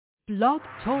Blog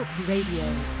Talk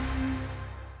Radio.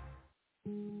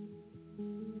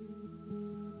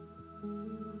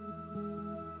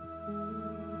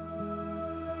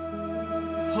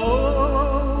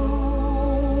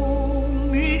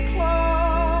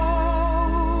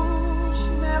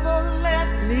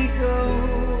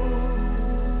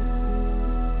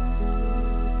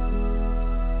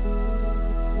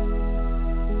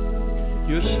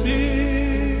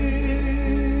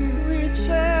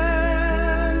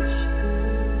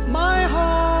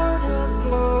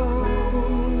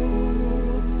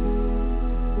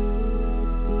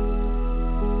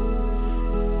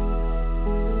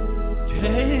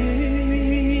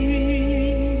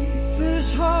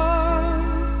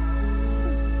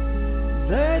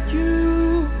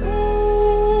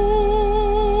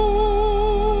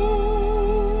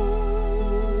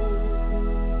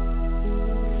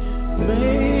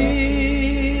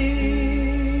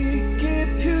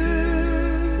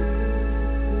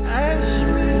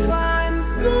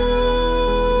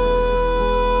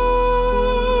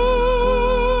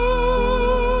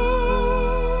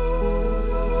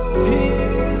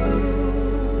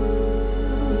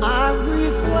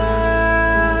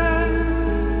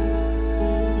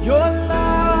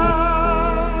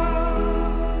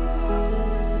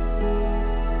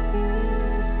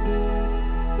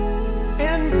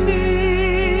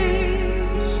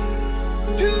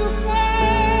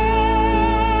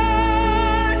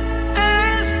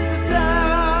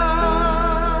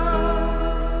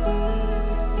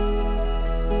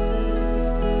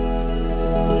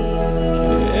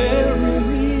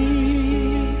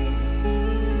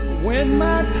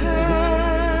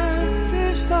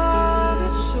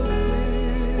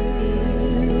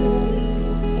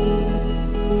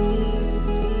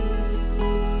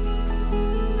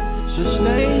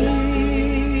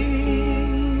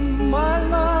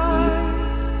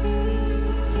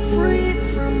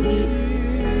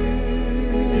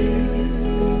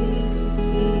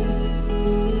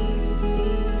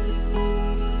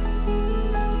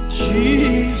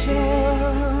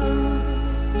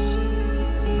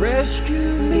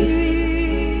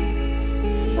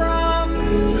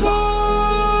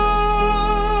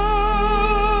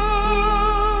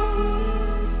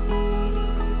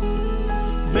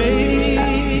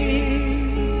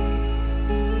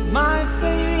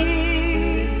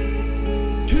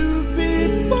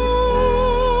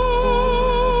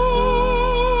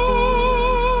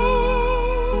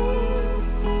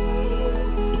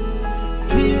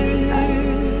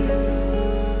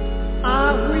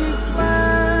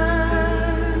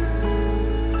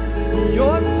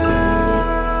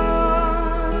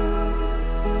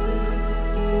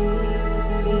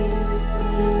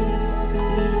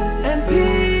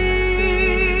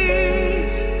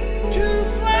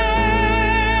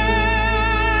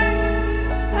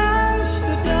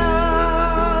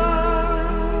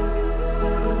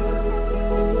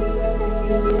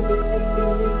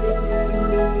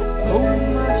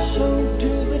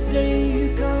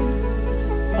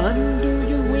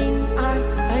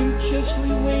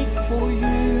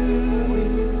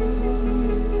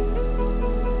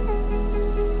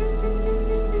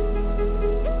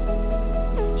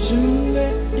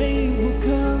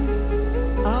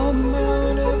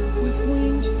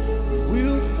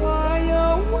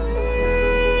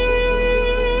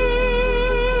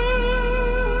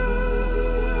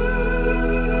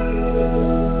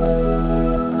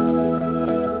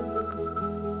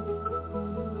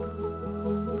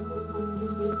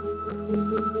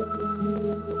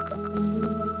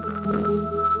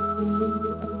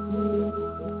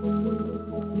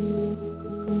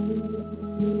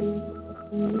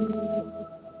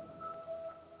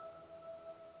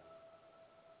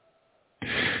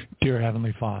 Dear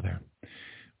Heavenly Father,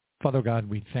 Father God,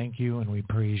 we thank you and we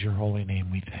praise your holy name.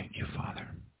 We thank you, Father.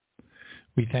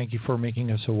 We thank you for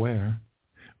making us aware.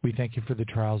 We thank you for the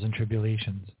trials and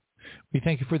tribulations. We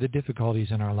thank you for the difficulties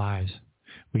in our lives.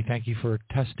 We thank you for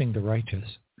testing the righteous.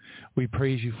 We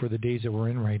praise you for the days that we're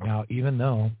in right now, even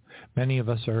though many of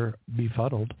us are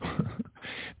befuddled,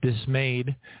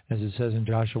 dismayed, as it says in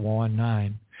Joshua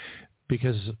 1:9,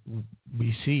 because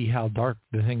we see how dark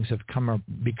the things have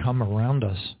become around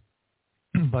us.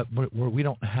 But we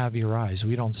don't have your eyes.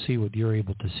 We don't see what you're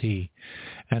able to see.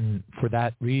 And for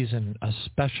that reason,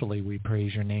 especially, we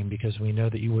praise your name, because we know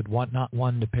that you would want not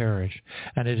one to perish.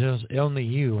 And it is only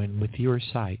you, and with your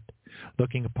sight,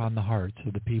 looking upon the hearts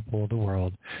of the people of the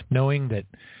world, knowing that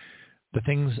the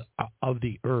things of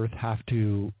the earth have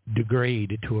to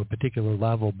degrade to a particular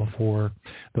level before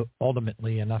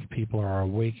ultimately enough people are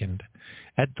awakened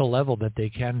at the level that they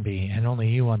can be. And only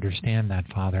you understand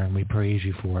that, Father, and we praise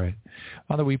you for it.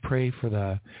 Father, we pray for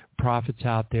the prophets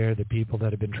out there, the people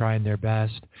that have been trying their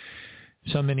best.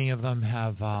 So many of them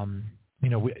have,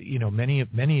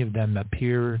 many of them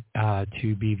appear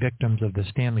to be victims of the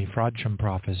Stanley Frodsham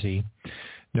prophecy.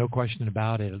 No question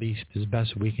about it, at least as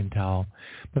best we can tell.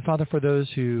 But, Father, for those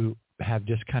who have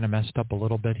just kind of messed up a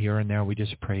little bit here and there, we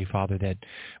just pray, Father, that,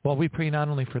 well, we pray not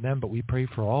only for them, but we pray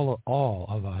for all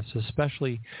of us,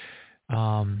 especially,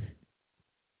 Father,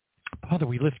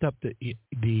 we lift up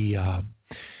the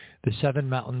Seven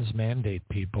Mountains Mandate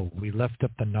people. We lift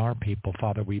up the NAR people,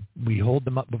 Father. We hold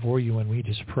them up before you, and we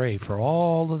just pray for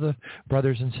all of the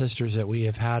brothers and sisters that we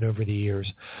have had over the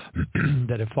years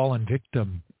that have fallen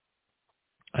victim,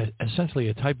 essentially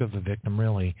a type of a victim,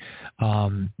 really,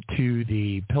 to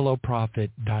the pillow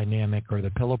prophet dynamic, or the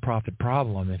pillow prophet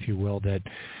problem, if you will, that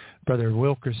Brother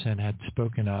Wilkerson had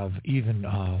spoken of even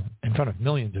in front of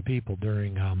millions of people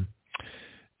during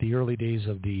the early days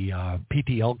of the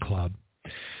PTL Club.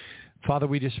 Father,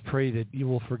 we just pray that you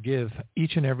will forgive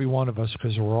each and every one of us,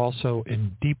 because we're also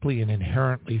deeply and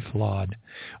inherently flawed.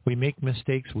 We make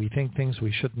mistakes. We think things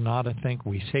we should not think.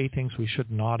 We say things we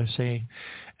should not say.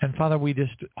 And Father, we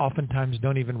just oftentimes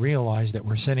don't even realize that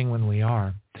we're sinning when we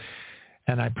are.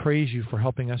 And I praise you for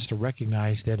helping us to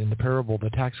recognize that in the parable of the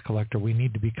tax collector, we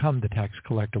need to become the tax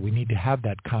collector. We need to have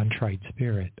that contrite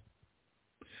spirit.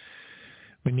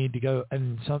 We need to go,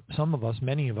 and some of us,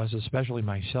 many of us, especially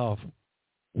myself,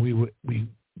 we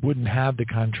wouldn't have the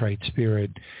contrite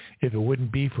spirit if it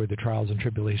wouldn't be for the trials and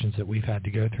tribulations that we've had to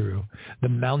go through, the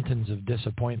mountains of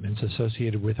disappointments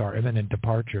associated with our imminent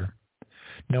departure,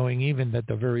 knowing even that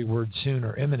the very word soon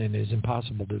or imminent is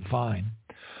impossible to define.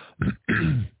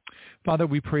 Father,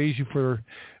 we praise you for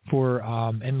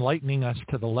enlightening us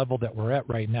to the level that we're at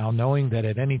right now, knowing that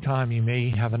at any time you may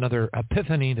have another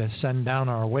epiphany to send down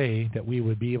our way, that we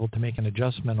would be able to make an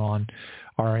adjustment on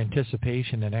our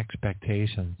anticipation and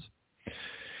expectations.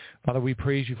 Father, we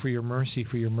praise you for your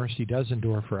mercy does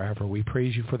endure forever. We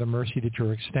praise you for the mercy that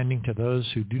you're extending to those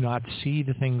who do not see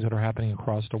the things that are happening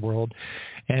across the world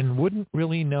and wouldn't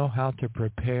really know how to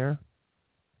prepare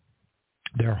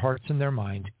their hearts and their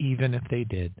minds, even if they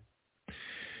did.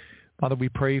 Father, we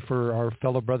pray for our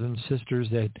fellow brothers and sisters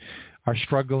that are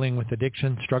struggling with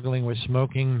addiction, struggling with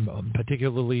smoking,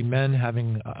 particularly men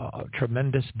having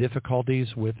tremendous difficulties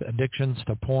with addictions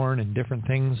to porn and different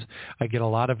things. I get a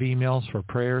lot of emails for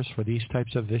prayers for these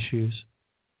types of issues.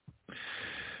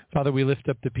 Father, we lift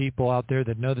up the people out there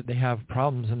that know that they have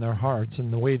problems in their hearts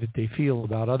and the way that they feel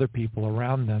about other people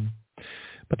around them,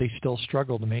 but they still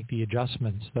struggle to make the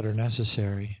adjustments that are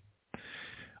necessary.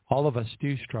 All of us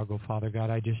do struggle, Father God.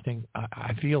 I just think,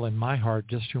 I feel in my heart,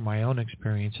 just through my own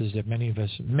experiences, that many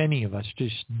of us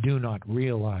just do not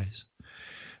realize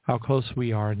how close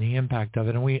we are and the impact of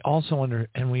it. And we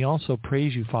also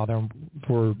praise you, Father,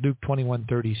 for Luke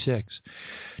 21:36,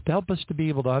 to help us to be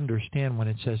able to understand when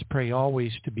it says, pray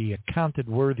always to be accounted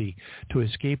worthy to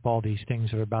escape all these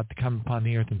things that are about to come upon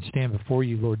the earth and stand before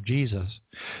you, Lord Jesus.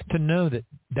 To know that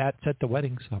that's at the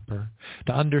wedding supper.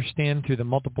 To understand through the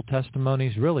multiple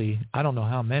testimonies, really, I don't know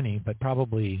how many, but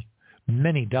probably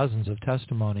many dozens of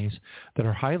testimonies that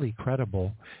are highly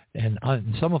credible, and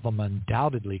some of them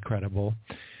undoubtedly credible,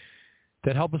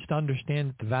 that help us to understand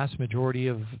that the vast majority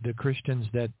of the Christians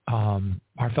that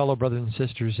our fellow brothers and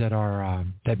sisters that are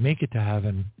that make it to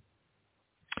heaven,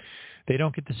 they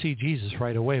don't get to see Jesus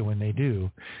right away. When they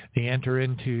do, they enter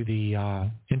into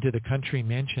the country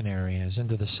mansion areas,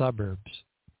 into the suburbs.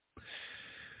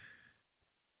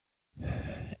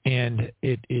 And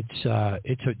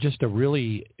it's just a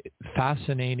really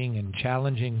fascinating and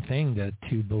challenging thing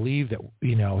to believe that,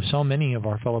 so many of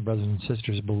our fellow brothers and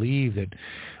sisters believe that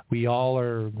we all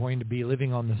are going to be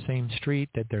living on the same street,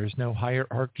 that there's no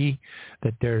hierarchy,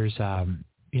 that there's, that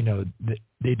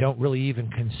they don't really even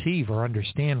conceive or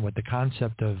understand what the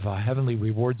concept of heavenly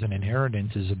rewards and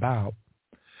inheritance is about.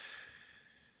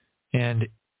 And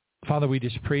Father, we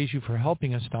just praise you for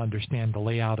helping us to understand the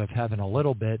layout of heaven a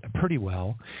little bit, pretty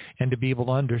well, and to be able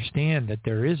to understand that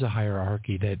there is a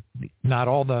hierarchy, that not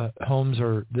all the homes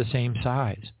are the same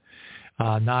size.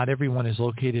 Not everyone is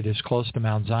located as close to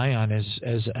Mount Zion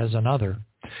as another.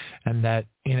 And that,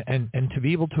 and to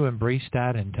be able to embrace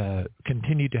that and to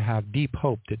continue to have deep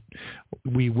hope that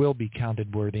we will be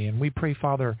counted worthy. And we pray,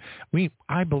 Father,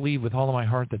 I believe with all of my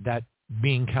heart that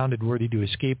being counted worthy to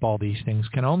escape all these things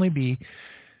can only be,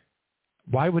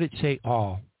 why would it say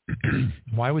all?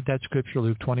 Why would that scripture,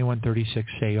 Luke 21:36,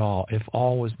 say all, if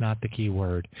all was not the key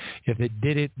word? If it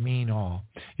didn't mean all?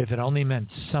 If it only meant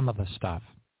some of the stuff?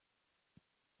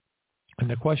 And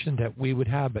the question that we would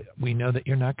have, but we know that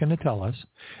you're not going to tell us,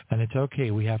 and it's okay.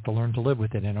 We have to learn to live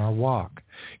with it in our walk,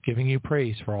 giving you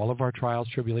praise for all of our trials,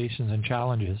 tribulations, and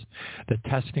challenges, the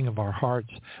testing of our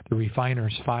hearts, the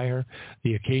refiner's fire,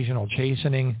 the occasional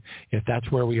chastening, if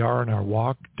that's where we are in our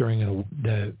walk during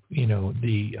the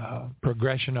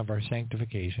progression of our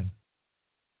sanctification.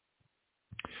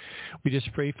 We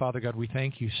just pray, Father God, we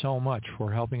thank you so much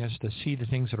for helping us to see the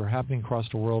things that are happening across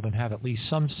the world and have at least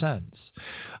some sense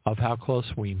of how close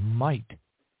we might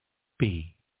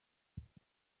be.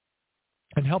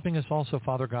 And helping us also,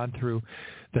 Father God, through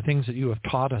the things that you have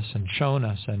taught us and shown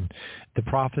us and the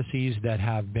prophecies that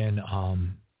have been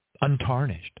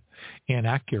untarnished and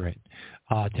accurate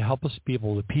to help us be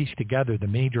able to piece together the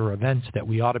major events that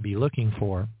we ought to be looking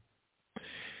for.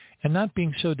 And not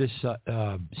being so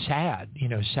sad,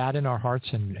 sad in our hearts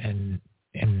and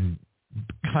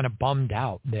kind of bummed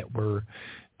out that we're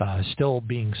still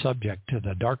being subject to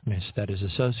the darkness that is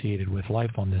associated with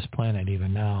life on this planet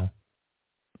even now.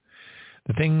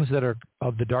 The things that are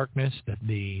of the darkness, that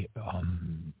the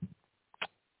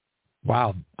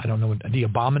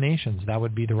abominations, that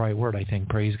would be the right word, I think,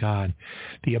 praise God.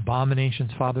 The abominations,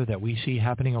 Father, that we see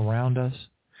happening around us,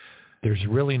 there's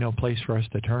really no place for us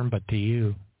to turn but to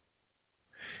you.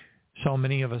 So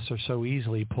many of us are so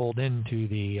easily pulled into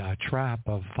the trap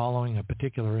of following a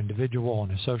particular individual on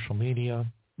a social media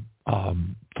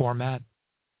format.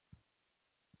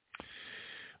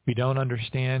 We don't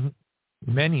understand,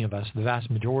 many of us, the vast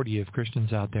majority of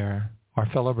Christians out there, our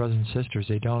fellow brothers and sisters,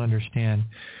 they don't understand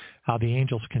how the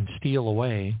angels can steal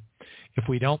away if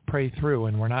we don't pray through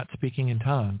and we're not speaking in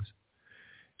tongues,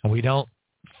 and we don't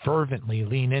fervently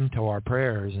lean into our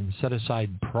prayers and set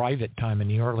aside private time in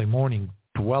the early morning,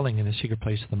 dwelling in the secret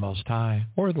place of the Most High,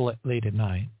 or late at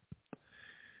night,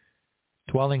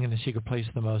 dwelling in the secret place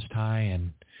of the Most High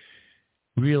and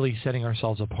really setting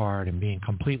ourselves apart and being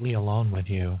completely alone with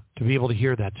you, to be able to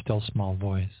hear that still small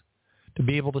voice, to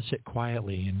be able to sit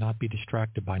quietly and not be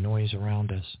distracted by noise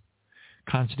around us,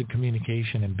 constant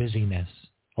communication and busyness,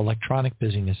 electronic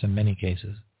busyness in many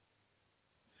cases.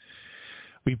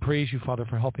 We praise you, Father,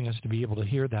 for helping us to be able to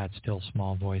hear that still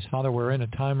small voice. Father, we're in a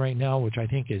time right now which I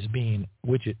think is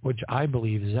which I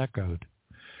believe is echoed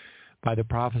by the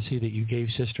prophecy that you gave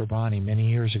Sister Bonnie many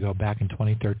years ago, back in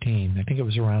 2013. I think it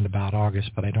was around about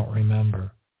August, but I don't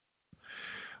remember.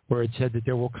 Where it said that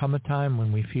there will come a time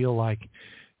when we feel like,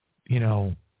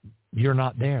 you're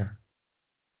not there.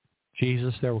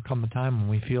 Jesus, there will come a time when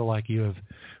we feel like you have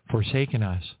forsaken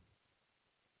us.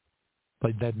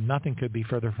 But that nothing could be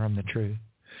further from the truth.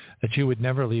 That you would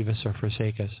never leave us or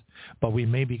forsake us. But we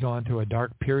may be going through a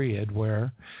dark period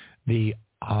where the,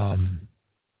 I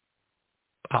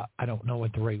don't know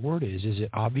what the right word is. Is it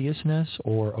obviousness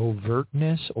or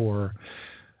overtness or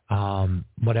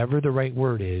whatever the right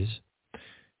word is,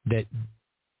 that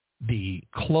the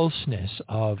closeness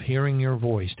of hearing your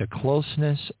voice, the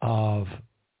closeness of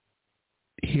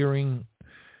hearing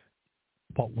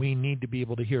what we need to be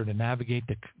able to hear to navigate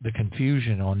the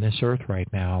confusion on this earth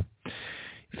right now,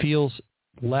 feels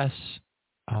less,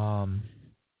 I'm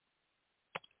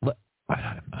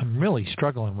really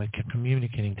struggling with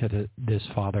communicating to this,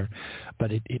 Father,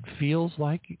 but it feels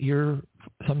like you're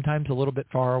sometimes a little bit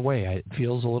far away. It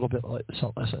feels a little bit,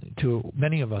 to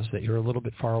many of us, that you're a little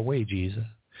bit far away, Jesus.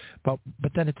 But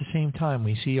then at the same time,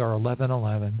 we see our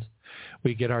 11:11s.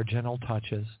 We get our gentle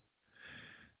touches.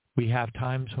 We have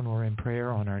times when we're in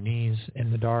prayer on our knees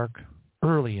in the dark,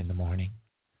 early in the morning.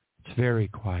 It's very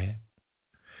quiet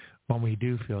when we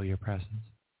do feel your presence.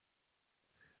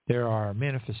 There are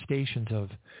manifestations of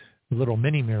little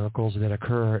mini miracles that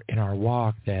occur in our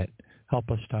walk that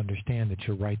help us to understand that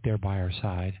you're right there by our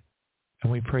side.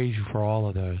 And we praise you for all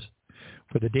of those.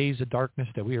 For the days of darkness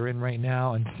that we are in right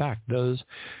now, in fact, those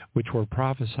which were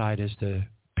prophesied as the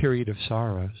period of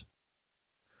sorrows,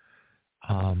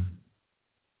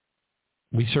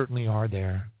 we certainly are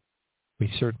there.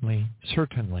 We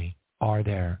certainly are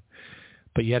there.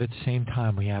 But yet at the same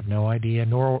time, we have no idea,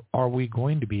 nor are we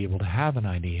going to be able to have an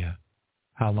idea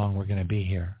how long we're going to be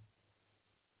here.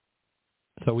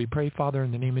 So we pray, Father,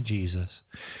 in the name of Jesus,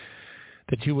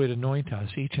 that you would anoint us,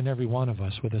 each and every one of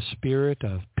us, with a spirit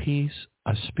of peace,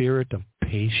 a spirit of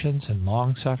patience and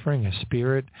long-suffering, a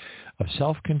spirit of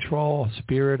self-control, a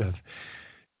spirit of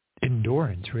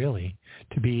endurance, really,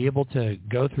 to be able to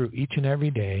go through each and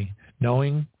every day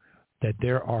knowing that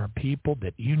there are people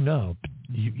that you know,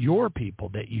 your people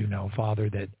that you know,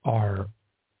 Father, that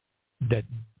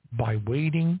by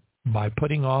waiting, by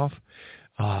putting off,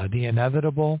 the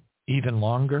inevitable even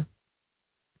longer,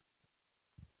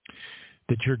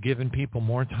 that you're giving people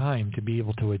more time to be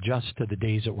able to adjust to the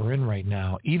days that we're in right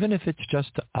now, even if it's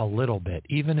just a little bit,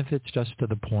 even if it's just to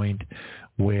the point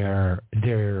where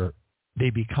they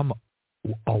become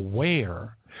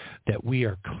aware that we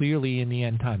are clearly in the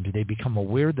end times. They become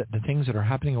aware that the things that are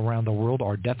happening around the world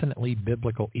are definitely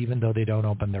biblical, even though they don't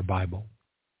open their Bible.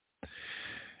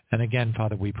 And again,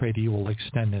 Father, we pray that you will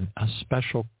extend a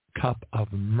special cup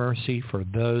of mercy for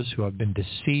those who have been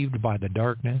deceived by the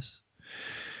darkness,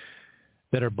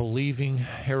 that are believing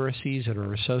heresies that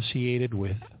are associated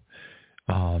with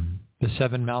the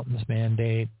Seven Mountains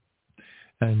Mandate.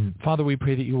 And Father, we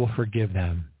pray that you will forgive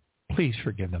them. Please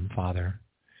forgive them, Father.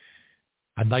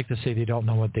 I'd like to say they don't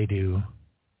know what they do.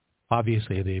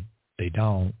 Obviously, they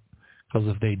don't, because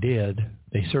if they did,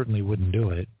 they certainly wouldn't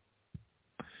do it.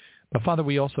 But Father,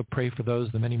 we also pray for the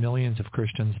many millions of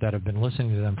Christians that have been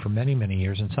listening to them for many, many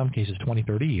years, in some cases 20,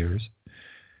 30 years,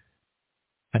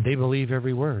 and they believe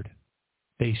every word.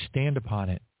 They stand upon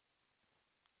it.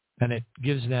 And it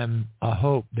gives them a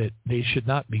hope that they should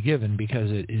not be given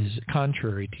because it is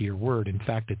contrary to your word. In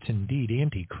fact, it's indeed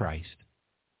antichrist.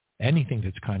 Anything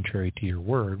that's contrary to your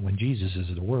word, when Jesus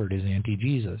is the word, is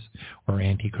anti-Jesus or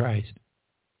antichrist.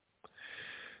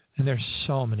 And there's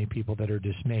so many people that are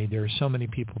dismayed. There are so many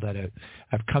people that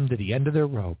have come to the end of their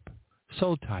rope,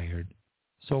 so tired,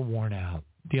 so worn out,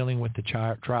 dealing with the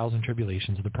trials and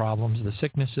tribulations, the problems, the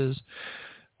sicknesses,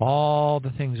 all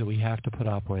the things that we have to put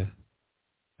up with.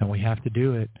 And we have to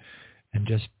do it and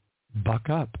just buck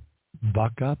up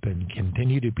and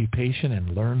continue to be patient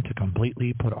and learn to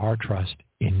completely put our trust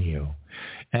in you.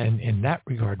 And in that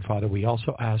regard, Father, we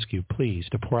also ask you, please,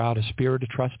 to pour out a spirit of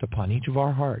trust upon each of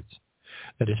our hearts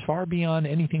that is far beyond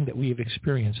anything that we have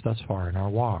experienced thus far in our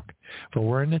walk. For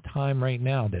we're in a time right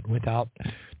now that without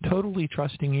totally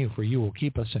trusting you, for you will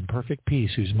keep us in perfect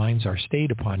peace, whose minds are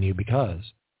stayed upon you because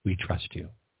we trust you.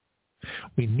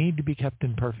 We need to be kept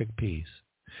in perfect peace.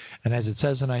 And as it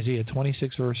says in Isaiah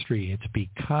 26, verse 3, it's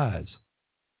because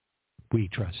we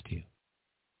trust you.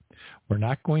 We're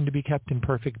not going to be kept in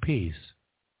perfect peace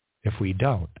if we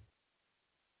don't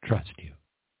trust you.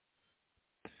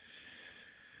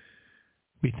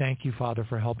 We thank you, Father,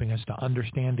 for helping us to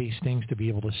understand these things, to be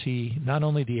able to see not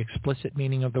only the explicit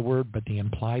meaning of the word, but the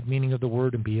implied meaning of the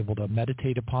word, and be able to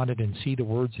meditate upon it and see the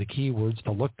words, the key words,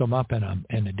 to look them up in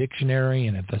a dictionary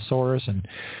and a thesaurus, and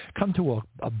come to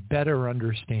a better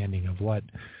understanding of what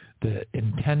the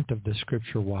intent of the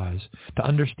Scripture was, to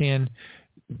understand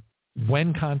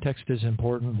when context is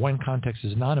important, when context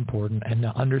is not important, and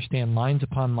to understand lines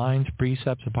upon lines,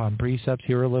 precepts upon precepts,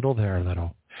 here a little, there a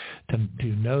little. To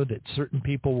know that certain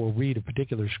people will read a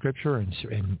particular scripture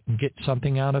and get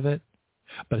something out of it,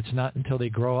 but it's not until they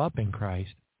grow up in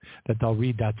Christ that they'll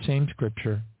read that same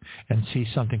scripture and see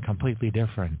something completely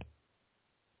different.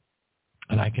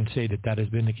 And I can say that has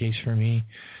been the case for me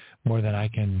more than I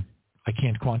can't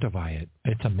quantify it.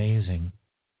 It's amazing,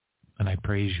 and I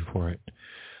praise you for it.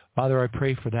 Father, I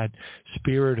pray for that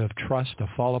spirit of trust to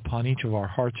fall upon each of our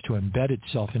hearts, to embed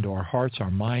itself into our hearts,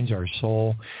 our minds, our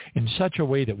soul, in such a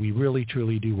way that we really,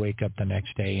 truly do wake up the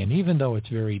next day. And even though it's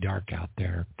very dark out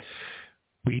there,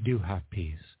 we do have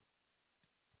peace,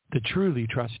 to truly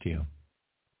trust you.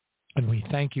 And we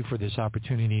thank you for this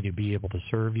opportunity to be able to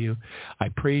serve you. I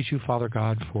praise you, Father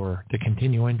God, for the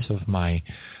continuance of my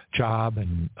job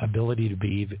and ability to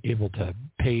be able to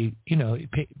pay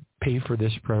for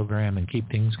this program and keep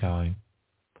things going.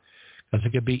 Because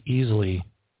it could be easily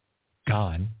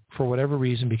gone for whatever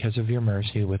reason, because of your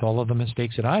mercy, with all of the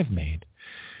mistakes that I've made.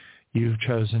 You've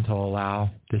chosen to allow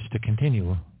this to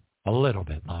continue a little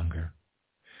bit longer.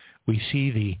 We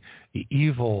see the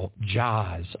evil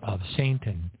jaws of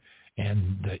Satan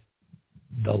and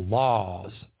the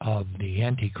laws of the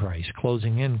Antichrist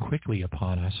closing in quickly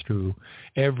upon us through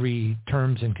every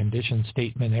terms and conditions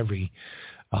statement, every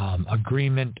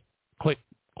agreement,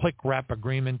 click wrap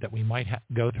agreement that we might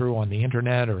go through on the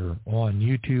internet or on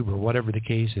YouTube or whatever the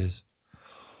case is,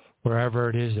 wherever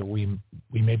it is that we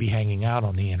may be hanging out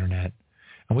on the internet.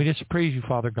 And we just praise you,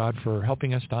 Father God, for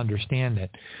helping us to understand that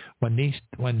when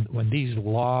these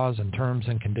laws and terms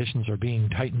and conditions are being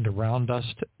tightened around us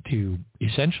to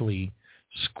essentially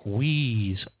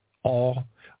squeeze all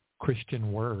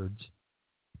Christian words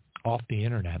off the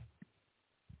internet,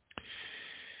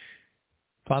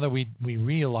 Father, we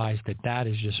realize that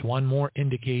is just one more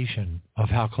indication of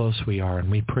how close we are.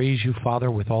 And we praise you, Father,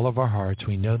 with all of our hearts.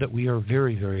 We know that we are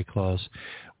very, very close.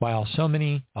 While so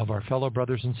many of our fellow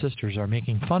brothers and sisters are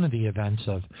making fun of the events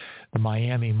of the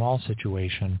Miami Mall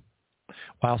situation,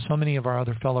 While so many of our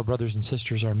other fellow brothers and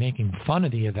sisters are making fun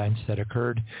of the events that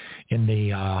occurred in the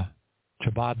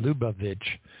Chabad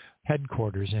Lubavitch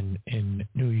headquarters in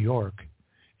New York,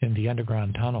 in the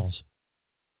underground tunnels,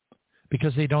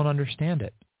 because they don't understand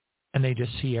it. And they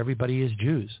just see everybody as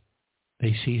Jews.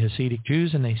 They see Hasidic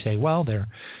Jews and they say, well,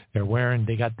 they're wearing,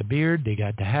 they got the beard, they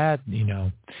got the hat,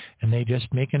 and they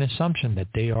just make an assumption that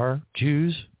they are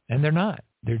Jews, and they're not.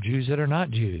 They're Jews that are not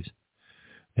Jews.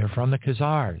 They're from the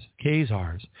Khazars.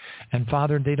 And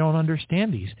Father, they don't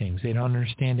understand these things. They don't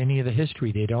understand any of the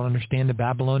history. They don't understand the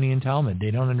Babylonian Talmud.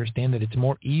 They don't understand that it's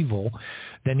more evil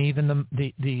than even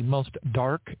the most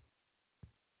dark,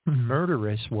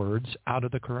 murderous words out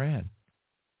of the Quran.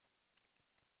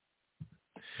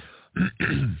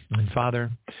 And Father,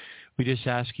 we just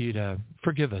ask you to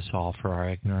forgive us all for our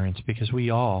ignorance, because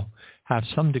we all have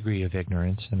some degree of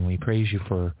ignorance, and we praise you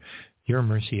for your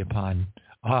mercy upon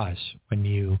us when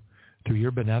you, through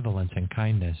your benevolence and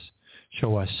kindness,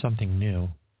 show us something new,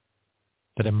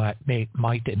 that it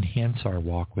might enhance our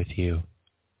walk with you,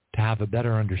 to have a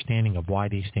better understanding of why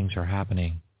these things are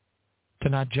happening, to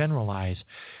not generalize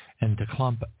and to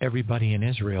clump everybody in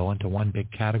Israel into one big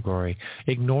category,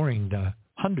 ignoring the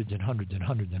hundreds and hundreds and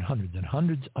hundreds and hundreds and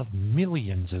hundreds of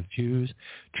millions of Jews,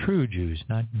 true Jews,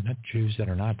 not Jews that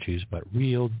are not Jews, but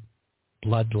real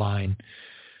bloodline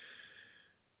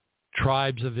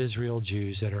tribes of Israel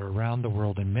Jews that are around the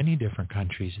world in many different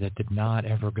countries that did not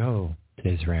ever go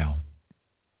to Israel.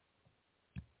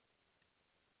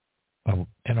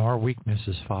 In our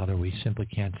weaknesses, Father, we simply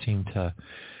can't seem to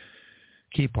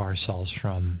keep ourselves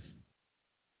from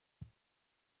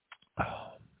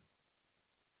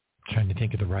trying to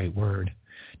think of the right word,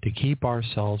 to keep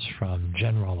ourselves from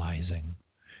generalizing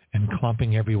and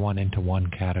clumping everyone into one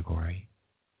category.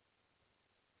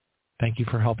 Thank you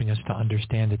for helping us to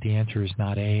understand that the answer is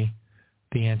not A,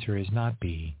 the answer is not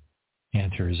B, the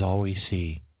answer is always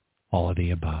C, all of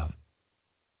the above.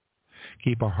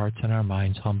 Keep our hearts and our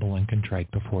minds humble and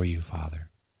contrite before you, Father.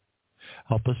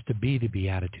 Help us to be the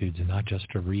Beatitudes and not just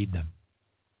to read them.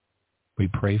 We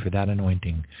pray for that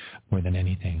anointing more than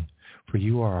anything, for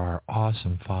you are our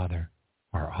awesome Father,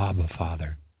 our Abba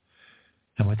Father.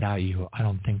 And without you, I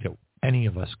don't think that any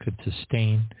of us could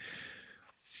sustain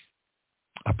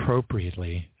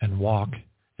appropriately and walk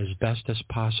as best as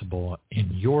possible in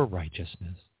your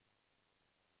righteousness.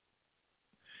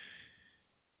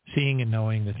 Seeing and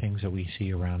knowing the things that we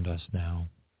see around us now,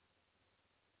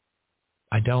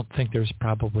 I don't think there's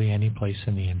probably any place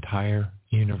in the entire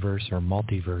universe or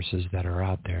multiverses that are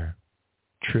out there,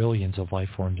 trillions of life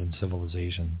forms and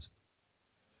civilizations,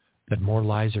 that more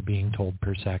lies are being told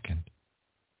per second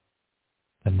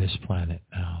than this planet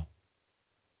now.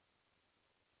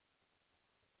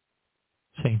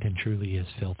 Satan truly is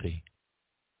filthy,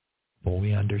 but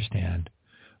we understand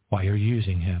why you're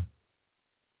using him.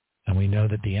 And we know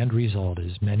that the end result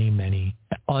is many, many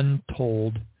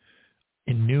untold,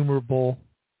 innumerable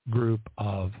group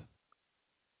of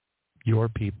your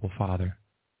people, Father,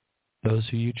 those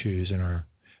who you choose and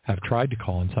have tried to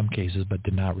call in some cases but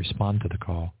did not respond to the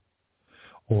call,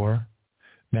 or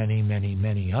many, many,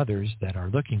 many others that are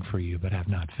looking for you but have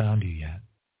not found you yet.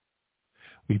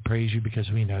 We praise you because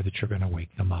we know that you're going to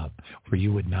wake them up, for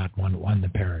you would not want one to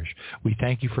perish. We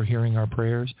thank you for hearing our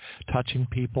prayers, touching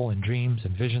people in dreams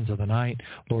and visions of the night.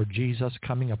 Lord Jesus,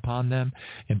 coming upon them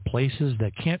in places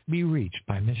that can't be reached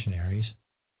by missionaries,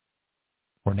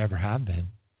 or never have been.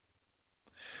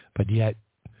 But yet,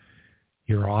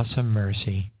 your awesome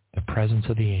mercy, the presence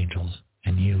of the angels,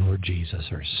 and you, Lord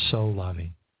Jesus, are so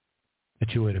loving that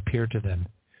you would appear to them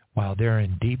while they're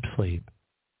in deep sleep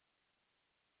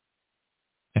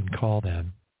and call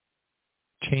them,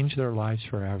 change their lives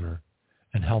forever,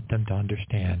 and help them to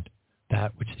understand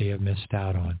that which they have missed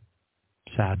out on,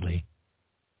 sadly,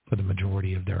 for the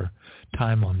majority of their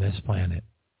time on this planet.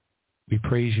 We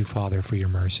praise you, Father, for your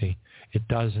mercy. It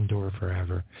does endure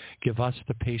forever. Give us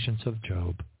the patience of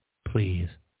Job, please,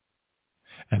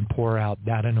 and pour out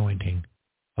that anointing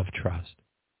of trust,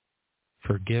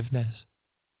 forgiveness,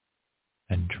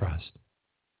 and trust.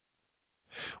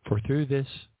 For through this,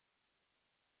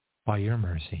 by your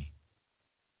mercy,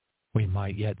 we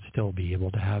might yet still be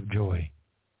able to have joy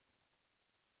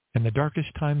in the darkest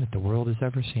time that the world has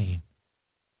ever seen,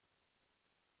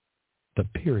 the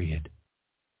period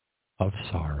of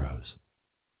sorrows.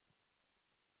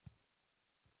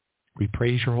 We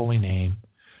praise your holy name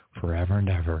forever and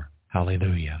ever.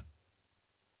 Hallelujah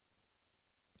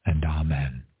and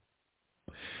amen.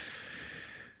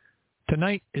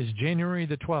 Tonight is January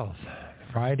the 12th,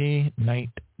 Friday night,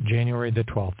 January the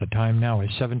 12th. The time now is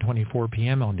 7:24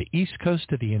 p.m. on the east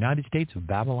coast of the United States of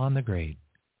Babylon the Great.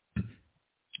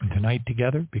 tonight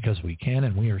together because we can,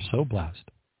 and we are so blessed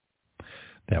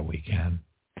that we can.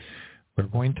 We're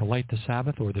going to light the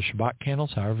Sabbath or the Shabbat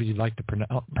candles, however you'd like to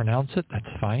pronounce it. That's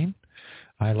fine.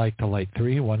 I like to light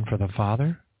 3, one for the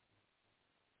Father,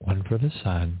 one for the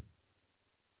Son,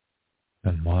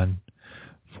 and one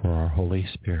for our Holy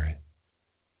Spirit.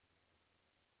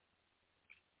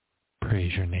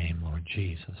 Praise your name, Lord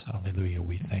Jesus. Hallelujah.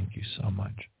 We thank you so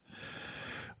much.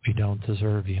 We don't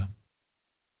deserve you.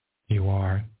 You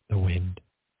are the wind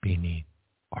beneath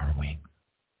our wings.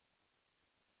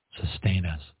 Sustain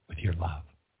us with your love.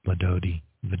 Ladodi,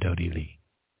 Vadodi Li.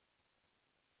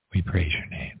 We praise your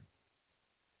name.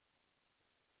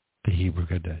 The Hebrew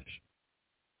Kodesh.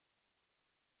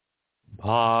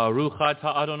 Baruch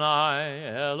atah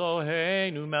Adonai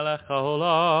Eloheinu melech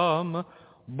haolam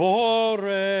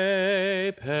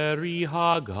borei peri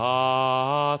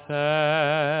hagafen.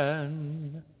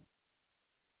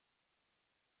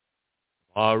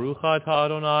 Baruch atah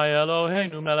Adonai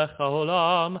Eloheinu melech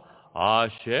haolam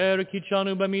asher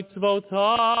kitshanu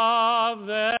b'mitzvotav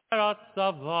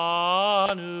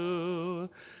v'ratzavanu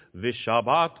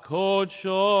v'shabbat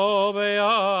kodsho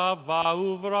v'yava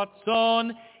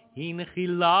uvratzon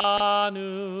Hinchilanu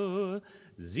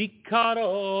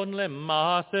zikaron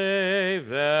lemase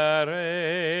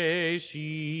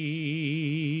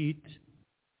vereshit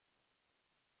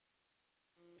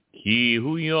Ki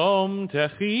hu yom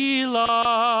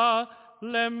techila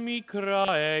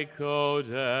lemikrae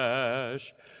kodesh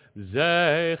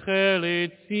zecher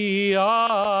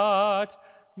litziat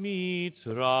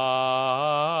Mitzrayim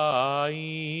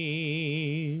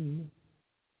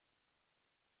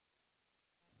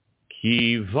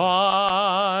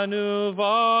Kivanu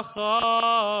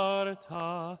v'acharta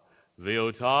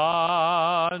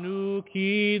ve'otanu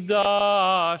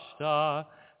kidashta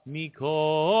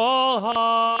mikol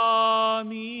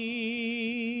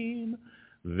hamim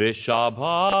v'shabbat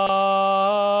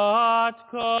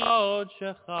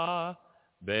kodshecha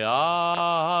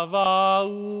be'ava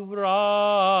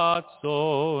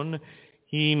uvratzon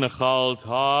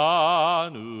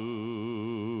hinchaltanu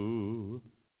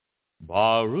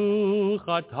Baruch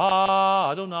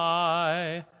atah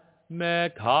Adonai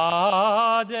mekadesh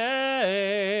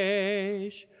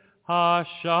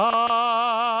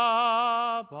hashabbat.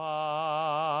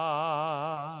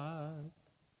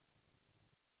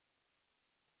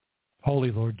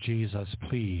 Holy Lord Jesus,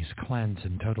 please cleanse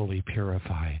and totally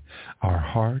purify our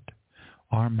heart,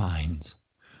 our minds,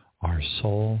 our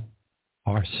soul,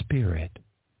 our spirit,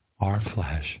 our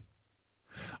flesh,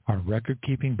 our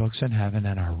record-keeping books in heaven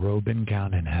and our robe and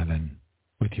gown in heaven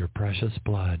with your precious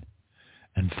blood.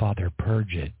 And Father,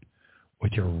 purge it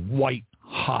with your white,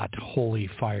 hot, holy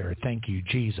fire. Thank you,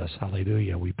 Jesus.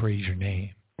 Hallelujah. We praise your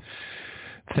name.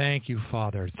 Thank you,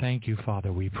 Father. Thank you,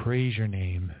 Father. We praise your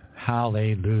name.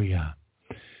 Hallelujah.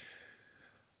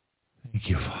 Thank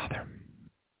you, Father.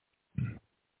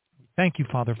 Thank you,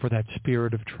 Father, for that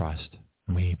spirit of trust.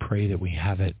 And we pray that we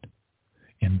have it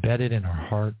embedded in our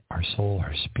heart, our soul,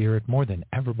 our spirit more than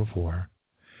ever before.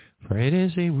 For it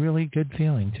is a really good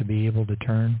feeling to be able to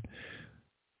turn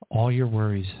all your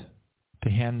worries,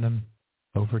 to hand them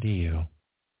over to you,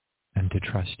 and to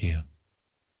trust you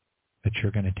that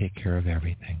you're going to take care of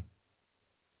everything,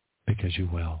 because you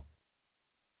will.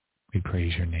 We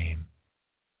praise your name.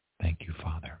 Thank you,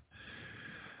 Father.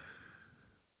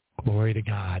 Glory to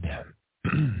God.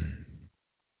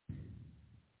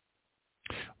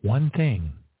 One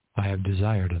thing I have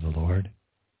desired of the Lord,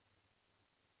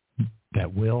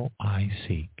 that will I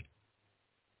seek,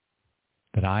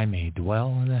 that I may dwell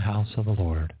in the house of the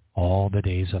Lord all the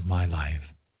days of my life,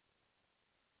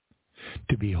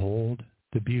 to behold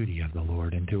the beauty of the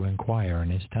Lord and to inquire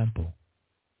in his temple.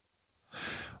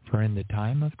 For in the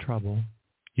time of trouble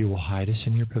you will hide us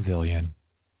in your pavilion,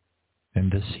 in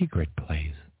the secret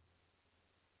place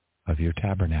of your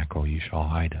tabernacle you shall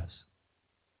hide us.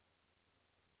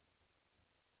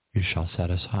 You shall set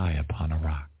us high upon a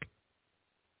rock,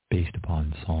 based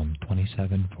upon Psalm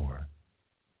 27:4.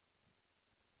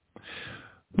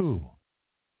 Who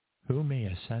may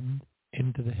ascend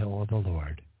into the hill of the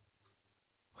Lord,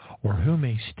 or who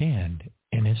may stand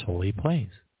in his holy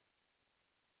place?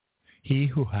 He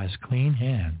who has clean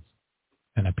hands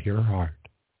and a pure heart.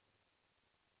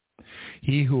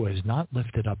 He who has not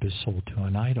lifted up his soul to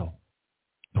an idol,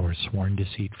 nor sworn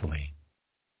deceitfully.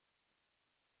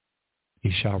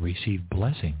 He shall receive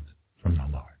blessings from the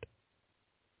Lord,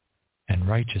 and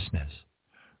righteousness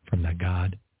from the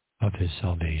God of his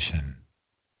salvation.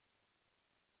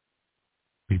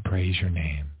 We praise your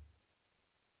name.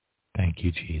 Thank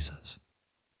you, Jesus.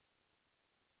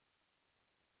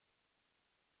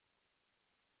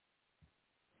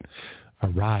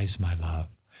 Arise, my love,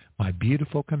 my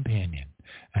beautiful companion,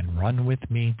 and run with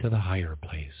me to the higher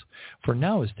place. For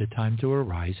now is the time to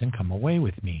arise and come away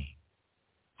with me.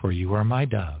 For you are my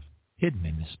dove, hidden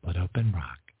in the split-open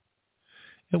rock.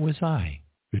 It was I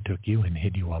who took you and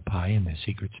hid you up high in the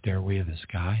secret stairway of the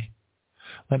sky.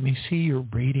 Let me see your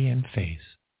radiant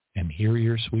face and hear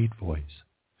your sweet voice.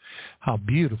 How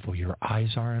beautiful your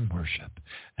eyes are in worship,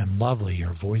 and lovely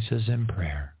your voices in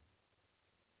prayer.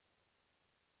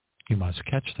 You must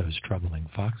catch those troubling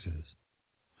foxes,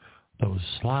 those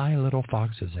sly little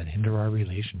foxes that hinder our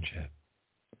relationship.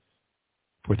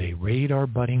 For they raid our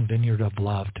budding vineyard of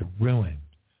love to ruin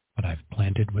what I've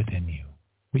planted within you.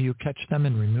 Will you catch them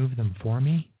and remove them for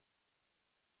me?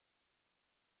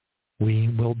 We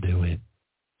will do it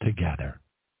together.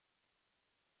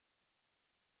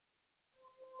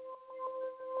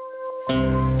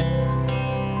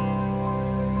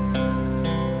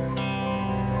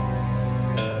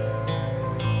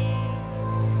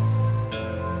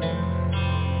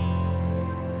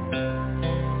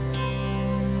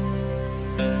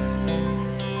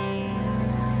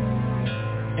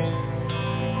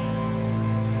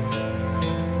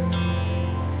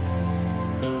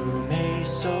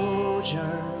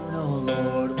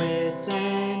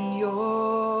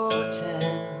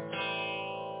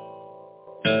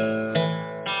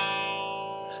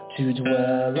 To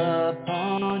dwell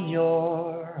upon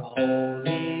your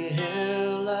holy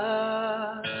hill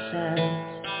ascent,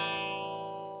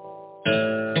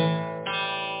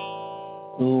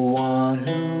 the one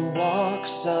who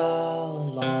walks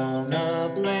along a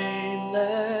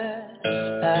blameless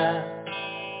path,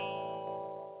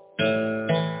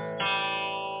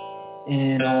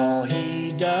 in all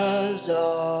he does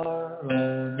are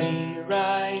only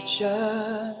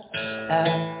righteous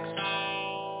acts.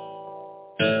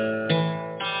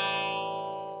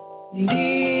 And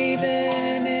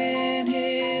even in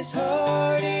his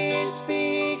heart he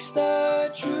speaks the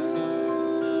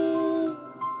truth.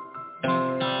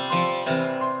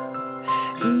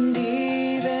 And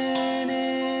even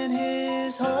in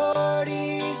his heart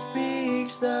he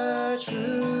speaks the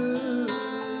truth.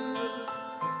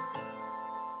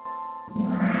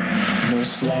 No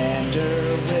slander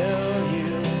will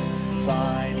you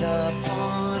find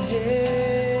upon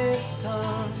his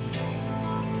tongue.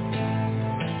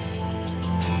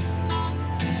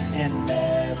 And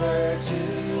never to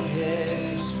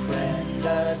his friend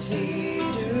does he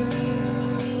do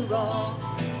wrong.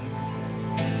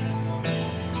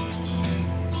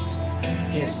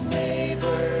 His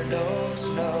neighbor knows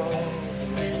no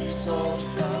insult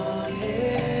from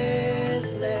his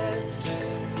lips.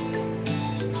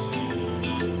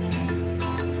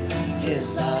 His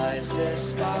eyes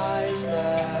despise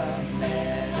the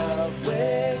man of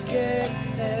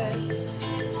wickedness.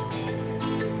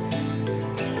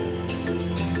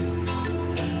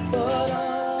 But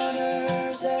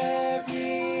honors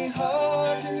every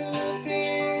heart who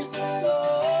fears the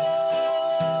Lord.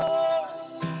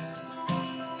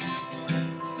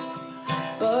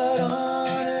 But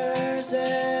honors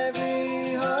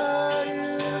every heart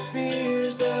who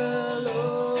fears the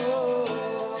Lord.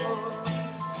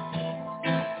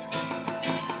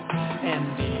 And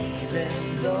even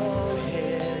though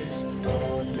his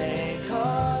oath may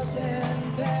cause him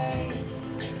pain,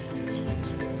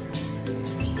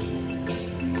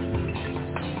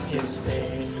 his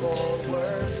faithful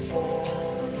word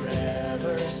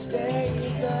forever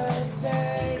stays the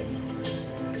same.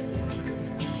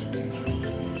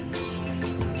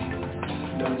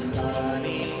 No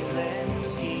money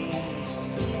lends he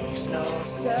seeks no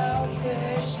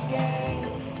selfish gain.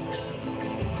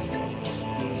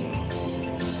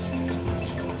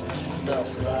 The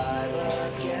thrive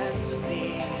against the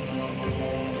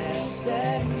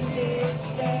innocent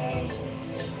disdain.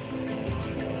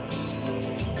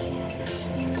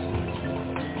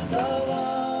 The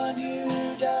one who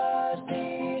does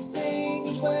these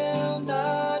things will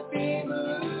not be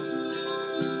moved.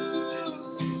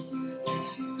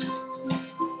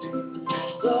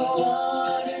 The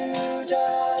one who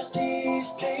does these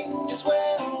things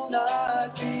will not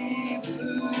be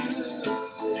moved.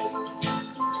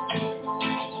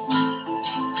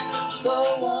 The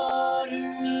one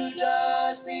who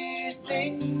does these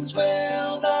things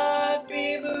will not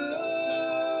be moved.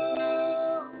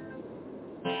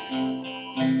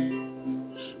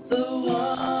 The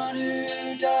one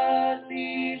who does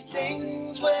these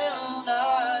things will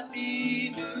not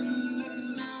be moved.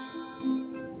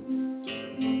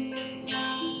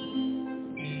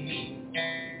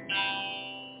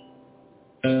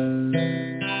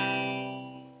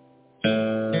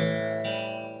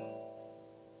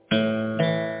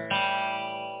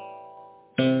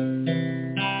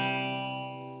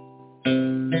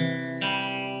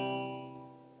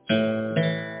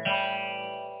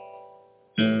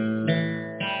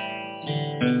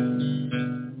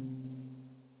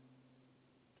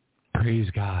 Praise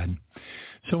God.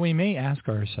 So we may ask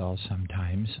ourselves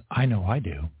sometimes, I know I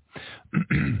do,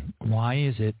 why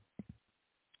is it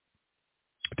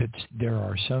that there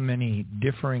are so many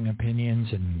differing opinions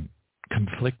and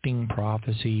conflicting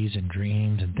prophecies and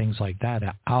dreams and things like that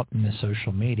out in the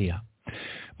social media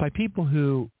by people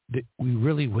who that we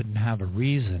really wouldn't have a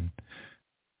reason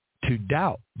to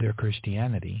doubt their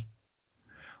Christianity?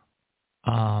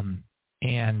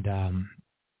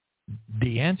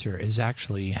 The answer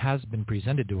has been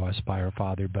presented to us by our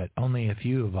Father, but only a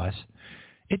few of us.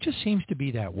 It just seems to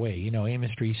be that way. You know,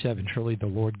 Amos 3:7, surely the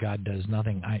Lord God does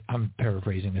nothing. I'm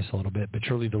paraphrasing this a little bit, but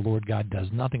surely the Lord God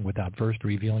does nothing without first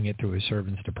revealing it through his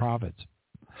servants, the prophets.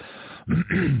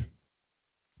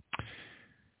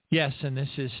 Yes, and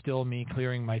this is still me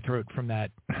clearing my throat from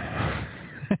that,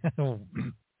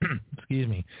 excuse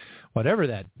me, whatever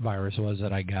that virus was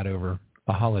that I got over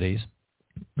the holidays.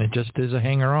 It just is a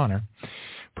hanger-oner.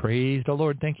 Praise the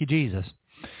Lord. Thank you, Jesus.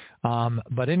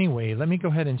 But anyway, let me go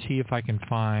ahead and see if I can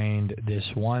find this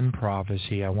one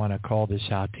prophecy. I want to call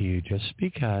this out to you just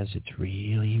because it's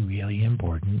really, really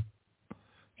important.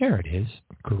 Here it is.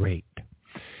 Great.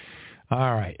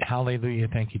 All right. Hallelujah.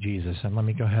 Thank you, Jesus. And let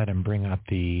me go ahead and bring up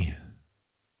the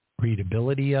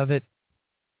readability of it.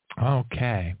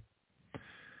 Okay.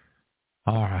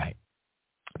 All right.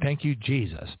 Thank you,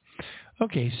 Jesus.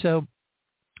 Okay, so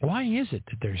why is it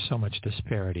that there's so much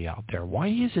disparity out there? Why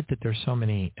is it that there's so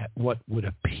many what would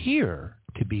appear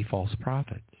to be false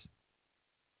prophets?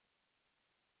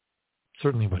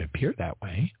 Certainly would appear that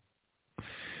way.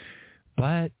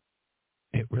 But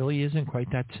it really isn't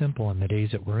quite that simple in the days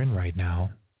that we're in right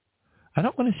now. I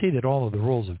don't want to say that all of the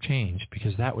rules have changed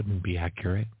because that wouldn't be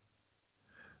accurate.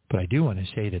 But I do want to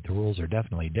say that the rules are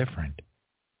definitely different.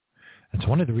 It's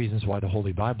one of the reasons why the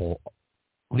Holy Bible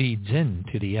leads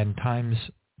into the end times,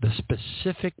 the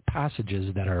specific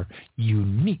passages that are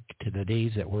unique to the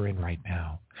days that we're in right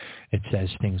now. It says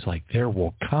things like, there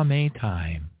will come a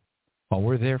time. Well,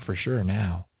 we're there for sure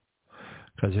now,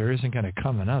 because there isn't going to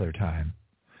come another time.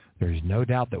 There's no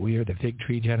doubt that we are the fig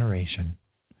tree generation.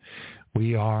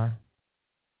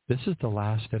 This is the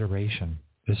last iteration.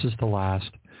 This is the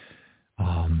last,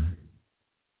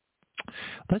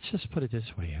 let's just put it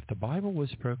this way. If the Bible was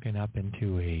broken up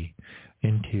into a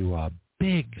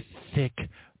big, thick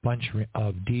bunch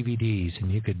of DVDs,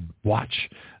 and you could watch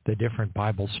the different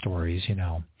Bible stories,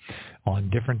 on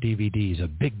different DVDs, a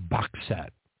big box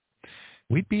set,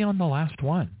 we'd be on the last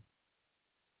one.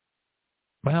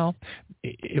 Well,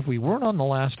 if we weren't on the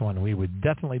last one, we would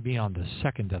definitely be on the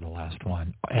second to the last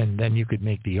one. And then you could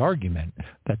make the argument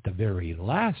that the very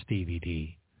last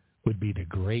DVD would be the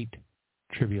Great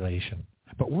Tribulation.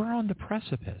 But we're on the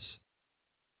precipice.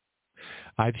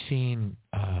 I've seen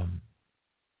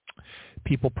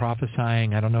people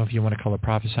prophesying, I don't know if you want to call it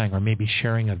prophesying, or maybe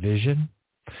sharing a vision,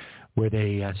 where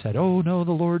they said, oh, no,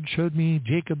 the Lord showed me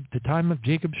the time of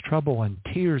Jacob's trouble, and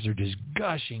tears are just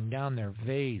gushing down their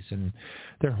face, and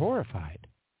they're horrified.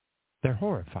 They're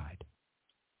horrified.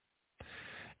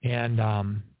 And I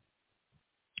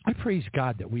praise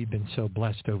God that we've been so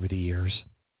blessed over the years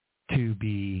to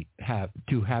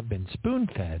have been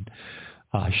spoon-fed,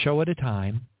 show at a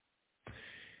time,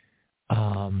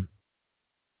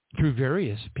 through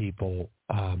various people,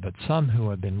 but some who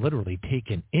have been literally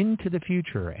taken into the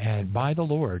future and by the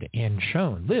Lord and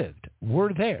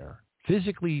were there,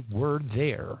 physically were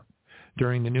there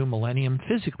during the new millennium,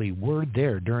 physically were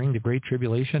there during the Great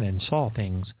Tribulation and saw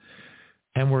things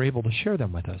and were able to share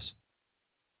them with us.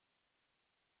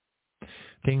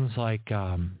 Things like,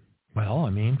 to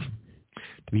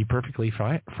be perfectly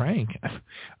frank,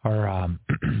 or I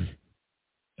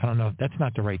don't know, that's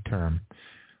not the right term.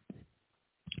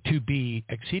 To be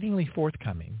exceedingly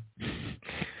forthcoming,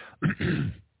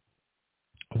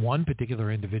 one particular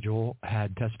individual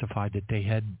had testified that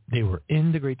they were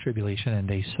in the Great Tribulation and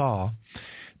they saw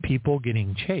people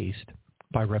getting chased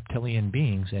by reptilian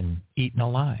beings and eaten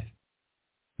alive,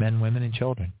 men, women, and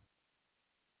children.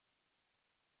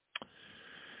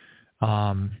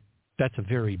 That's a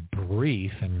very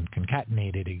brief and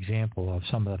concatenated example of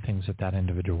some of the things that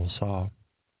individual saw.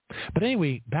 But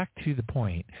anyway, back to the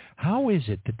point. How is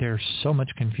it that there's so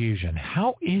much confusion?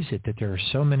 How is it that there are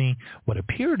so many what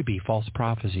appear to be false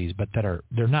prophecies, but they're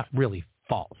not really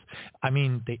false? I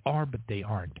mean, they are, but they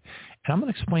aren't. And I'm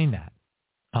going to explain that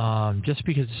just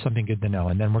because it's something good to know.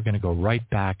 And then we're going to go right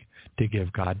back to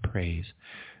give God praise.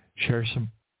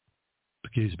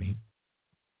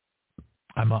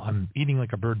 I'm eating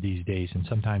like a bird these days, and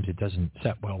sometimes it doesn't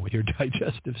set well with your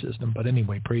digestive system. But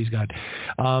anyway, praise God.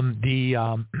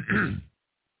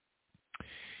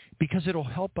 Because it'll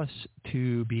help us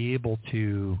to be able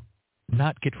to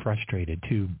not get frustrated,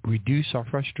 to reduce our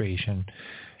frustration,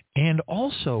 and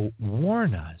also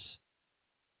warn us,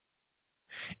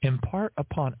 impart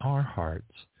upon our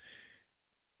hearts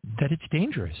that it's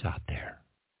dangerous out there.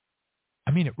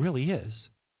 I mean, it really is.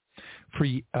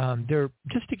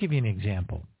 Just to give you an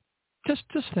example, just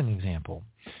an example.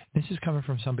 This is coming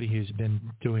from somebody who's been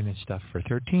doing this stuff for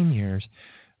 13 years.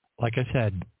 Like I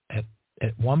said,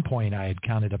 at one point I had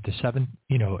counted up to 7,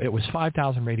 it was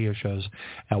 5,000 radio shows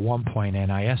at one point,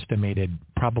 and I estimated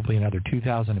probably another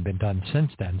 2,000 have been done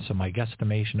since then. So my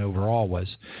guesstimation overall was,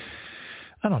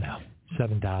 I don't know,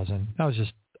 7,000. That was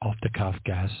just off the cuff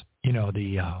guess.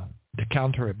 The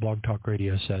counter at Blog Talk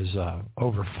Radio says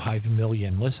over 5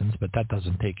 million listens, but that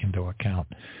doesn't take into account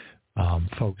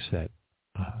folks that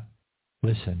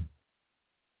listen,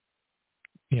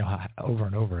 over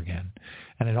and over again.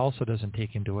 And it also doesn't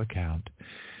take into account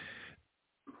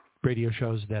radio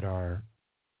shows that are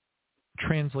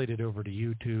translated over to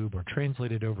YouTube or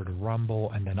translated over to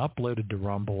Rumble and then uploaded to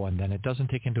Rumble, and then it doesn't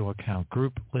take into account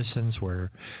group listens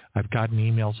where I've gotten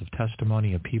emails of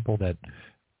testimony of people that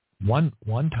one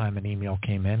time an email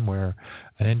came in where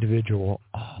an individual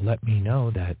let me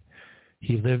know that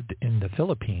he lived in the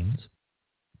Philippines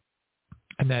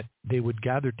and that they would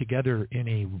gather together in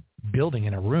a building,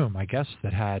 in a room, I guess,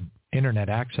 that had internet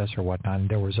access or whatnot, and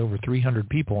there was over 300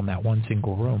 people in that one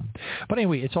single room. But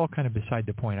anyway, it's all kind of beside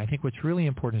the point. I think what's really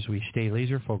important is we stay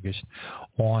laser focused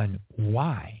on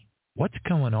why. What's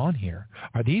going on here?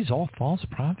 Are these all false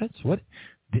prophets?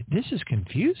 This is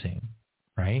confusing,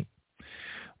 right?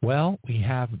 Well, we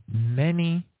have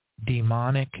many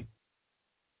demonic,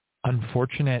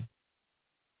 unfortunate,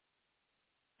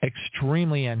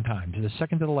 extremely end times. The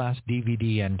second to the last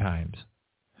DVD end times.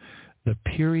 The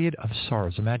period of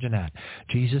sorrows. Imagine that.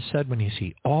 Jesus said when you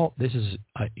see all, this is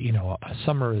a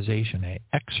summarization, an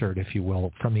excerpt, if you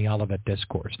will, from the Olivet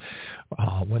Discourse,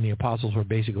 when the apostles were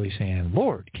basically saying,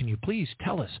 Lord, can you please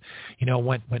tell us,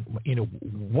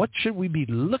 what should we be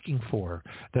looking for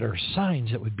that are signs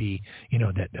that would be,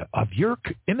 that of your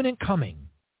imminent coming?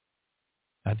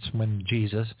 That's when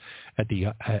Jesus at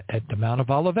the Mount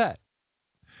of Olivet,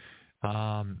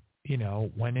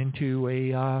 went into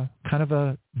a kind of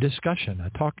a discussion,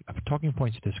 a talking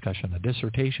points discussion, a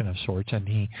dissertation of sorts, and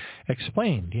he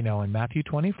explained, in Matthew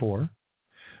 24,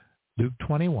 Luke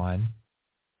 21,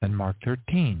 and Mark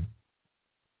 13.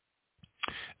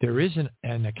 There is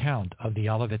an account of the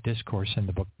Olivet Discourse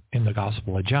in the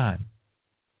Gospel of John.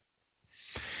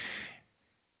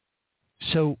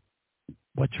 So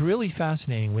what's really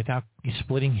fascinating, without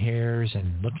splitting hairs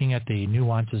and looking at the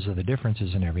nuances of the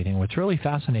differences and everything, what's really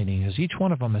fascinating is each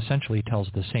one of them essentially tells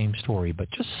the same story, but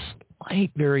just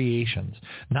slight variations,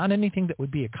 not anything that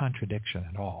would be a contradiction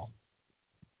at all.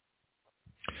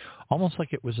 Almost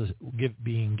like it was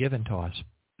being given to us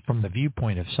from the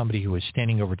viewpoint of somebody who is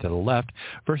standing over to the left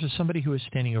versus somebody who is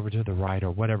standing over to the right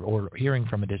or whatever, or hearing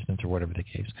from a distance or whatever the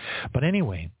case. But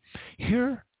anyway,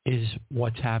 here is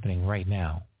what's happening right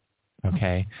now.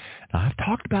 Okay, now I've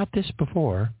talked about this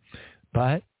before,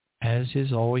 but as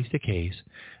is always the case,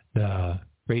 the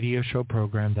radio show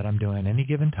program that I'm doing any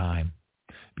given time,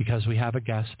 because we have a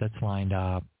guest that's lined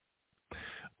up,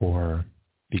 or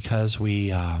because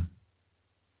we,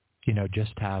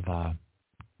 just have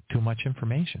too much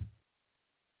information,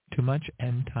 too much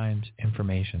end times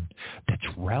information that's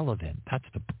relevant.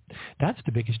 That's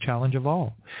the biggest challenge of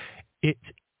all.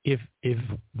 If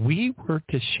we were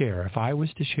to share, if I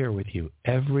was to share with you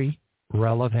every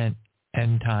relevant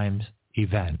end times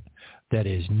event that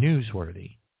is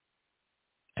newsworthy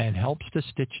and helps to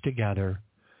stitch together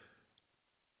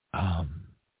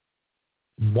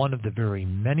one of the very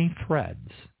many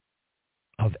threads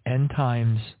of end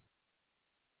times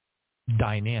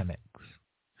dynamics,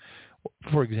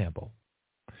 for example,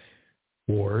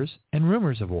 wars and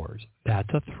rumors of wars,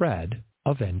 that's a thread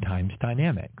of end times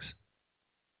dynamics.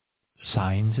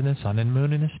 Signs in the sun and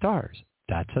moon and the stars.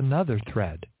 That's another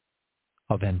thread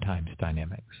of end times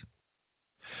dynamics.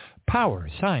 Power,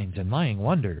 signs, and lying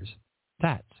wonders.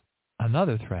 That's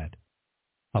another thread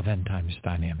of end times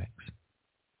dynamics.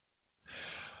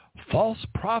 False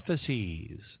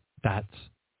prophecies. That's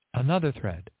another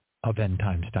thread of end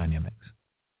times dynamics.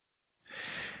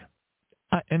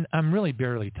 And I'm really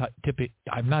barely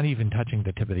I'm not even touching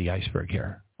the tip of the iceberg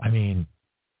here. I mean,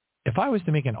 if I was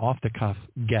to make an off-the-cuff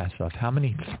guess of how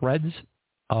many threads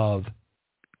of,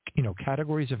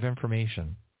 categories of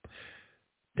information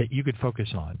that you could focus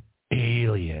on,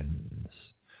 aliens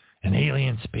and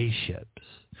alien spaceships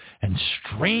and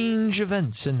strange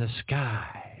events in the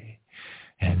sky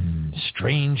and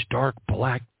strange dark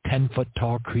black 10-foot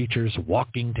tall creatures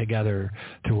walking together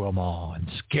through a mall and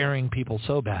scaring people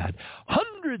so bad.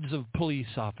 Hundreds of police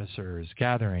officers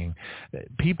gathering,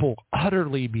 people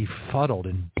utterly befuddled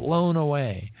and blown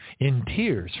away, in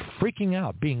tears, freaking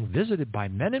out, being visited by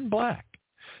men in black,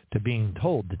 to being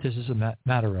told that this is a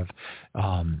matter of,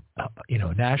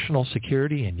 national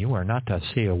security and you are not to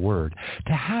say a word.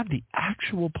 To have the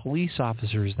actual police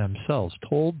officers themselves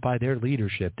told by their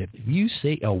leadership that if you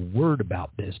say a word about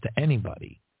this to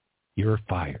anybody, you're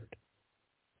fired.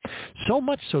 So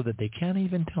much so that they can't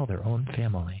even tell their own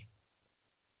family.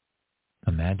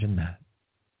 Imagine that.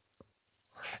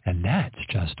 And that's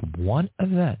just one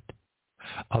event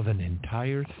of an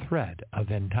entire thread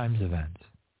of end times events.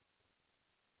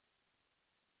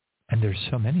 And there's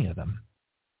so many of them.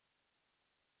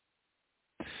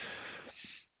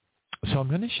 So I'm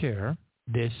going to share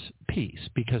this piece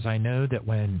because I know that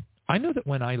when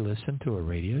I listen to a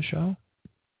radio show,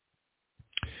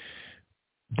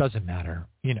 doesn't matter,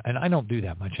 and I don't do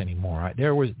that much anymore.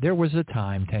 There was a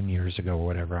time 10 years ago or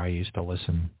whatever, I used to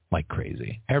listen like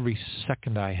crazy. Every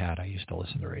second I had, I used to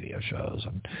listen to radio shows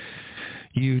and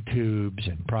YouTubes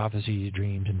and prophecies,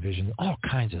 dreams and visions, all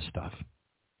kinds of stuff,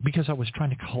 because I was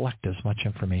trying to collect as much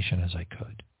information as I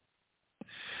could.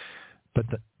 But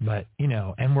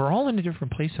and we're all in a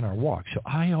different place in our walk. So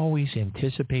I always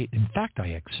anticipate, in fact, I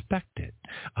expect it.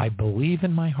 I believe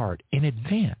in my heart in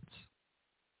advance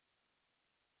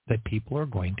that people are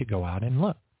going to go out and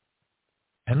look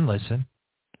and listen,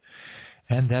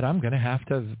 and that I'm going to have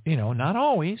to, not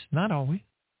always,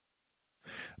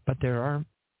 but there are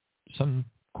some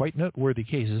quite noteworthy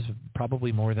cases,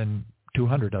 probably more than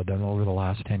 200 of them over the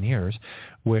last 10 years,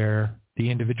 where the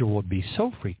individual would be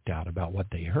so freaked out about what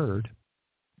they heard,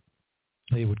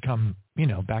 they would come,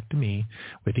 back to me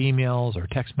with emails or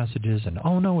text messages and,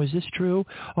 oh no, is this true?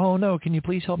 Oh no, can you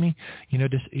please help me?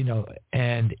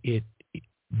 And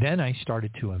then I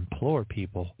started to implore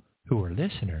people who are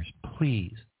listeners,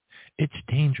 please, it's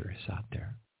dangerous out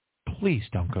there. Please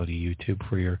don't go to YouTube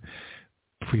for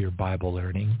your Bible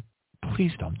learning.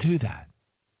 Please don't do that.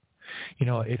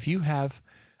 If you have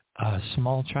a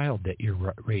small child that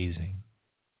you're raising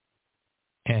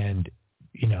and,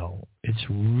 it's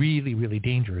really, really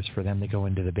dangerous for them to go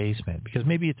into the basement because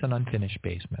maybe it's an unfinished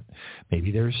basement.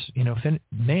 Maybe there's,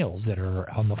 nails that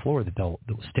are on the floor that they'll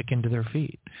stick into their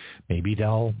feet. Maybe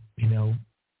they'll,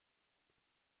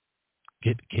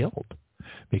 get killed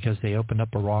because they opened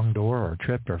up a wrong door or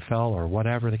tripped or fell or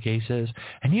whatever the case is.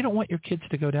 And you don't want your kids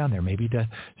to go down there. Maybe the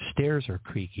stairs are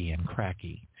creaky and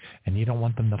cracky and you don't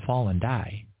want them to fall and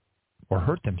die or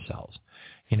hurt themselves.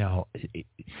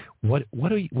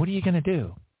 What are you going to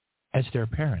do as their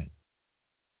parent?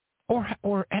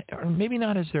 Or maybe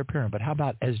not as their parent, but how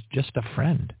about as just a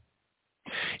friend?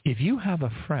 If you have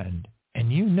a friend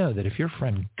and you know that if your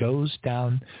friend goes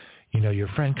down, your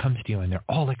friend comes to you and they're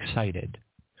all excited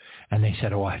and they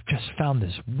said, oh, I've just found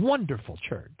this wonderful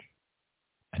church.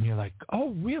 And you're like,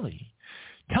 oh, really?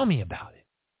 Tell me about it.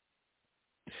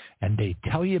 And they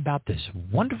tell you about this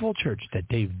wonderful church that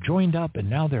they've joined up and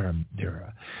now they're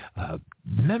a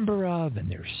member of,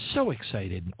 and they're so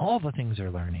excited and all the things they're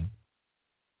learning.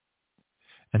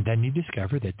 And then you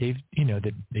discover that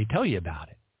that they tell you about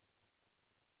it.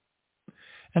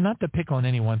 And not to pick on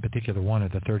any one particular one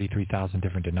of the 33,000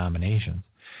 different denominations.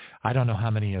 I don't know how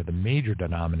many of the major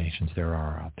denominations there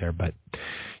are out there, but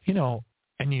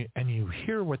and you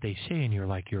hear what they say, and you're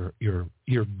like you're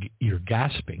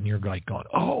gasping. You're like going,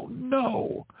 oh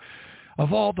no!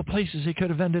 Of all the places they could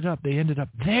have ended up, they ended up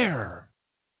there.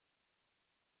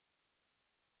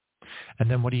 And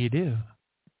then what do?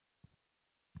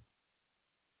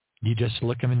 You just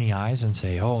look them in the eyes and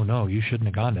say, oh no, you shouldn't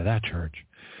have gone to that church.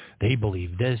 They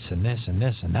believe this and this and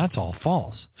this, and that's all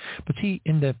false. But see,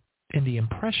 in the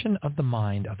impression of the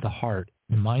mind, of the heart,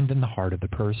 the mind and the heart of the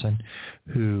person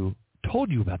who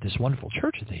told you about this wonderful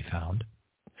church that they found,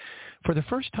 for the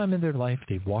first time in their life,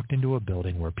 they've walked into a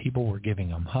building where people were giving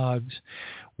them hugs,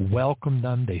 welcomed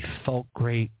them. They felt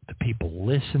great. The people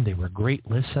listened. They were great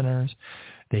listeners.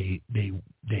 They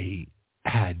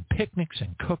had picnics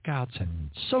and cookouts and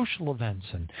social events.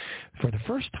 And for the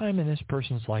first time in this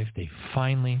person's life, they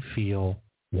finally feel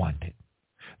wanted.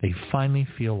 They finally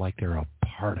feel like they're a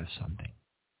part of something.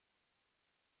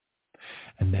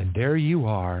 And then there you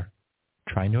are,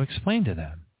 trying to explain to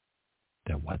them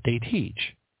that what they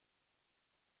teach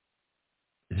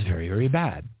is very, very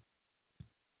bad.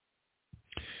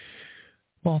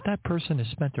 Well, if that person has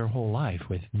spent their whole life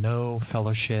with no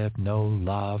fellowship, no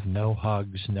love, no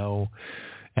hugs, no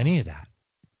any of that,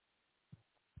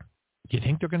 do you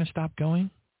think they're going to stop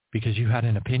going because you had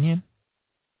an opinion?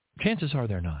 Chances are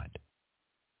they're not.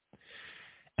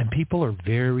 And people are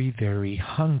very, very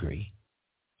hungry.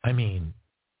 I mean,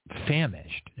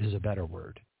 famished is a better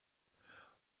word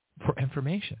for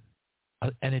information.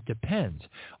 And it depends.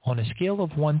 On a scale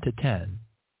of 1 to 10,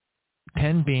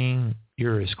 10 being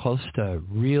you're as close to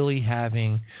really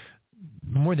having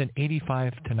more than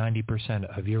 85 to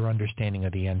 90% of your understanding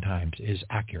of the end times is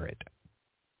accurate.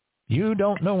 You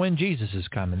don't know when Jesus is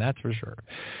coming, that's for sure.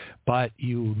 But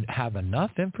you have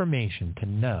enough information to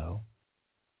know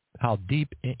how deep,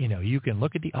 you can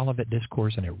look at the Olivet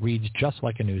Discourse and it reads just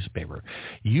like a newspaper.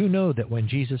 You know that when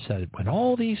Jesus said, when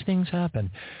all these things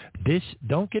happen,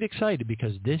 don't get excited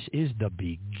because this is the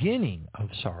beginning of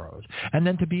sorrows. And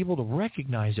then to be able to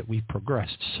recognize that we've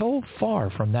progressed so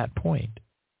far from that point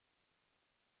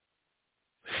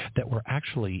that we're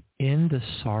actually in the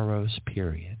sorrows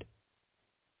period.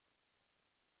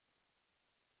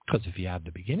 Because if you have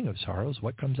the beginning of sorrows,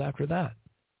 what comes after that?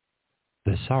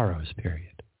 The sorrows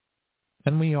period.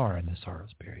 And we are in the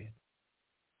sorrows period.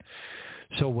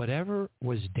 So whatever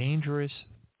was dangerous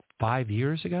 5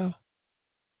 years ago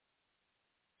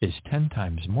is 10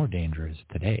 times more dangerous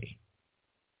today.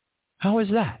 How is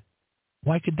that?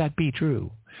 Why could that be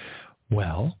true?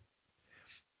 Well,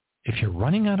 if you're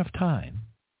running out of time,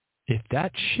 if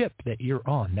that ship that you're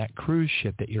on, that cruise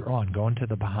ship that you're on going to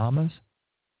the Bahamas,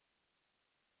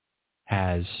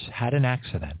 has had an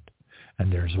accident,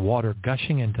 and there's water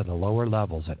gushing into the lower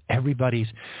levels, and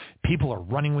people are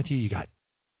running with you. You got,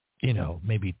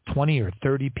 maybe 20 or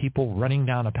 30 people running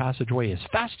down a passageway as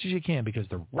fast as you can because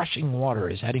the rushing water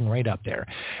is heading right up there.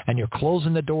 And you're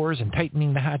closing the doors and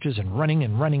tightening the hatches and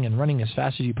running as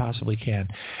fast as you possibly can.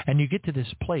 And you get to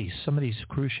this place. Some of these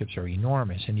cruise ships are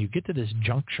enormous. And you get to this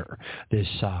juncture, this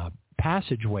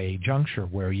passageway juncture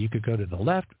where you could go to the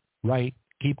left, right,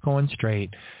 keep going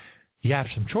straight. You have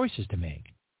some choices to make.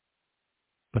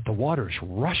 But the water is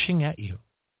rushing at you.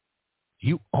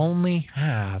 You only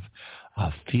have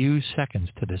a few seconds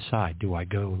to decide. Do I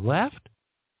go left?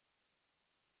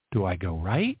 Do I go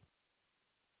right?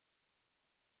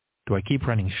 Do I keep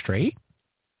running straight?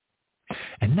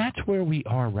 And that's where we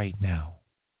are right now.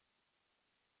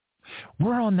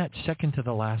 We're on that second to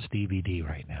the last DVD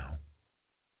right now.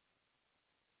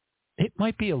 It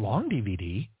might be a long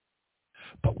DVD,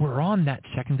 but we're on that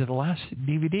second to the last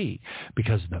DVD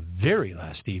because the very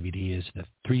last DVD is the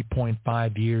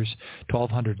 3.5 years,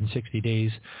 1,260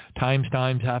 days, times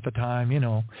half a time,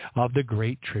 of the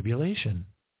Great Tribulation.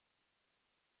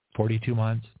 42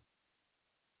 months.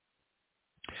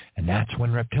 And that's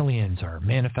when reptilians are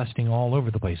manifesting all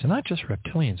over the place. And not just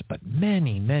reptilians, but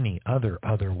many, many other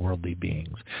otherworldly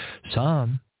beings.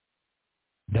 Some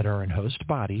that are in host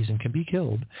bodies and can be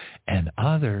killed, and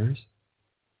others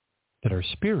that are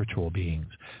spiritual beings,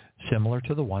 similar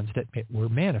to the ones that were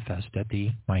manifest at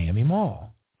the Miami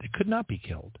Mall. They could not be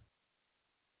killed.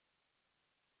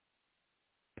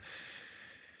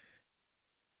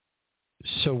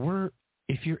 So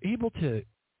if you're able to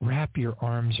wrap your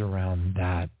arms around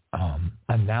that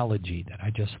analogy that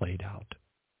I just laid out,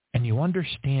 and you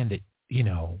understand that,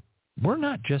 we're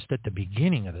not just at the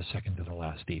beginning of the second to the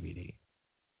last DVD.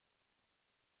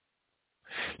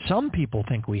 Some people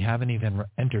think we haven't even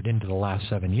entered into the last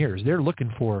 7 years. They're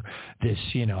looking for this,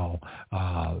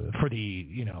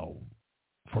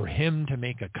 for him to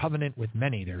make a covenant with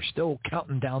many. They're still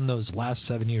counting down those last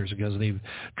 7 years because they've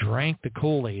drank the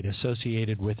Kool-Aid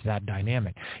associated with that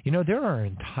dynamic. There are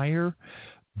entire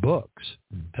books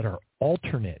that are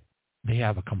alternate. They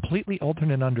have a completely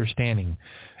alternate understanding.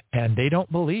 And they don't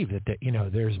believe that,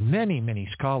 there's many, many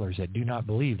scholars that do not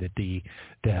believe that the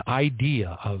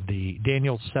idea of the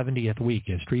Daniel's 70th week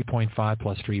is 3.5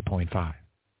 plus 3.5.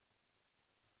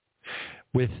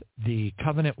 With the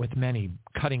covenant with many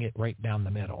cutting it right down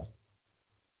the middle,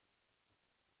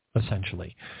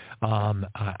 essentially.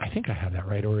 I think I have that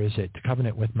right. Or is it the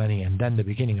covenant with many and then the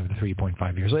beginning of the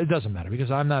 3.5 years? It doesn't matter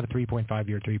because I'm not a 3.5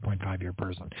 year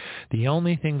person. The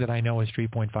only thing that I know is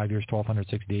 3.5 years,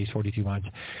 1,260 days, 42 months.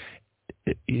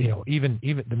 Even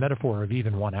the metaphor of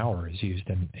even 1 hour is used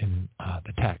in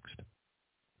the text.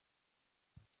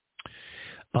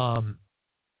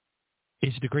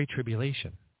 Is the Great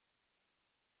Tribulation.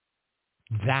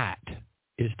 That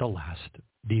is the last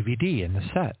DVD in the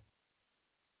set.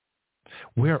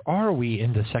 Where are we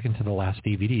in the second to the last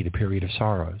DVD, the period of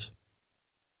sorrows?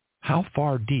 How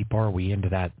far deep are we into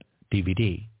that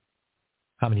DVD?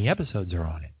 How many episodes are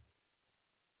on it?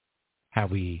 Are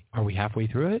we halfway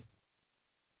through it?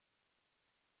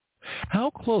 How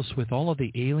close with all of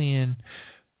the alien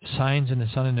signs in the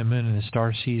sun and the moon and the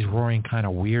star seas roaring kind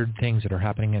of weird things that are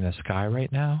happening in the sky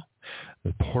right now?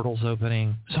 The portals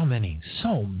opening, so many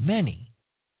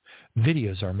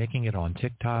videos are making it on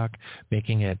TikTok,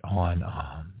 making it on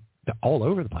all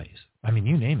over the place. I mean,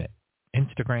 you name it.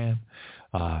 Instagram,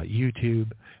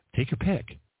 YouTube. Take your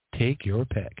pick. Take your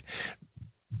pick.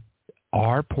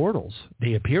 Are portals.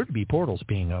 They appear to be portals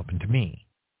being open to me.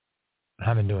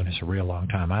 I've been doing this a real long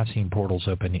time. I've seen portals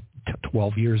open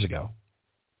 12 years ago.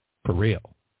 For real.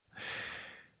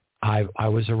 I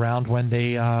was around when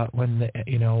they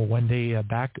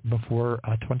back before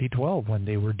 2012 when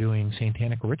they were doing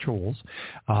satanic rituals,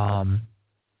 at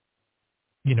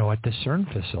the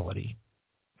CERN facility,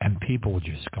 and people were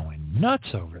just going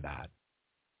nuts over that.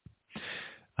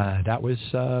 That was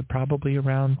probably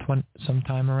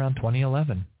sometime around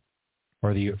 2011,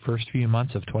 or the first few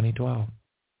months of 2012,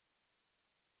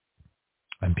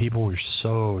 and people were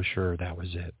so sure that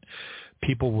was it.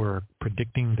 People were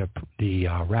predicting the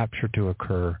rapture to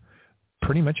occur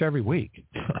pretty much every week.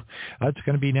 It's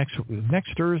going to be next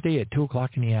Thursday at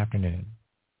 2:00 in the afternoon.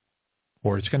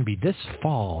 Or it's going to be this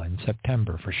fall in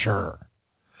September for sure.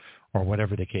 Or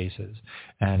whatever the case is.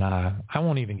 And I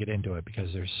won't even get into it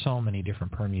because there's so many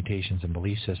different permutations and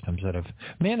belief systems that have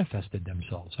manifested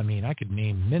themselves. I mean, I could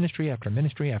name ministry after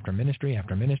ministry after ministry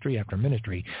after ministry after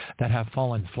ministry that have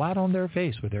fallen flat on their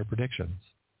face with their predictions.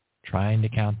 Trying to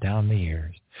count down the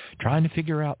years, trying to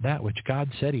figure out that which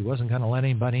God said he wasn't going to let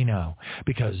anybody know,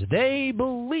 because they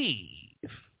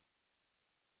believe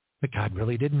that God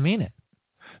really didn't mean it,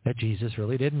 that Jesus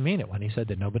really didn't mean it when he said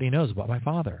that nobody knows about my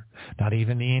Father, not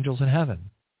even the angels in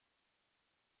heaven.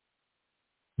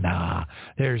 Nah,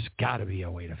 there's got to be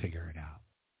a way to figure it out.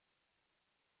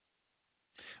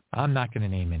 I'm not going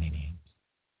to name any names.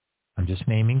 I'm just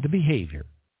naming the behavior.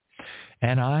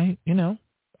 And I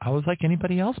was like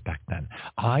anybody else back then.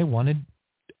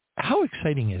 How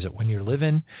exciting is it when you're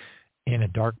living in a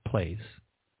dark place,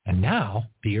 and now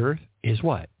the earth is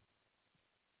what?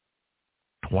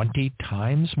 20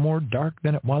 times more dark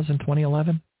than it was in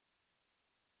 2011?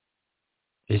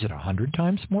 Is it 100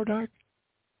 times more dark?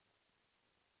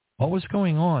 What was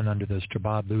going on under those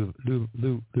Trabad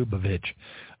Lubavitch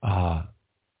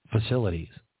facilities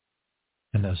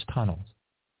and those tunnels?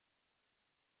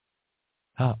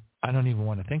 I don't even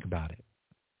want to think about it.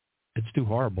 It's too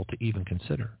horrible to even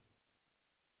consider.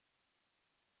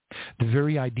 The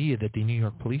very idea that the New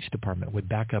York Police Department would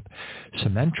back up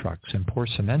cement trucks and pour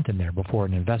cement in there before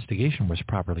an investigation was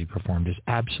properly performed is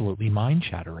absolutely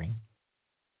mind-shattering.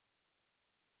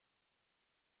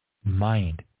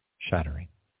 Mind-shattering.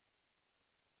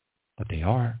 But they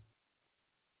are.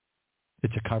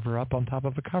 It's a cover-up on top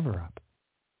of a cover-up.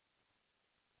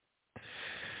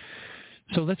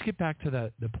 So let's get back to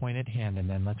the point at hand, and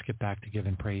then let's get back to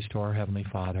giving praise to our Heavenly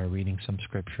Father, reading some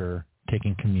scripture,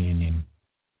 taking communion.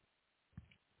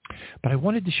 But I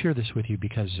wanted to share this with you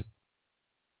because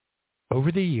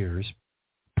over the years,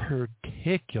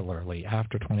 particularly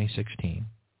after 2016,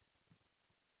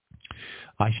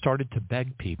 I started to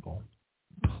beg people,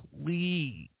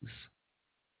 please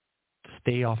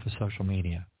stay off of social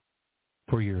media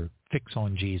for your fix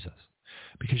on Jesus,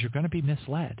 because you're going to be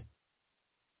misled.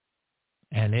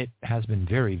 And it has been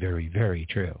very, very, very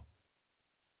true.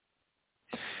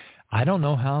 I don't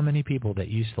know how many people that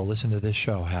used to listen to this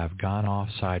show have gone off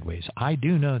sideways. I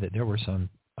do know that there were some,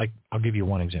 I'll give you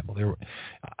one example. There were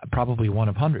probably one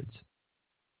of hundreds.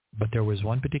 But there was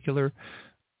one particular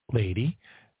lady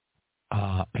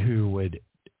who would,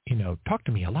 talk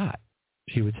to me a lot.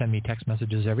 She would send me text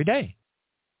messages every day.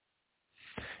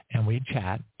 And we'd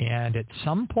chat. And at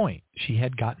some point, she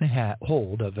had gotten a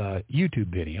hold of a YouTube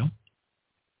video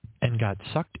and got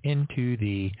sucked into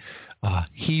the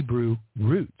Hebrew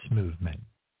roots movement.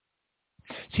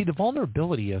 See, the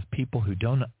vulnerability of people who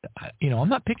don't, I'm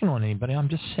not picking on anybody, I'm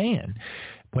just saying,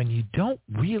 when you don't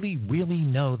really, really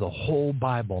know the whole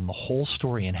Bible and the whole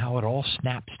story and how it all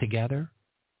snaps together,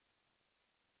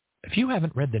 if you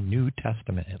haven't read the New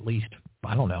Testament at least,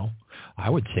 I don't know, I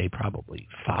would say probably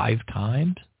 5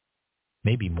 times,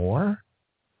 maybe more,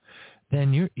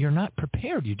 then you're not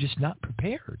prepared. You're just not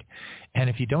prepared. And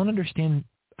if you don't understand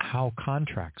how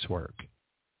contracts work,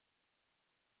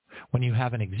 when you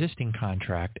have an existing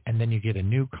contract and then you get a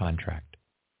new contract,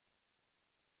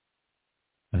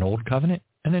 an old covenant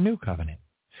and a new covenant,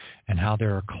 and how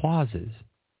there are clauses,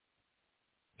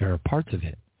 there are parts of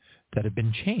it that have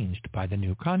been changed by the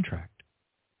new contract.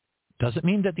 Doesn't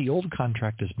mean that the old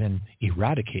contract has been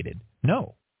eradicated.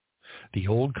 No. The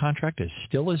old contract is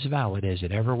still as valid as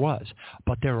it ever was,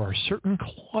 but there are certain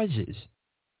clauses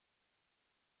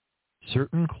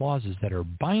that are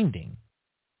binding,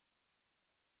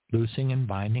 loosing and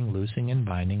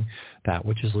binding, that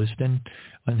which is loosed in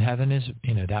heaven is,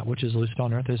 that which is loosed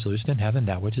on earth is loosed in heaven,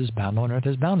 that which is bound on earth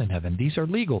is bound in heaven. These are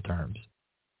legal terms.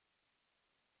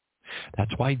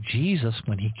 That's why Jesus,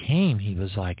 when he came, he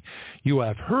was like, you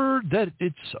have heard that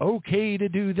it's okay to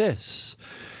do this,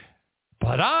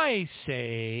 but I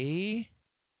say,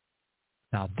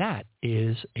 now that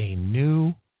is a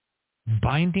new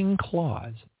binding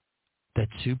clause that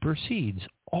supersedes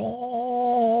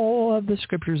all of the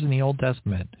scriptures in the Old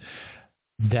Testament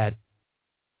that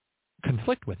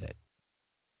conflict with it.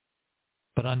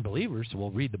 But unbelievers will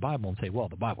read the Bible and say, well,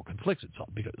 the Bible conflicts itself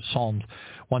because Psalms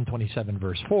 127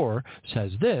 verse 4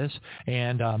 says this,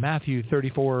 and Matthew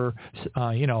 34,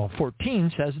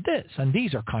 14 says this, and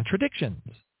these are contradictions.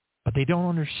 But they don't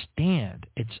understand.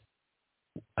 It's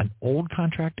an old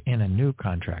contract and a new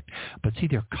contract. But see,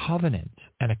 they're covenants,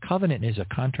 and a covenant is a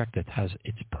contract that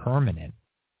it's permanent.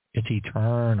 It's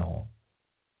eternal.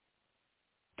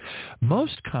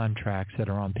 Most contracts that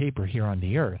are on paper here on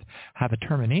the earth have a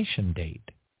termination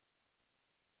date,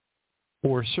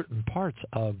 or certain parts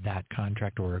of that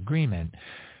contract or agreement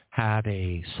have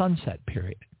a sunset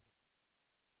period.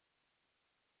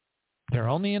 They're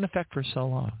only in effect for so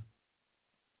long.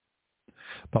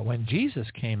 But when Jesus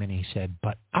came and he said,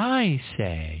 but I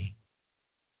say,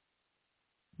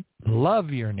 love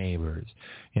your neighbors,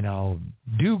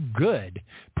 do good,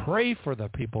 pray for the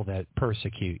people that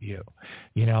persecute you.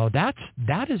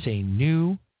 That is a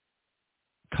new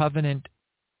covenant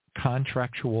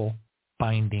contractual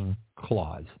binding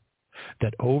clause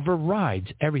that overrides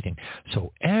everything.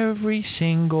 So every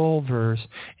single verse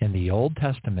in the Old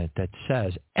Testament that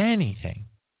says anything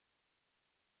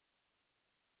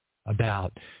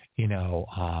about,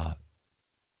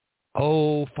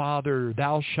 O Father,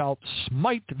 thou shalt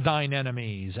smite thine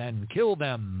enemies and kill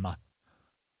them.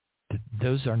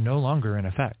 Those are no longer in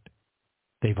effect.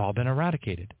 They've all been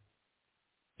eradicated.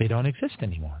 They don't exist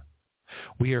anymore.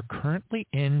 We are currently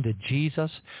in the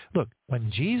Jesus. Look,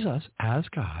 when Jesus, as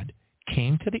God,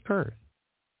 came to the earth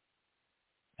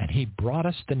and he brought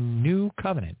us the new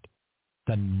covenant,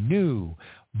 the new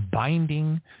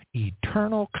binding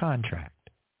eternal contract,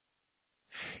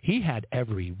 he had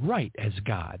every right as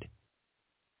God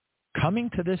coming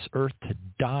to this earth to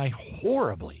die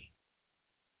horribly.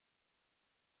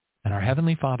 And our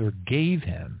Heavenly Father gave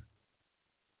him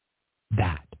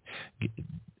that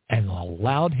and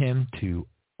allowed him to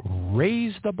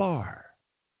raise the bar.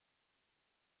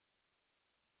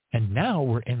 And now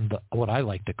we're in what I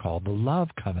like to call the love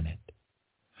covenant,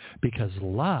 because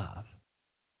love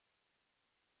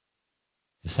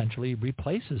essentially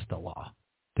replaces the law.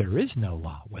 There is no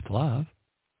law with love.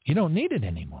 You don't need it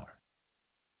anymore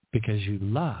because you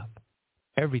love.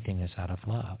 Everything is out of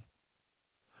love.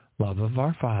 Love of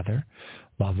our Father,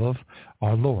 love of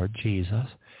our Lord Jesus.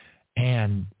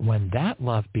 And when that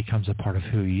love becomes a part of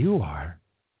who you are,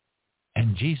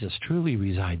 and Jesus truly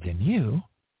resides in you,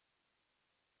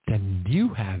 then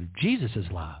you have Jesus'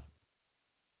 love.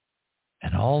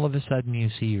 And all of a sudden you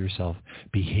see yourself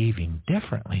behaving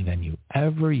differently than you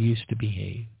ever used to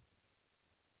behave.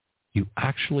 You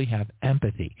actually have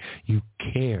empathy. You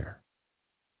care.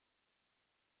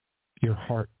 Your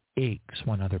heart aches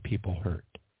when other people hurt.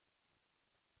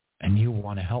 And you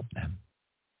want to help them.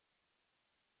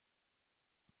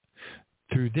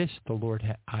 Through this, the Lord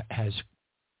has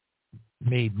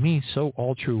made me so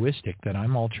altruistic that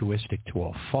I'm altruistic to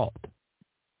a fault.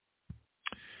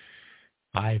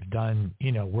 I've done,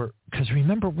 because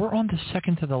remember, we're on the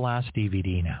second to the last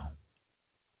DVD now.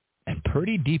 And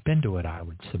pretty deep into it, I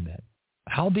would submit.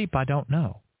 How deep, I don't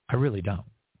know. I really don't.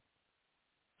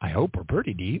 I hope we're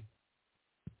pretty deep.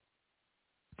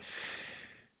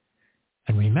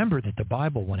 And remember that the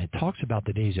Bible, when it talks about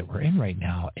the days that we're in right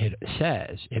now, it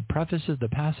prefaces the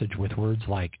passage with words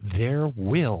like, there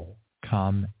will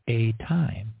come a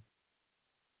time.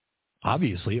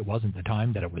 Obviously, it wasn't the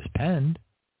time that it was penned.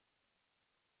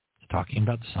 It's talking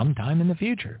about some time in the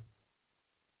future.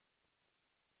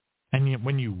 And yet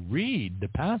when you read the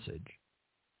passage,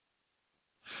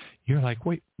 you're like,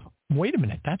 wait a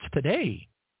minute, that's today.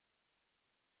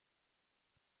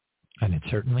 And it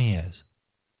certainly is.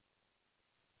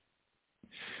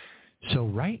 So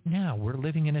right now, we're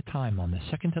living in a time on the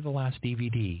second to the last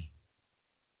DVD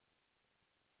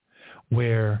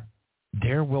where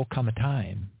there will come a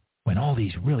time when all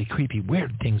these really creepy,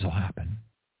 weird things will happen,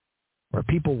 where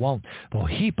people will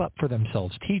heap up for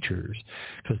themselves teachers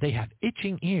because they have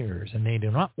itching ears and they do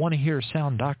not want to hear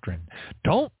sound doctrine.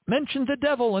 Don't mention the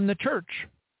devil in the church.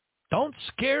 Don't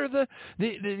scare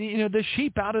the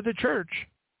sheep out of the church.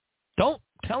 Don't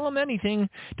tell them anything.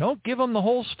 Don't give them the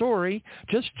whole story.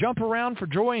 Just jump around for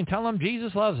joy and tell them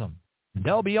Jesus loves them.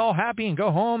 They'll be all happy and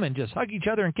go home and just hug each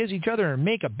other and kiss each other and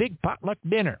make a big potluck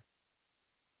dinner.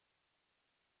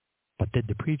 But did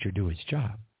the preacher do his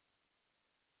job?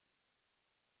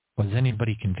 Was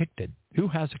anybody convicted? Who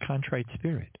has a contrite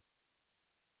spirit?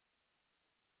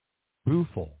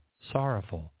 Rueful,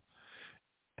 sorrowful.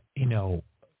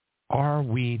 Are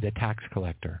we the tax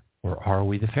collector or are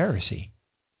we the Pharisee?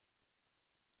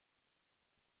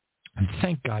 And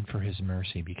thank God for his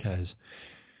mercy, because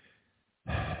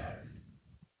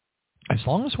as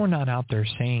long as we're not out there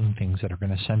saying things that are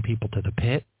going to send people to the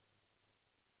pit,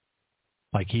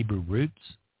 like Hebrew roots,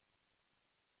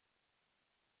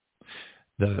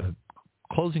 the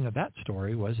closing of that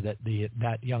story was that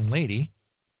that young lady,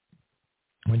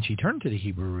 when she turned to the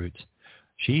Hebrew roots,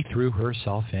 she threw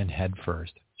herself in head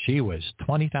first. She was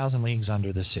 20,000 leagues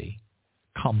under the sea,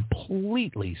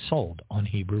 completely sold on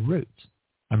Hebrew roots.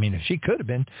 I mean, if she could have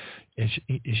been,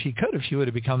 she would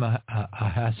have become a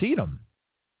Hasidim.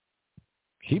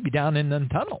 She'd be down in them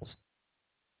tunnels.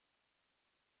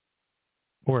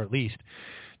 Or at least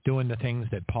doing the things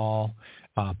that Paul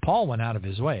went out of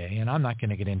his way, and I'm not going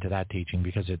to get into that teaching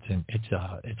because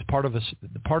it's part of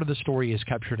the story is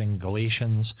captured in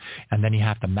Galatians, and then you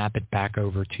have to map it back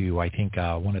over to I think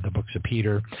one of the books of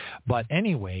Peter. But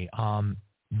anyway,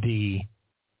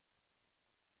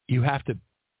 you have to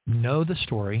know the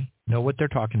story, know what they're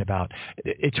talking about.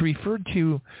 It's referred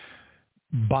to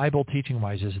Bible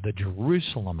teaching-wise as the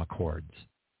Jerusalem Accords.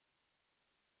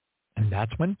 And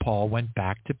that's when Paul went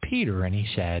back to Peter and he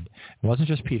said, it wasn't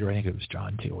just Peter, I think it was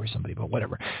John too or somebody, but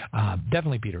whatever.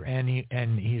 Definitely Peter. And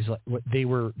he's like, they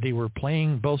were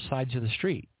playing both sides of the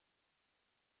street.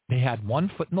 They had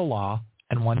one foot in the law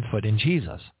and one foot in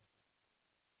Jesus.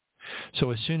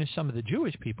 So as soon as some of the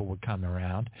Jewish people would come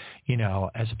around,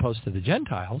 as opposed to the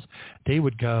Gentiles, they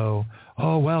would go,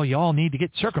 oh, well, y'all need to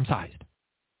get circumcised.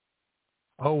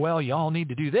 Oh, well, y'all need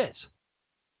to do this.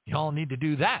 Y'all need to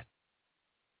do that.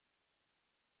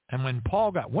 And when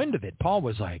Paul got wind of it, Paul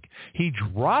was like, he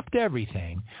dropped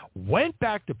everything, went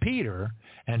back to Peter,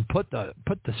 and put the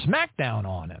smackdown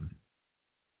on him.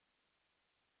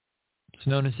 It's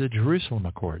known as the Jerusalem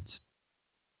Accords.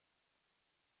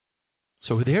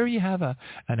 So there you have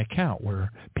an account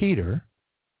where Peter,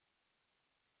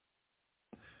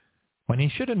 when he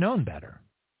should have known better,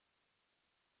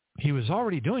 he was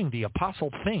already doing the apostle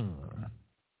thing.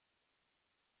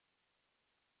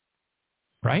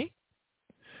 Right?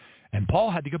 And Paul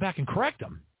had to go back and correct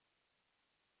him.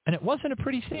 And it wasn't a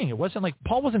pretty thing. It wasn't like,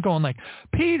 Paul wasn't going like,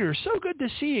 Peter, so good to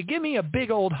see you. Give me a big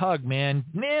old hug, man.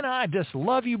 Man, I just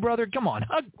love you, brother. Come on,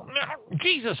 hug.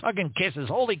 Jesus, hugging kisses,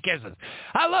 holy kisses.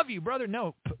 I love you, brother.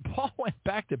 No, Paul went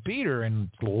back to Peter and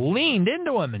leaned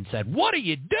into him and said, what are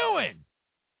you doing?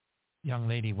 Young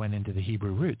lady went into the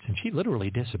Hebrew roots, and she literally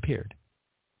disappeared.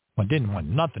 Well, didn't want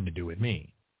nothing to do with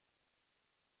me.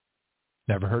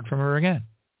 Never heard from her again.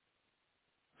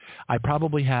 I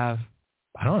probably have,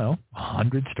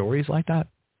 100 stories like that.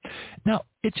 Now,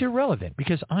 it's irrelevant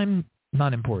because I'm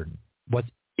not important. What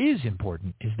is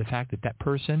important is the fact that that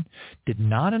person did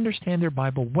not understand their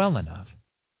Bible well enough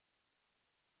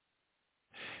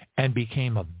and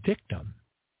became a victim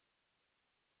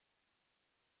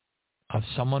of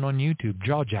someone on YouTube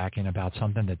jaw-jacking about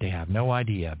something that they have no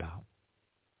idea about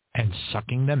and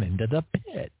sucking them into the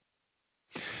pit.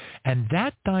 And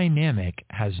that dynamic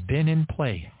has been in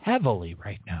play heavily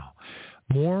right now,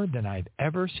 more than I've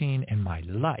ever seen in my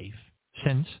life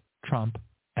since Trump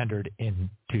entered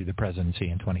into the presidency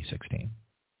in 2016.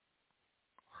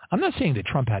 I'm not saying that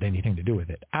Trump had anything to do with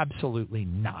it. Absolutely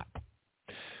not.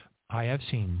 I have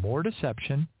seen more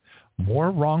deception,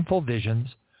 more wrongful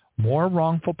visions, more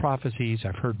wrongful prophecies.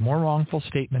 I've heard more wrongful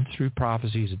statements through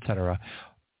prophecies, etc.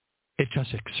 It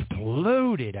just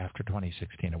exploded after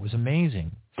 2016. It was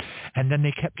amazing. And then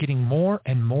they kept getting more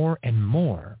and more and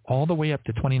more all the way up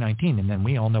to 2019. And then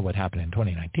we all know what happened in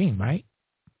 2019, right?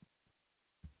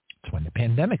 It's when the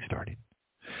pandemic started.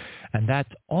 And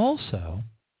that's also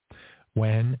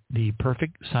when the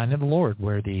perfect sign of the Lord,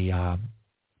 where the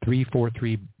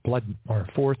 343 blood, or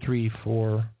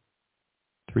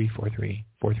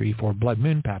 434 blood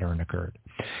moon pattern occurred.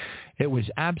 It was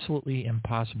absolutely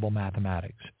impossible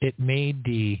mathematics. It made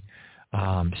the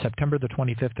September the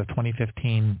 25th of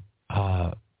 2015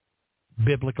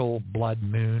 biblical blood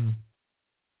moon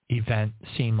event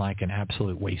seem like an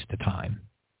absolute waste of time.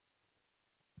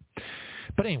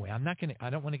 But anyway, I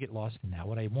don't want to get lost in that.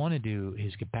 What I want to do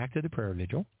is get back to the prayer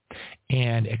vigil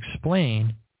and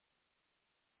explain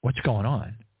what's going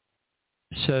on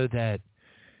so that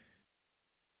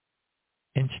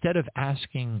instead of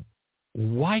asking,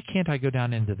 why can't I go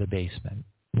down into the basement?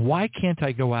 Why can't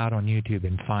I go out on YouTube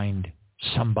and find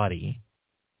somebody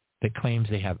that claims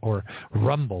they have, or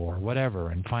Rumble or whatever,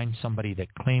 and find somebody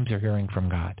that claims they're hearing from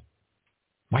God?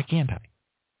 Why can't I?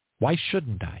 Why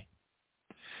shouldn't I?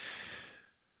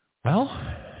 Well,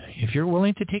 if you're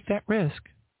willing to take that risk,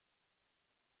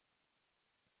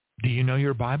 do you know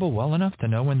your Bible well enough to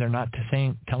know when they're not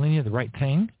telling you the right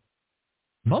thing?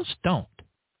 Most don't.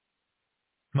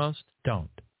 Most don't.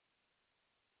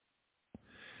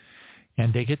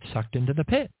 And they get sucked into the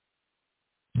pit.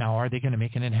 Now, are they going to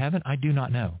make it in heaven? I do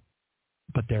not know.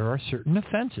 But there are certain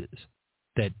offenses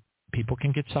that people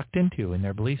can get sucked into in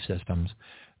their belief systems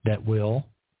that will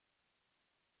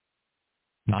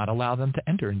not allow them to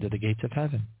enter into the gates of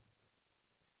heaven.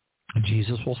 And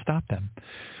Jesus will stop them.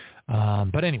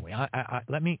 But anyway,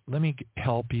 let me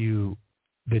help you.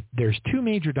 That there's two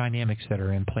major dynamics that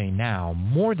are in play now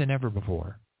more than ever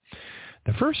before.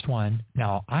 The first one,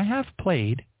 now I have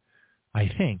played, I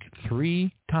think,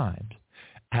 3 times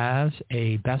as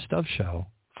a best of show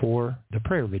for the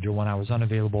prayer vigil when I was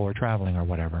unavailable or traveling or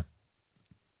whatever.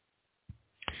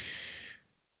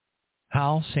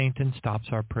 How Satan stops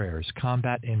our prayers,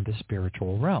 combat in the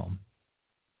spiritual realm.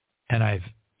 And I've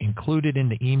included in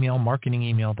the email, marketing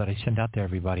email that I send out to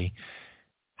everybody,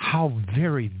 how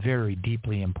very, very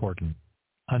deeply important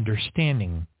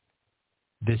understanding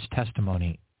this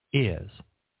testimony is.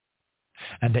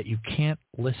 And that you can't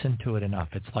listen to it enough.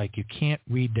 It's like you can't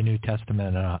read the New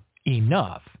Testament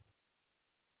enough,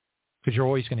 because you're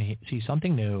always going to see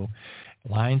something new,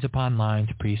 lines upon lines,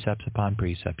 precepts upon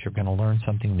precepts. You're going to learn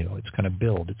something new. It's going to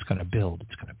build. It's going to build.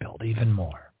 It's going to build even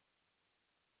more.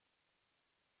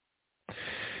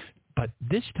 But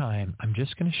this time, I'm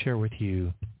just going to share with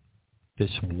you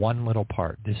this one little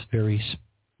part, this very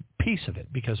piece of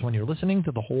it, because when you're listening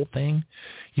to the whole thing,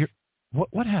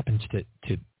 what happens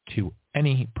to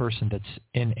any person that's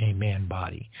in a man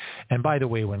body? And by the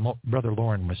way, when Brother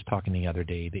Lauren was talking the other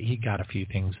day, that he got a few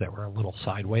things that were a little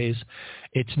sideways.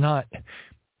 It's not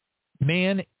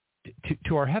man.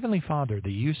 To our Heavenly Father,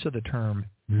 the use of the term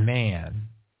man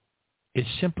is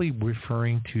simply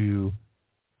referring to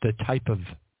the type of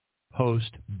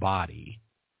host body.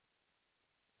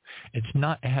 It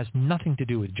has nothing to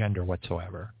do with gender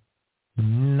whatsoever.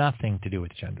 Nothing to do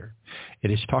with gender.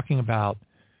 It is talking about,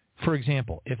 for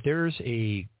example, if there's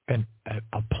a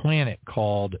planet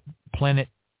called Planet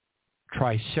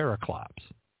Triceratops,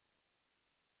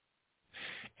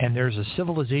 and there's a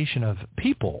civilization of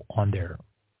people on there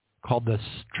called the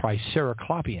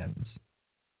Triceratopians,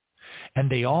 and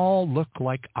they all look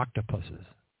like octopuses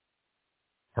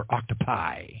or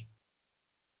octopi,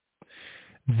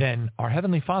 then our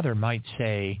Heavenly Father might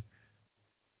say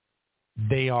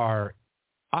they are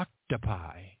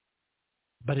octopi.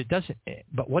 But it doesn't.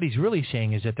 But what he's really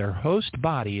saying is that their host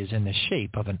body is in the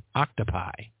shape of an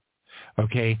octopi.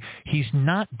 Okay? He's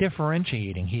not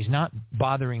differentiating. He's not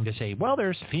bothering to say, well,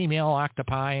 there's female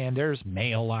octopi and there's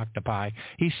male octopi.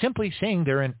 He's simply saying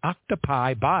they're in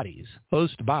octopi bodies,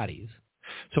 host bodies.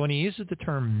 So when he uses the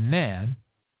term man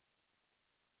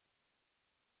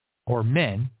or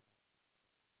men,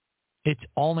 it's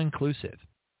all-inclusive.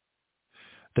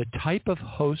 The type of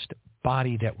host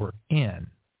body that we're in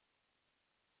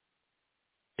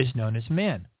is known as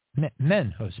men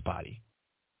host body.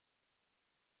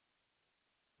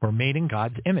 We're made in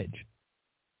God's image.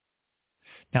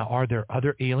 Now, are there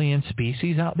other alien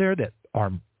species out there that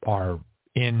are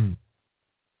in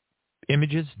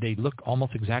images? They look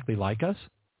almost exactly like us?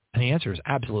 And the answer is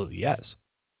absolutely yes.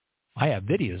 I have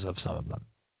videos of some of them.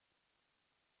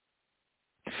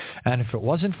 And if it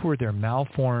wasn't for their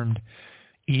malformed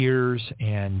ears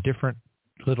and different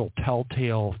little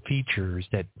telltale features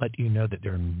that let you know that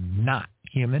they're not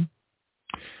human,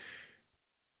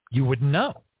 you wouldn't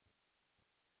know.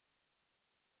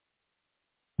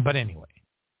 But anyway,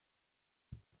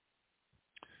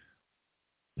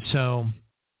 so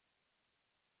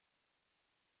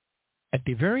at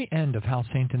the very end of How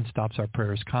Satan Stops Our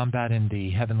Prayers, Combat in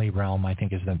the Heavenly Realm, I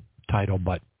think is the title,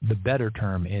 but the better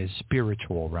term is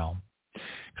spiritual realm,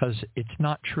 because it's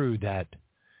not true that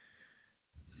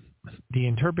the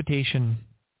interpretation,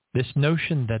 this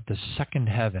notion that the second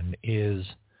heaven is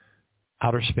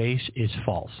outer space, is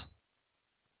false.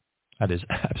 That is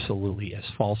absolutely as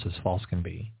false can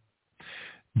be.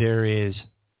 There is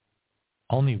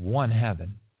only one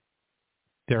heaven.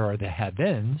 There are the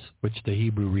heavens, which the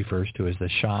Hebrew refers to as the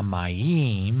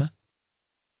Shamayim,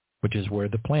 which is where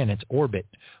the planets orbit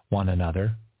one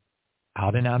another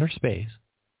out in outer space.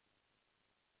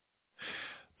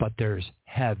 But there's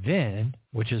heaven,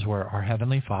 which is where our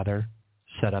Heavenly Father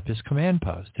set up his command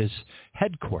post, his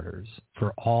headquarters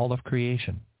for all of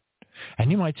creation.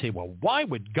 And you might say, well, why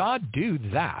would God do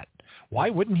that? Why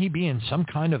wouldn't he be in some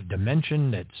kind of dimension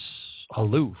that's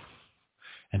aloof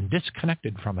and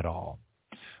disconnected from it all?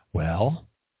 Well,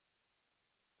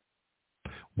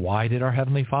 Why did our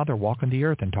Heavenly Father walk on the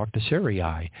earth and talk to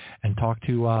Sarai and talk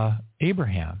to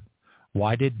Abraham?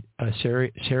 Why did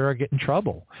Sarah get in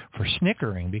trouble for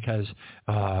snickering? Because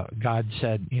God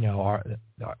said, our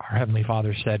Heavenly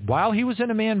Father said, while he was in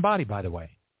a man body, by the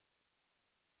way.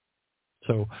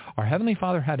 So our Heavenly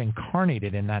Father had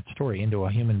incarnated in that story into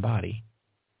a human body.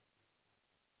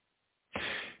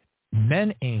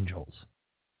 Men, angels.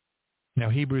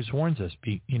 Hebrews warns us,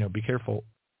 be careful.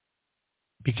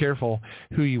 Be careful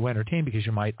who you entertain, because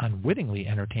you might unwittingly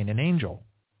entertain an angel.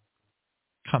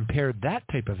 Compare that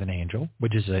type of an angel,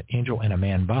 which is an angel in a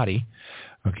man body,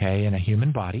 in a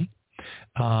human body,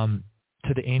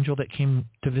 to the angel that came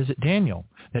to visit Daniel,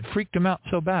 that freaked him out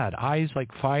so bad. Eyes like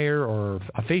fire, or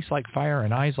a face like fire,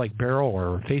 and eyes like beryl,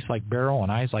 or a face like beryl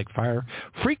and eyes like fire.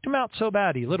 Freaked him out so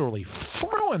bad he literally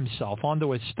threw himself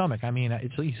onto his stomach. I mean,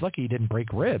 he's lucky he didn't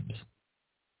break ribs.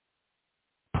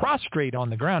 Prostrate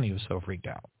on the ground, he was so freaked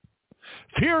out.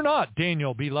 Fear not,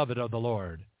 Daniel, beloved of the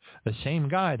Lord. The same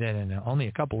guy that in only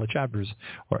a couple of chapters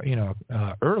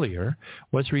earlier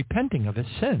was repenting of his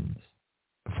sins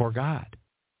before God,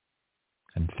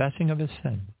 confessing of his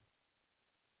sins.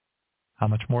 How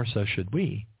much more so should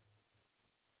we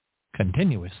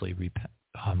continuously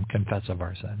confess of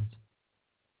our sins,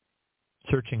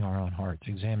 searching our own hearts,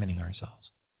 examining ourselves,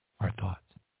 our thoughts.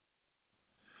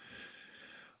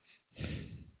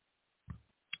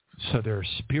 So there are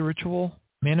spiritual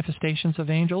manifestations of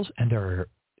angels, and there are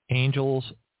angels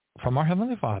from our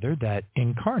Heavenly Father that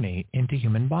incarnate into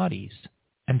human bodies,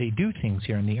 and they do things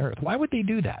here on the earth. Why would they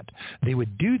do that? They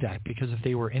would do that because if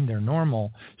they were in their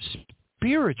normal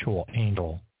spiritual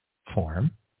angel form,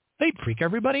 they'd freak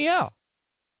everybody out,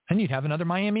 and you'd have another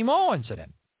Miami Mall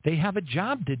incident. They have a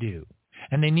job to do,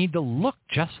 and they need to look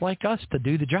just like us to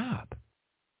do the job.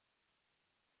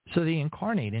 So they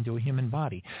incarnate into a human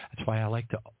body. That's why I like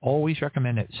to always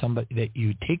recommend that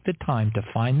you take the time to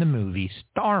find the movie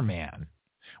Starman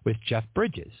with Jeff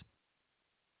Bridges,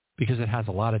 because it has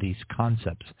a lot of these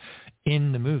concepts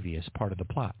in the movie as part of the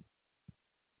plot.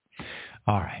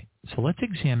 All right, so let's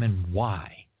examine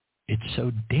why it's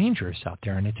so dangerous out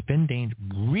there, and it's been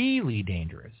really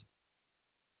dangerous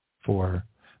for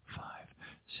 5,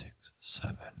 6,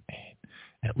 7, 8,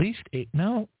 at least 8,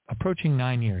 no, approaching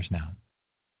 9 years now.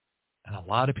 And a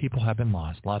lot of people have been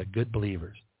lost, a lot of good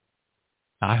believers.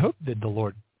 I hope that the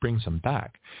Lord brings them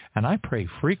back. And I pray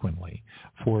frequently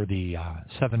for the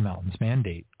Seven Mountains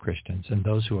Mandate Christians and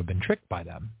those who have been tricked by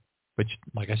them, which,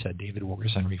 like I said, David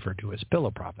Wilkerson referred to as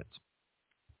pillow prophets.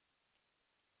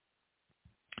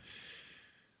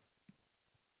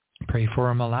 Pray for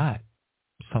them a lot.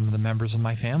 Some of the members of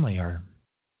my family are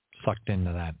sucked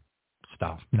into that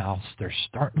stuff. Now they're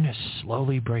starting to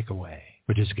slowly break away,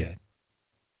 which is good.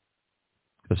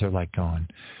 Because they're like going,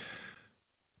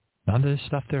 none of this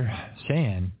stuff they're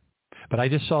saying. But I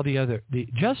just saw the other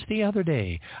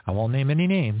day, I won't name any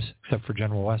names except for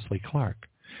General Wesley Clark,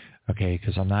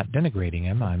 because I'm not denigrating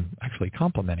him. I'm actually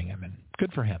complimenting him, and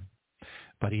good for him.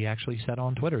 But he actually said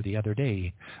on Twitter the other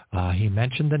day, he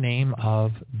mentioned the name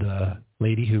of the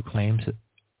lady who claims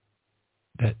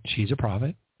that she's a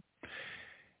prophet.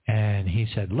 And he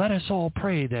said, let us all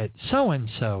pray that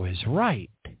so-and-so is right.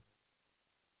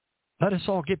 Let us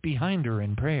all get behind her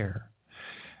in prayer.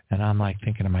 And I'm like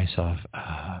thinking to myself,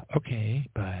 okay,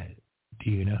 but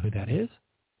do you know who that is?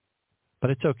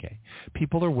 But it's okay.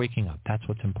 People are waking up. That's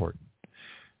what's important.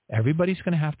 Everybody's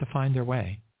going to have to find their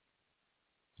way.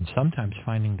 And sometimes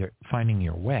finding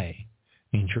your way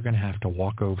means you're going to have to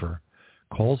walk over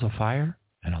coals of fire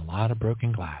and a lot of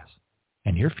broken glass.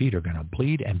 And your feet are going to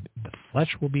bleed and the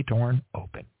flesh will be torn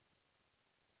open.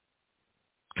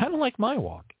 Kind of like my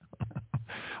walk.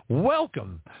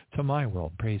 Welcome to my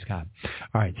world. Praise God.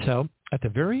 All right. So at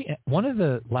the one of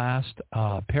the last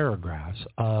paragraphs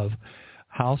of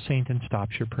How Satan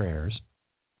Stops Your Prayers,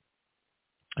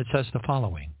 it says the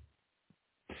following.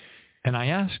 And I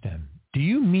asked him, do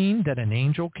you mean that an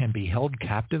angel can be held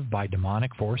captive by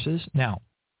demonic forces? Now,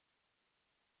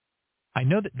 I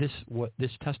know that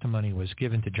this testimony was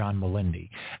given to John Melindy,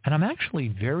 and I'm actually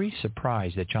very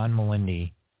surprised that John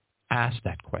Melindy asked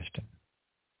that question.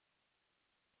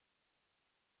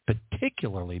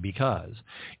 Particularly because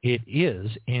it is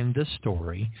in the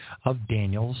story of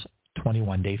Daniel's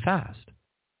 21-day fast.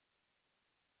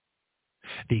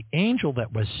 The angel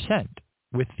that was sent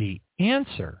with the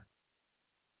answer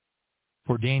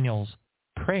for Daniel's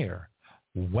prayer,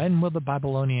 when will the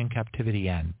Babylonian captivity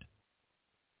end?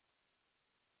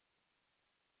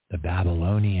 The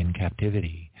Babylonian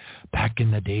captivity, back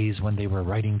in the days when they were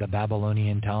writing the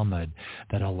Babylonian Talmud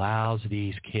that allows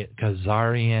these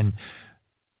Khazarian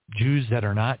Jews that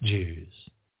are not Jews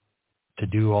to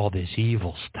do all this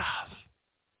evil stuff,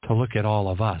 to look at all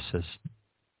of us as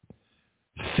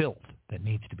filth that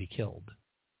needs to be killed.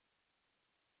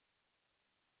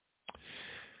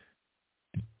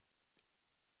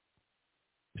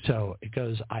 So it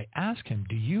goes, I ask him,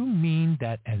 do you mean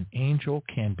that an angel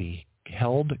can be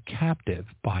held captive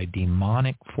by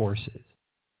demonic forces?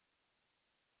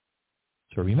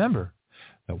 So remember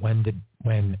that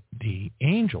when the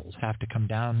angels have to come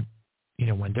down,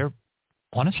 when they're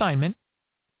on assignment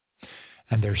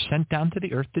and they're sent down to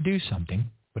the earth to do something,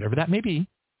 whatever that may be,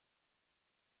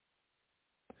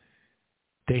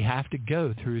 they have to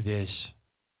go through this.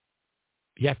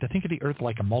 You have to think of the earth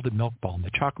like a malted milk ball, and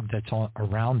the chocolate that's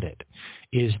around it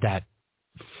is that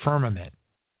firmament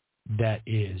that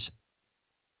is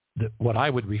what I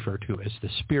would refer to as the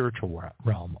spiritual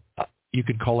realm. You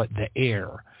could call it the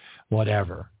air,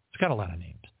 whatever. It's got a lot of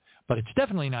names. But it's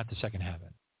definitely not the second heaven.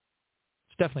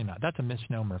 It's definitely not. That's a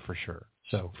misnomer for sure.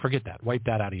 So forget that. Wipe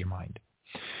that out of your mind.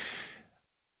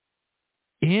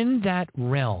 In that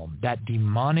realm, that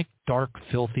demonic, dark,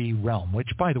 filthy realm, which,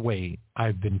 by the way,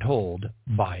 I've been told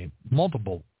by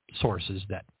multiple sources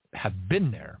that have been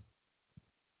there,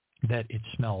 that it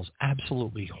smells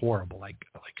absolutely horrible, like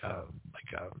a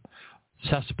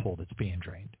cesspool that's being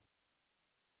drained.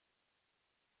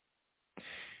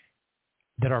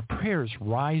 That our prayers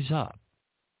rise up,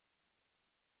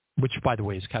 which, by the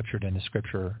way, is captured in the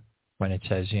scripture when it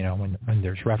says, when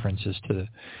there's references to the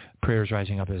prayers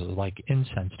rising up as like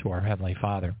incense to our Heavenly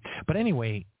Father. But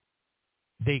anyway,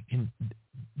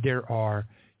 there are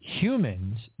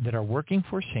humans that are working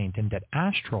for Satan that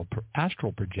astral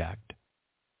project,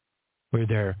 where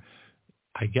their,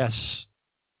 I guess,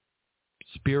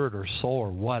 spirit or soul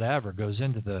or whatever goes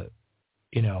into the,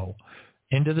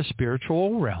 into the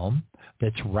spiritual realm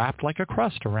that's wrapped like a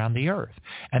crust around the earth.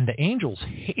 And the angels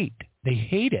hate it.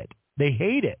 They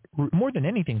hate it. More than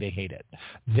anything, they hate it.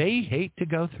 They hate to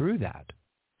go through that.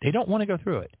 They don't want to go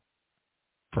through it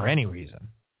for any reason,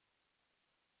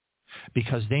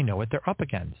 because they know what they're up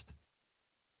against.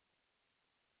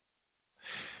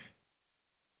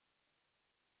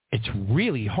 It's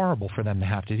really horrible for them to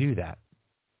have to do that.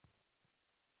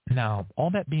 Now,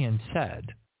 all that being said,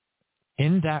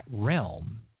 in that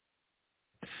realm,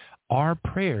 our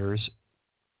prayers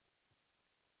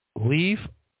leave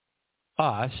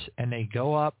us and they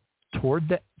go up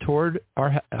toward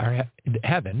our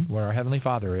heaven, where our Heavenly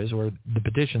Father is, where the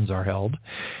petitions are held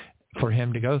for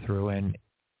him to go through and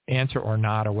answer or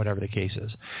not, or whatever the case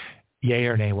is, yay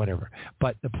or nay, whatever.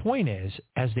 But the point is,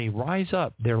 as they rise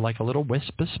up, they're like a little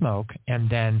wisp of smoke, and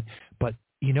then, but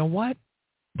you know what?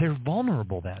 They're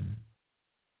vulnerable then.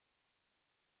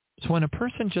 So when a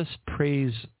person just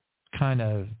prays kind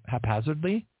of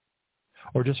haphazardly,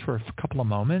 or just for a couple of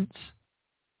moments,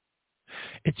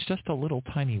 it's just a little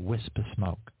tiny wisp of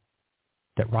smoke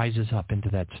that rises up into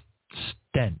that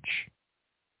stench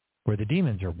where the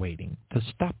demons are waiting to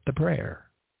stop the prayer.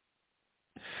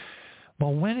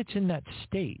 Well, when it's in that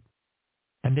state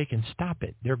and they can stop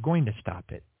it, they're going to stop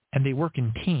it. And they work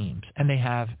in teams, and they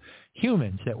have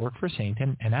humans that work for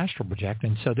Satan and astral project.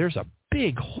 And so there's a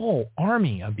big whole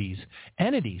army of these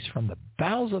entities from the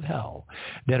bowels of hell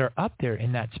that are up there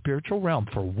in that spiritual realm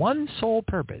for one sole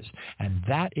purpose, and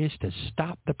that is to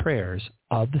stop the prayers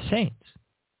of the saints,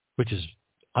 which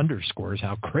underscores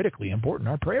how critically important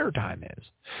our prayer time is.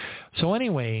 So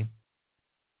anyway,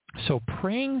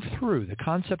 praying through, the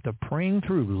concept of praying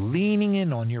through, leaning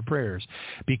in on your prayers,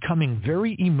 becoming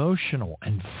very emotional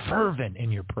and fervent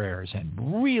in your prayers,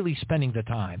 and really spending the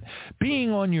time, being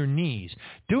on your knees,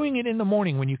 doing it in the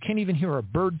morning when you can't even hear a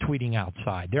bird tweeting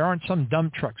outside. There aren't some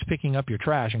dump trucks picking up your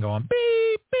trash and going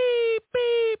beep, beep,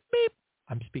 beep, beep.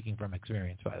 I'm speaking from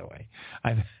experience, by the way.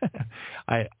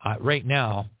 Right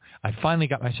now, I finally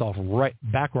got myself right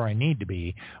back where I need to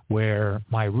be, where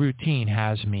my routine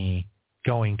has me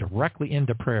going directly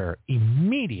into prayer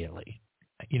immediately,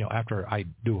 after I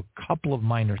do a couple of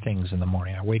minor things in the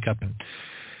morning. I wake up and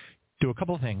do a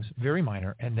couple of things, very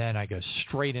minor, and then I go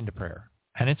straight into prayer.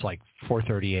 And it's like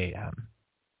 4:30 a.m.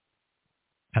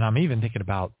 And I'm even thinking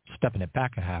about stepping it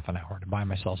back a half an hour to buy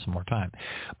myself some more time.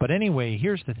 But anyway,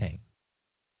 here's the thing.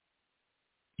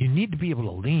 You need to be able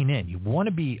to lean in.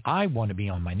 I want to be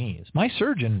on my knees. My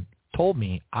surgeon told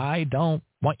me, I don't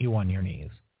want you on your knees.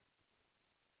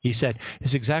 He said,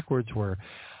 his exact words were,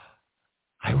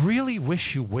 I really wish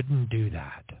you wouldn't do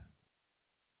that.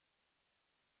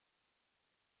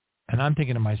 And I'm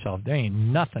thinking to myself, there ain't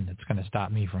nothing that's going to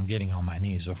stop me from getting on my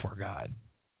knees before God.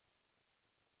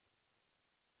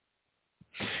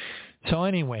 So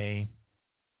anyway,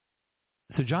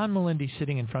 John Melindy's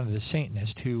sitting in front of the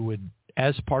Satanist who would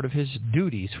as part of his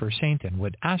duties for Satan,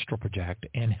 would astral project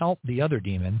and help the other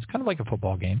demons, kind of like a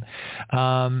football game,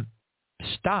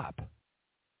 stop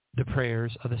the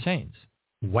prayers of the saints,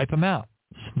 wipe them out,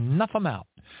 snuff them out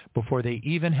before they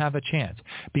even have a chance.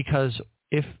 Because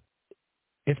if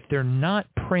they're not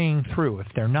praying through, if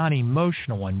they're not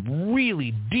emotional and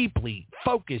really deeply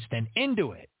focused and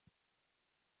into it,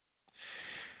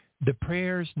 the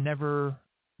prayers never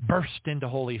burst into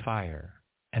holy fire.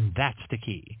 And that's the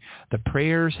key. The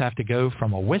prayers have to go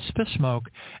from a wisp of smoke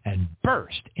and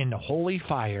burst into holy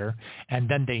fire, and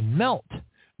then they melt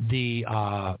the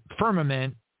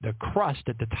firmament, the crust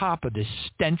at the top of this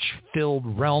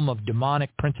stench-filled realm of demonic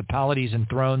principalities and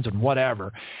thrones and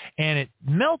whatever. And it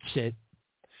melts it,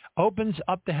 opens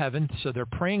up the heavens, so they're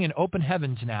praying in open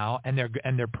heavens now, and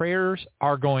their prayers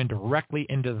are going directly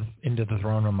into the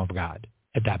throne room of God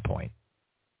at that point.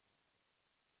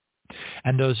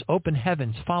 And those open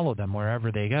heavens follow them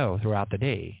wherever they go throughout the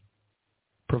day,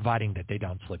 providing that they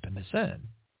don't slip into sin.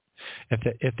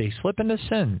 If they slip into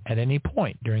sin at any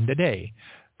point during the day,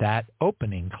 that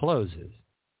opening closes.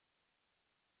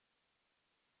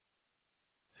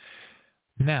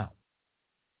 Now,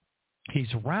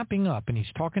 he's wrapping up, and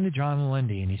he's talking to John and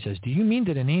Lindy, and he says, "Do you mean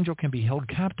that an angel can be held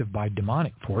captive by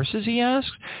demonic forces?" he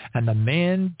asks. And the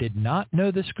man did not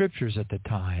know the scriptures at the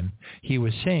time he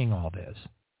was saying all this.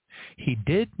 He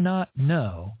did not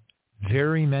know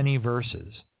very many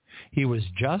verses. He was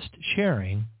just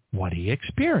sharing what he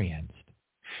experienced.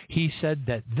 He said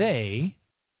that they,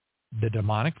 the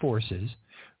demonic forces,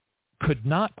 could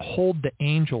not hold the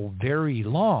angel very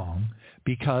long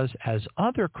because as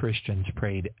other Christians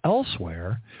prayed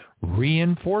elsewhere,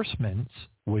 reinforcements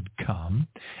would come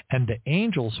and the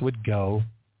angels would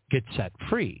get set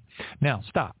free. Now,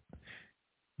 stop.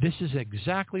 This is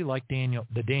exactly like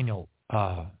the Daniel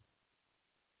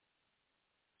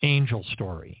angel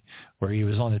story, where he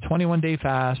was on the 21-day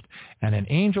fast, and an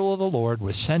angel of the Lord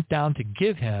was sent down to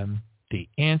give him the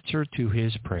answer to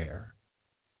his prayer.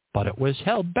 But it was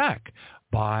held back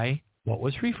by what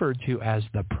was referred to as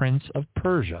the Prince of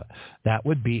Persia. That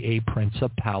would be a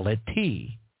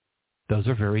principality. Those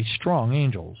are very strong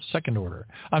angels, second order.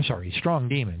 I'm sorry, strong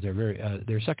demons.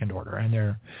 They're second order, and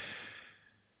they're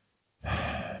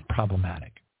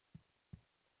problematic,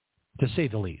 to say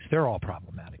the least. They're all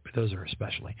problematic, but those are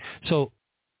especially. So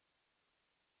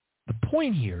the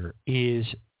point here is,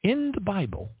 in the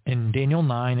Bible, in Daniel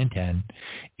 9 and 10,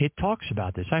 it talks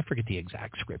about this. I forget the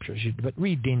exact scriptures, but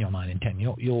read Daniel 9 and 10.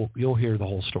 You'll hear the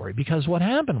whole story. Because what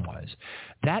happened was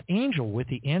that angel with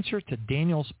the answer to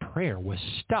Daniel's prayer was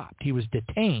stopped. He was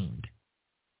detained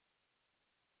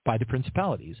by the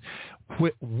principalities,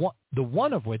 the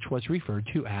one of which was referred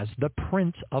to as the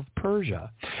Prince of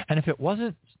Persia. And if it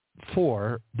wasn't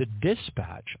for the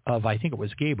dispatch of, I think it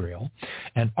was Gabriel,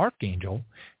 an archangel,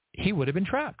 he would have been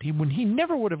trapped. He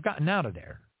never would have gotten out of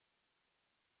there.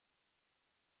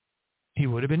 He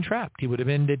would have been trapped. He would have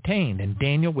been detained, and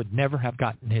Daniel would never have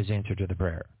gotten his answer to the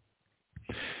prayer.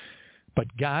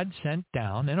 But God sent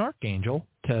down an archangel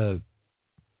to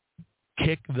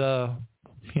kick the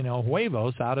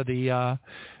huevos out of the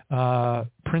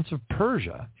Prince of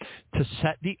Persia, to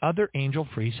set the other angel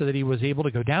free so that he was able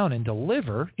to go down and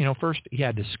deliver. First he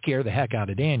had to scare the heck out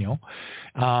of Daniel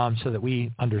so that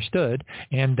we understood,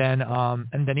 and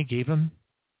then he gave him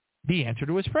the answer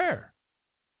to his prayer.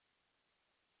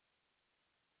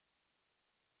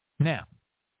 Now,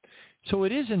 so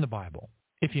it is in the Bible,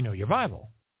 if you know your Bible.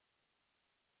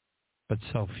 But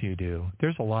so few do.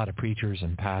 There's a lot of preachers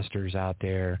and pastors out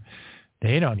there.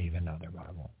 They don't even know their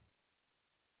Bible.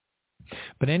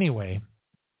 But anyway,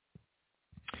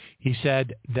 he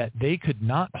said that they could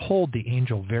not hold the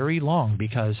angel very long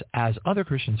because as other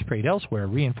Christians prayed elsewhere,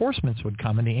 reinforcements would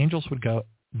come and the angels would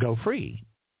go free.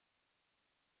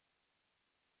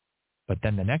 But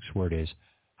then the next word is,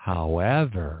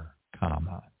 however,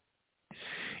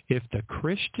 if the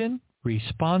Christian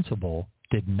responsible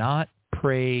did not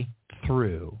pray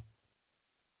through,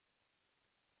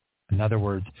 in other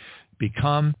words,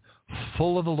 become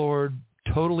full of the Lord,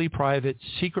 totally private,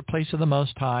 secret place of the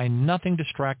Most High, nothing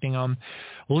distracting them,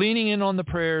 leaning in on the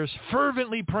prayers,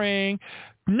 fervently praying,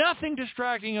 nothing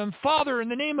distracting them. Father, in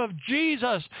the name of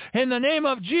Jesus, in the name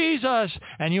of Jesus.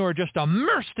 And you are just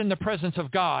immersed in the presence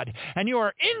of God, and you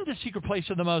are in the secret place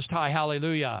of the Most High.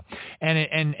 Hallelujah. And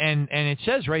it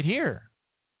says right here,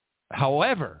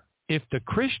 however, if the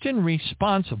Christian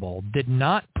responsible did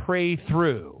not pray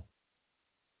through,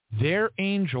 their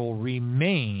angel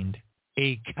remained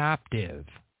a captive.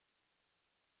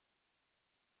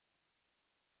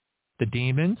 The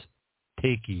demons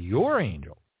take your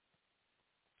angel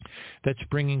that's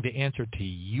bringing the answer to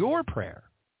your prayer,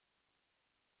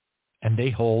 and they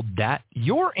hold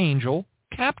your angel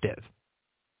captive.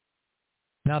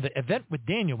 Now, the event with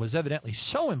Daniel was evidently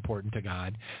so important to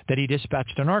God that he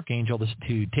dispatched an archangel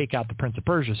to take out the prince of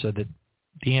Persia so that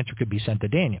the answer could be sent to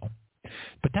Daniel.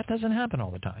 But that doesn't happen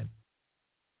all the time.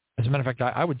 As a matter of fact,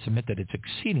 I would submit that it's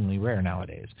exceedingly rare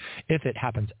nowadays, if it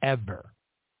happens ever.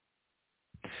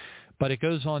 But it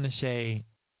goes on to say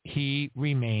he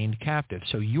remained captive.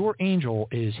 So your angel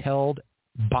is held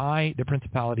by the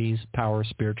principalities, powers,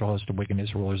 spiritual hosts of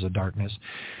wickedness, rulers of darkness.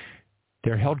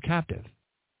 They're held captive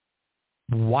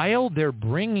while they're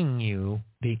bringing you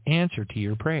the answer to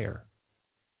your prayer.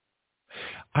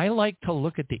 I like to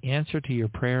look at the answer to your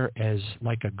prayer as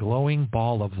like a glowing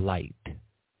ball of light.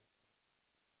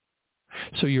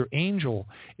 So your angel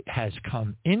has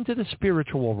come into the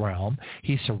spiritual realm.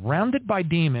 He's surrounded by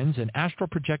demons and astral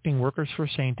projecting workers for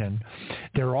Satan.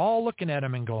 They're all looking at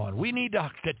him and going, we need to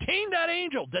detain that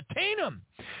angel, detain him.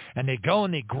 And they go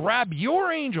and they grab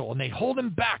your angel and they hold him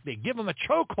back. They give him a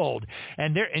chokehold.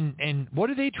 And what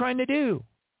are they trying to do?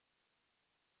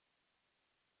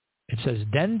 It says,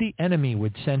 then the enemy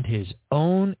would send his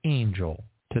own angel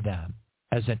to them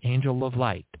as an angel of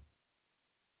light.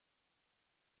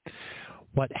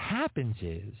 What happens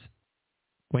is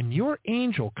when your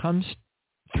angel comes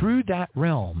through that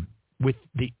realm with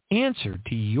the answer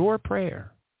to your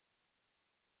prayer,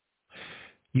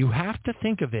 you have to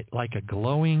think of it like a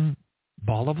glowing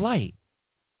ball of light.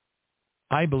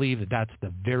 I believe that that's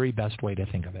the very best way to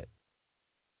think of it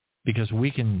because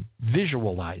we can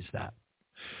visualize that.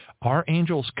 Our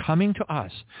angel's coming to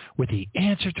us with the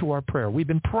answer to our prayer. We've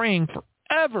been praying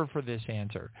forever for this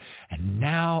answer, and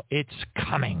now it's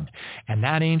coming. And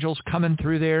that angel's coming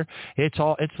through there. It's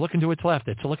looking to its left.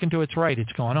 It's looking to its right.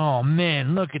 It's going, oh,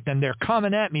 man, look at them. They're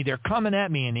coming at me. They're coming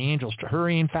at me. And the angel's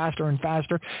hurrying faster and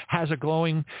faster, has a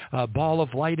glowing ball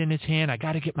of light in his hand. I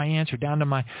got to get my answer down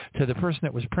to the person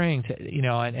that was praying to,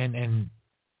 and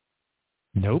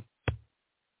nope.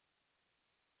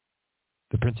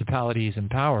 The principalities and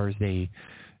powers, and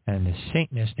the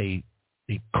Satanists, they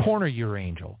corner your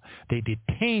angel. They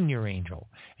detain your angel.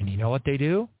 And you know what they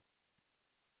do?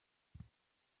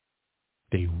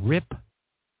 They rip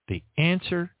the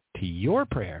answer to your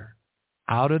prayer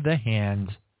out of the hands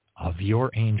of your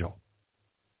angel.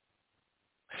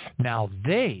 Now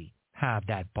they have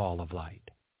that ball of light.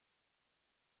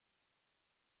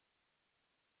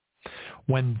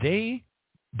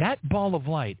 That ball of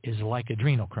light is like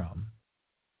adrenochrome.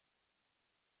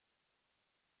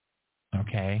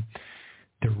 Okay?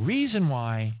 The reason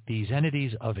why these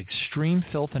entities of extreme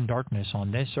filth and darkness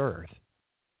on this earth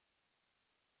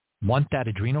want that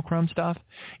adrenochrome stuff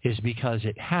is because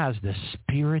it has the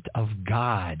Spirit of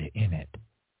God in it.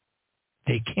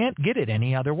 They can't get it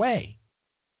any other way.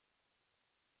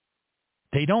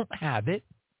 They don't have it,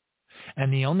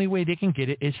 and the only way they can get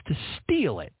it is to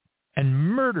steal it and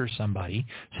murder somebody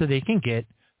so they can get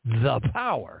the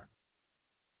power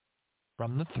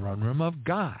from the throne room of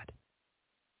God.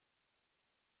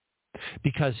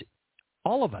 Because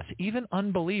all of us, even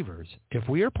unbelievers, if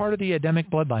we are part of the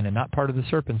Adamic bloodline and not part of the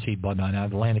serpent seed bloodline out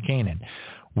of the land of Canaan,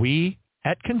 we,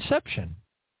 at conception,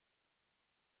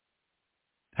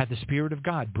 had the Spirit of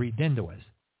God breathed into us.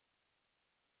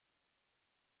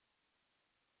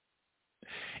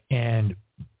 And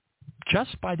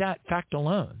just by that fact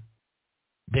alone,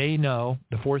 they know,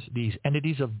 these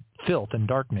entities of filth and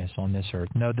darkness on this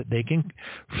earth know that they can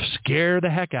scare the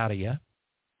heck out of you.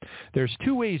 There's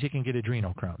two ways you can get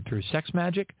adrenochrome, through sex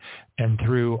magic and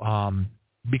through,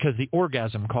 because the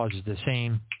orgasm causes the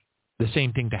same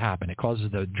thing to happen. It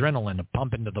causes the adrenaline to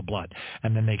pump into the blood.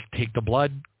 And then they take the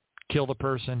blood, kill the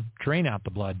person, drain out the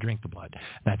blood, drink the blood.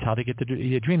 That's how they get the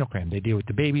adrenochrome. They do it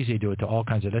to babies. They do it to all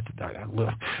kinds of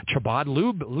Chabad,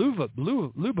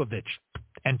 Lubavitch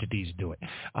entities do it.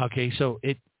 Okay, so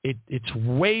it's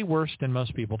way worse than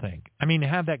most people think. I mean,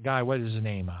 have that guy, what is his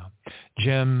name?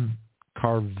 Jim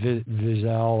Carvizzel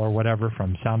or whatever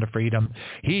from Sound of Freedom.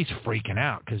 He's freaking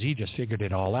out because he just figured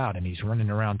it all out, and he's running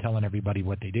around telling everybody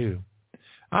what they do.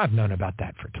 I've known about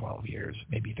that for 12 years,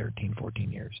 maybe 13,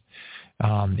 14 years.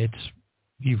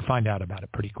 You find out about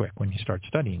it pretty quick when you start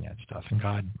studying that stuff, and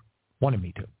God wanted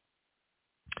me to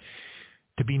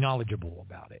be knowledgeable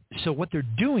about it. So what they're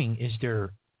doing is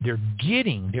they're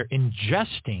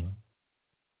ingesting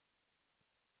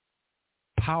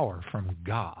power from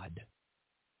God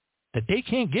that they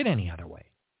can't get any other way.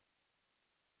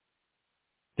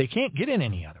 They can't get in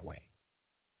any other way.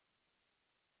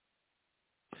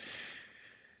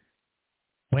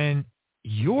 When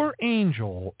your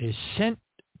angel is sent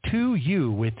to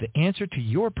you with the answer to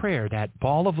your prayer, that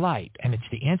ball of light, and it's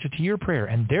the answer to your prayer,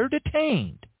 and they're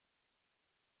detained,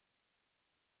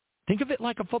 Think of it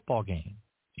like a football game,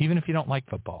 even if you don't like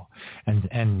football.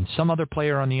 And some other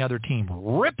player on the other team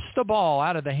rips the ball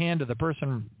out of the hand of the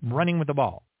person running with the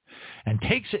ball and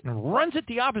takes it and runs it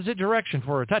the opposite direction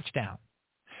for a touchdown.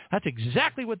 That's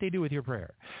exactly what they do with your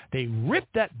prayer. They rip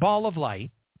that ball of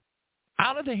light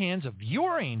out of the hands of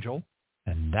your angel,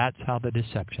 and that's how the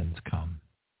deceptions come.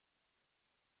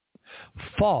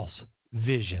 False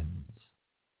visions,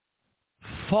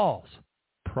 false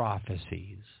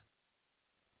prophecies,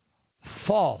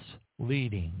 false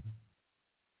leading,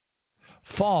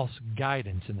 false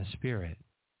guidance in the Spirit,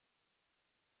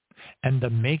 and the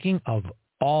making of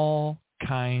all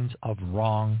kinds of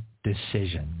wrong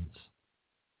decisions.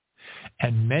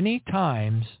 And many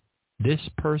times, this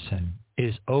person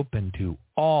is open to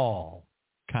all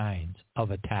kinds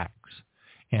of attacks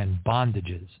and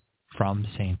bondages from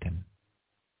Satan.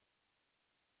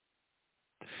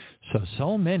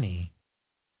 So many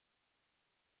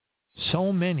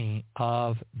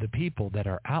of the people that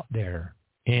are out there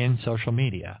in social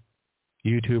media,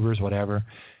 YouTubers, whatever,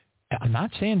 I'm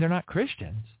not saying they're not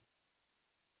Christians,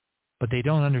 but they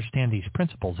don't understand these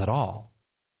principles at all.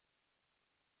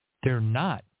 They're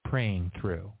not praying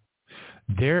through.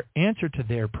 Their answer to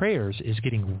their prayers is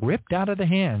getting ripped out of the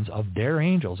hands of their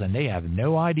angels, and they have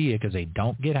no idea because they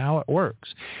don't get how it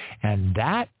works. And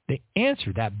the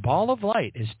answer, that ball of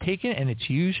light, is taken and it's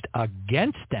used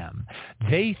against them.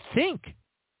 They think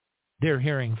they're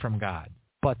hearing from God,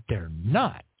 but they're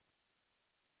not.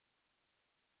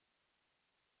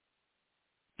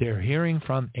 They're hearing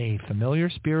from a familiar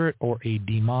spirit or a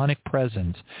demonic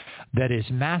presence that is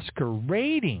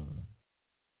masquerading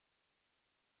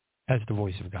as the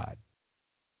voice of God.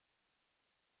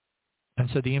 And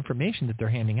so the information that they're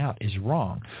handing out is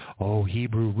wrong. Oh,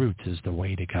 Hebrew roots is the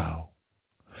way to go.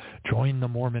 Join the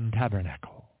Mormon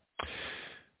Tabernacle.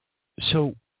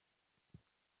 So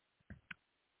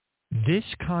this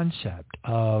concept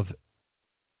of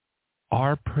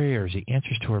our prayers, the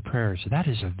answers to our prayers, that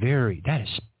is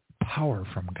power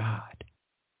from God.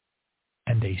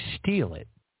 And they steal it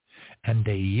and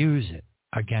they use it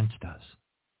against us.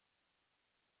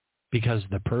 Because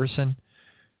the person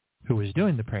who is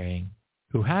doing the praying,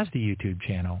 who has the YouTube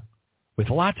channel with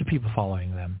lots of people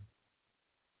following them,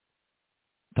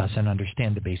 doesn't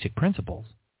understand the basic principles.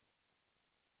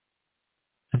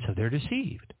 And so they're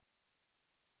deceived.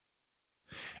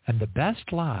 And the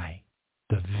best lie,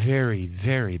 the very,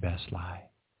 very best lie,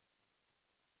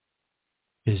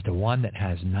 is the one that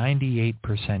has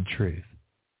 98% truth,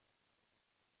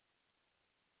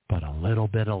 but a little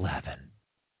bit of leaven.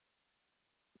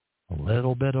 A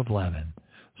little bit of leaven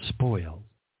spoils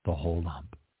the whole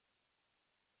lump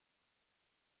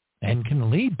and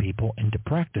can lead people into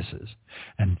practices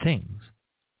and things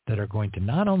that are going to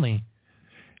not only,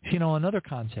 another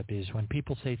concept is when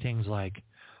people say things like,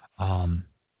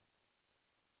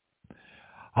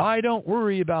 I don't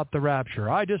worry about the rapture.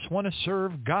 I just want to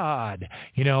serve God.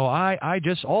 All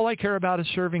I care about is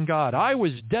serving God. I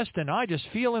was destined. I just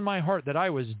feel in my heart that I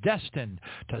was destined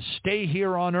to stay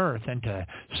here on earth and to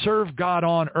serve God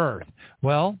on earth.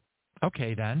 Well,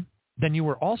 okay then. Then you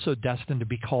were also destined to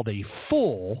be called a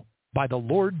fool by the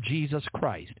Lord Jesus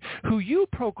Christ, who you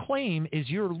proclaim is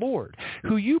your Lord,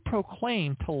 who you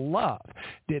proclaim to love,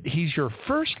 that he's your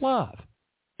first love.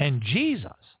 And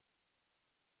Jesus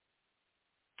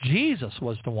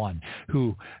was the one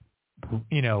who,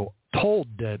 told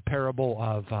the parable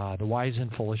of the wise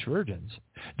and foolish virgins.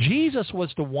 Jesus was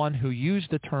the one who used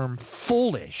the term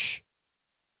foolish.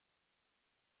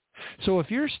 So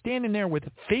if you're standing there with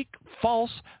fake,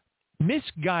 false,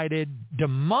 misguided,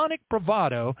 demonic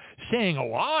bravado saying,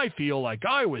 oh, I feel like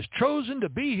I was chosen to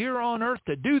be here on earth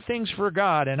to do things for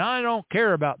God and I don't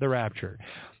care about the rapture,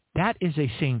 that is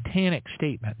a satanic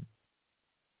statement.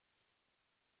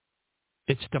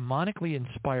 It's demonically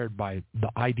inspired by the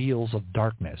ideals of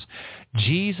darkness.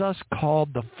 Jesus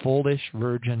called the foolish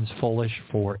virgins foolish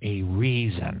for a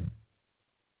reason.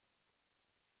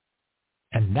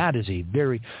 And that is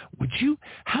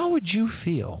how would you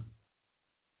feel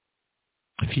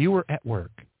if you were at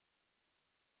work?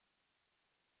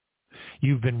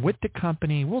 You've been with the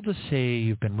company, we'll just say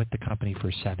you've been with the company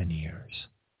for 7 years.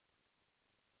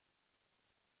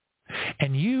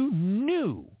 And you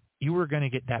knew you were going to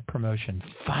get that promotion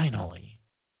finally.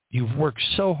 You've worked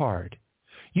so hard.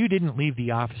 You didn't leave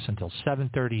the office until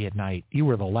 7:30 at night. You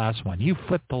were the last one. You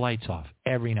flipped the lights off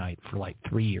every night for like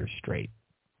 3 years straight.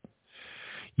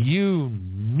 You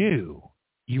knew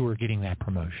you were getting that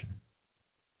promotion.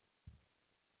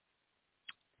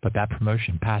 But that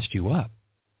promotion passed you up,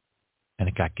 and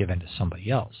it got given to somebody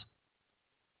else.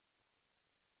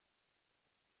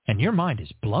 And your mind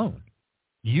is blown.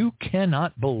 You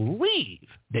cannot believe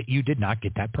that you did not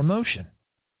get that promotion.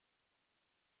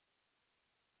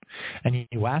 And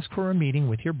you ask for a meeting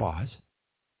with your boss,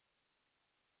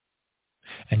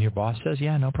 and your boss says,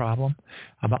 yeah, no problem,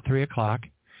 about 3 o'clock,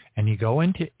 and you go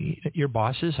into your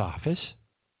boss's office.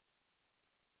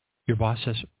 Your boss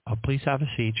says, oh, please have a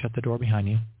seat, shut the door behind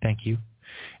you, thank you.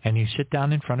 And you sit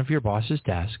down in front of your boss's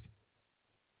desk,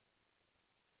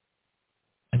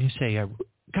 and you say,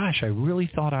 gosh, I really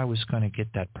thought I was going to get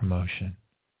that promotion.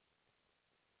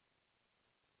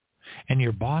 And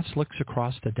your boss looks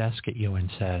across the desk at you and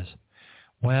says,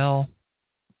 well,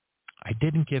 I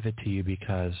didn't give it to you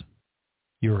because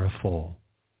you're a fool.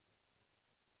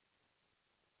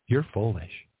 You're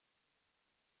foolish.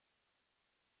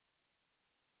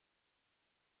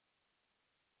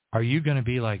 Are you going to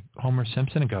be like Homer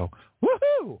Simpson and go,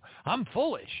 woohoo, I'm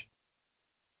foolish?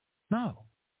 No.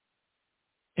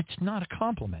 It's not a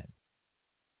compliment.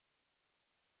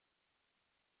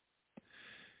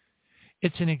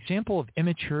 It's an example of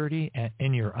immaturity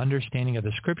in your understanding of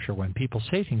the Scripture when people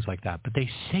say things like that, but they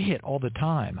say it all the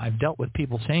time. I've dealt with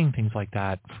people saying things like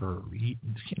that for,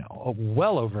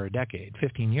 well over a decade,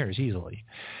 15 years easily.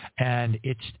 And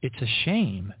it's a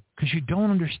shame because you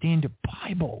don't understand the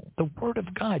Bible, the Word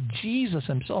of God, Jesus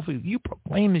himself, who you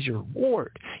proclaim as your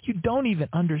Lord. You don't even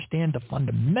understand the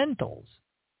fundamentals.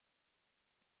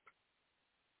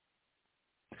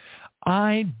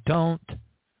 I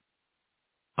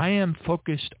am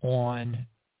focused on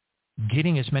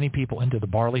getting as many people into the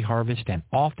barley harvest and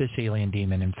off this alien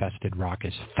demon-infested rock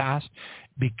as fast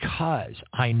because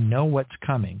I know what's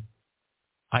coming.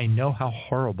 I know how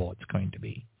horrible it's going to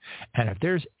be. And if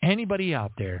there's anybody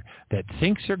out there that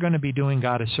thinks they're going to be doing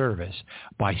God a service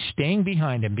by staying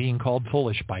behind and being called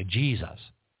foolish by Jesus,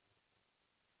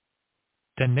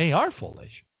 then they are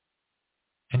foolish.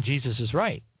 And Jesus is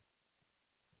right.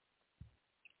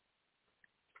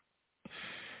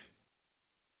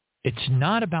 It's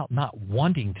not about not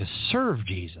wanting to serve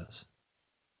Jesus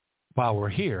while we're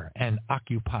here and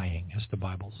occupying, as the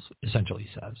Bible essentially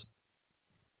says,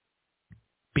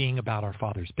 being about our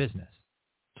Father's business.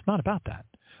 It's not about that.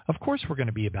 Of course we're going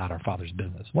to be about our Father's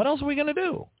business. What else are we going to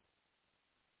do?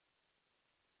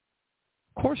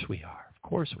 Of course we are. Of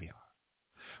course we are.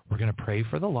 We're going to pray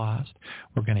for the lost.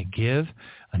 We're going to give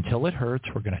until it hurts.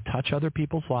 We're going to touch other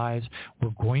people's lives. We're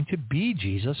going to be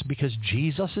Jesus because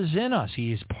Jesus is in us.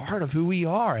 He is part of who we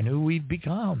are and who we've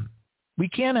become. We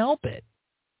can't help it.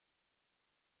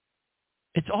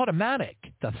 It's automatic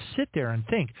to sit there and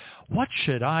think, what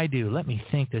should I do? Let me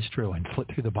think this through and flip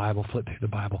through the Bible.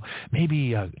 Maybe,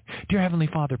 dear Heavenly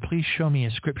Father, please show me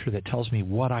a scripture that tells me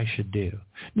what I should do.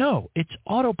 No, it's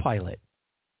autopilot.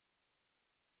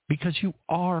 Because you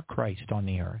are Christ on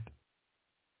the earth.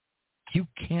 You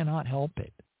cannot help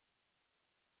it.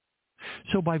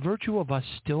 So by virtue of us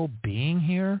still being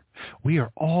here, we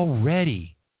are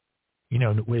already,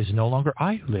 it is no longer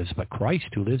I who lives, but Christ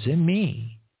who lives in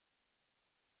me.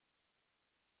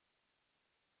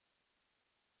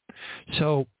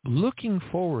 So looking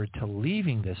forward to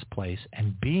leaving this place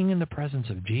and being in the presence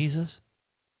of Jesus,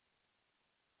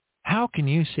 how can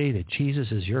you say that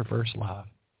Jesus is your first love?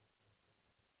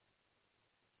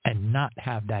 And not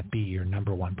have that be your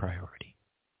number one priority.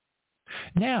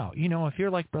 Now, if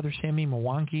you're like Brother Sammy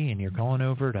Mwangi and you're going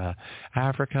over to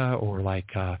Africa, or like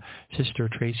Sister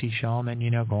Tracy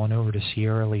Shellman, going over to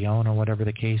Sierra Leone or whatever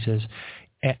the case is,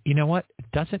 you know what? It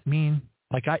doesn't mean,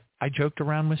 like I joked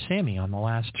around with Sammy on the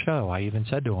last show. I even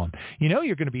said to him,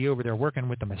 you're going to be over there working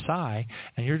with the Messiah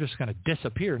and you're just going to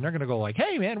disappear. And they're going to go like,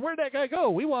 hey, man, where'd that guy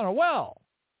go? We want a well.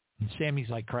 And Sammy's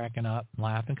like cracking up and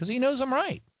laughing because he knows I'm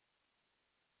right.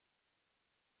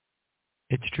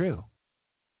 It's true.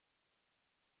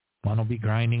 One will be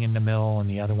grinding in the mill, and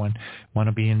the other one will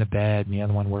be in the bed, and the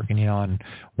other one working, and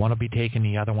one will be taken,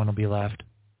 the other one will be left.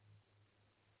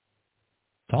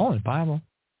 It's all in the Bible.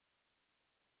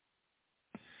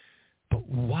 But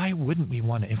why wouldn't we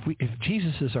want to? If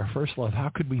Jesus is our first love,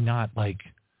 how could we not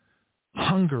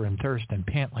hunger and thirst and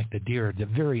pant like the deer? The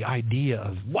very idea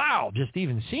of just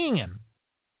even seeing him,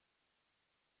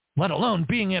 let alone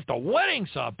being at the wedding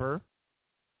supper.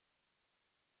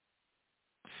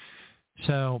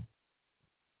 So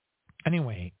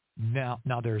anyway, now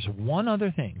there's one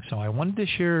other thing. So I wanted to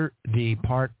share the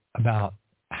part about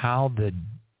how the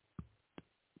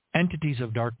entities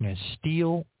of darkness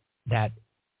steal that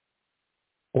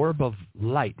orb of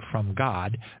light from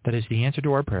God that is the answer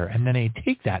to our prayer, and then they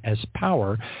take that as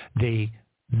power. They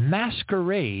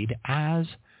masquerade as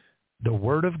the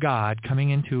Word of God coming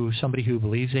into somebody who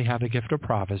believes they have a gift of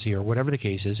prophecy or whatever the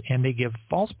case is, and they give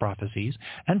false prophecies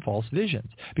and false visions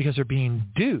because they're being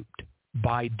duped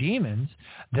by demons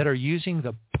that are using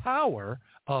the power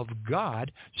of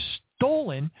God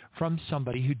stolen from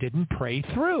somebody who didn't pray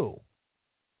through.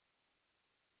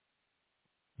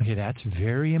 Okay, that's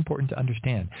very important to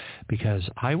understand, because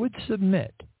I would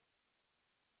submit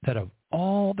that of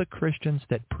all the Christians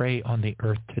that pray on the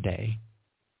earth today,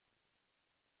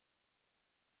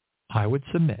 I would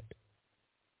submit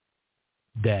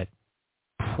that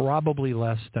probably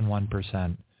less than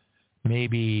 1%,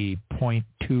 maybe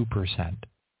 0.2%,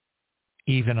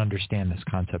 even understand this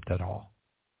concept at all.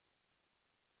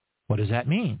 What does that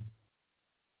mean?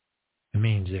 It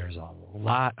means there's a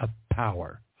lot of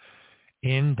power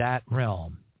in that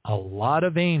realm, a lot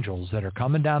of angels that are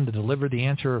coming down to deliver the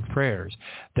answer of prayers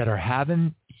that are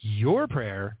having your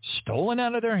prayer stolen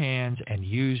out of their hands and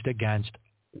used against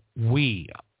we,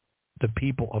 the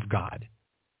people of God.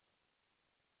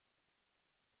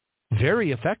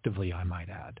 Very effectively, I might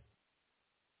add.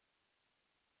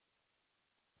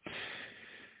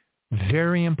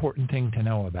 Very important thing to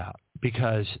know about,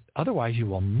 because otherwise you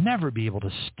will never be able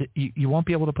to, you won't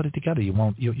be able to put it together.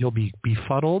 You'll be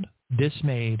befuddled,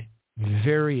 dismayed,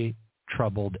 very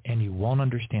troubled, and you won't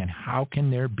understand how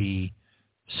can there be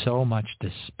so much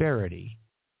disparity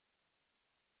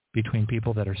between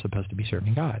people that are supposed to be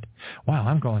serving God.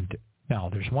 Wow, now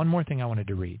there's one more thing I wanted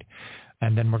to read,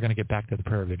 and then we're going to get back to the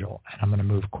prayer vigil, and I'm going to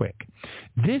move quick.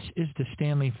 This is the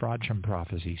Stanley Frodsham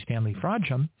prophecy. Stanley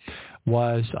Frodsham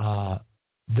was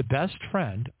the best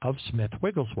friend of Smith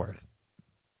Wigglesworth,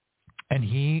 and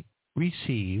he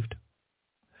received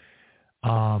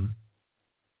a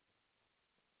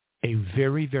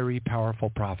very, very powerful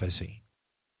prophecy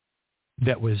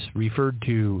that was referred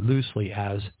to loosely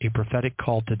as a prophetic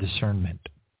call to discernment.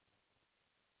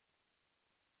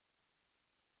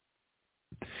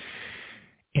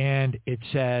 And it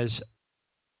says,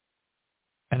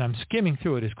 and I'm skimming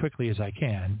through it as quickly as I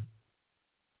can.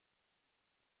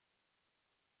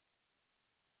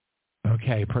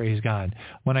 Okay, praise God.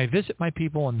 When I visit my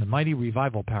people in the mighty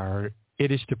revival power, it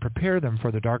is to prepare them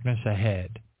for the darkness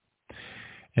ahead.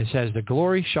 It says, the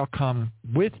glory shall come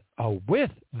with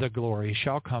the glory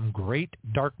shall come great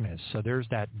darkness. So there's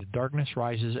that, the darkness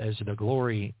rises as the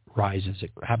glory rises.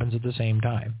 It happens at the same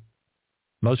time.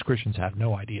 Most Christians have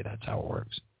no idea that's how it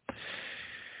works.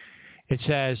 It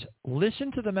says,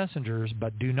 listen to the messengers,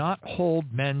 but do not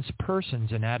hold men's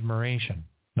persons in admiration.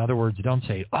 In other words, don't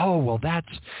say, oh, well, that's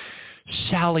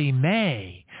Sally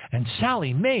Mae. And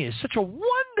Sally Mae is such a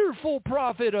wonderful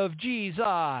prophet of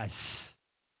Jesus.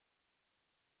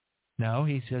 No,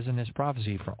 he says in his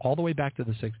prophecy for all the way back to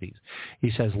the 60s, he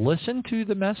says, listen to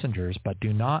the messengers, but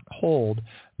do not hold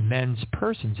men's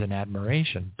persons in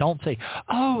admiration. Don't say,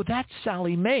 oh, that's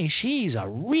Sally Mae. She's a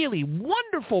really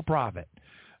wonderful prophet.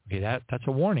 Okay, that's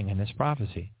a warning in this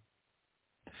prophecy.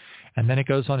 And then it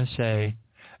goes on to say,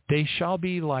 they shall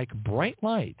be like bright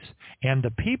lights, and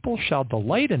the people shall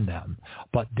delight in them,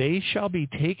 but they shall be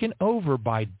taken over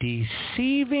by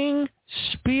deceiving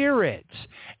spirits,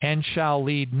 and shall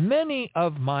lead many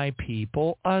of my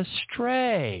people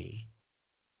astray.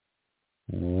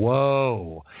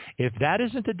 Whoa. If that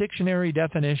isn't the dictionary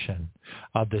definition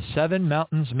of the 7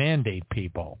 mountains mandate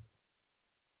people,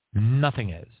 nothing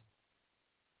is.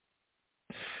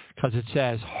 Because it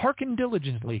says, hearken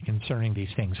diligently concerning these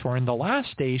things, for in the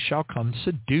last days shall come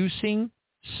seducing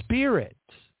spirits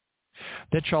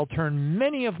that shall turn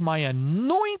many of my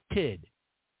anointed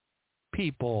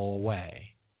people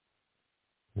away.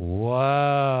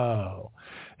 Whoa.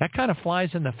 That kind of flies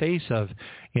in the face of,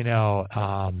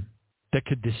 that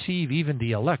could deceive even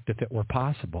the elect if it were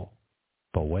possible.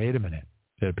 But wait a minute.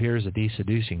 It appears that these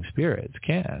seducing spirits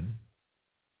can.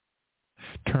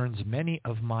 Turns many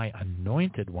of my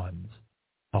anointed ones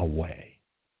away.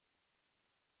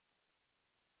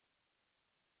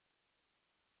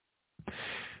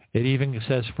 It even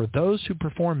says, for those who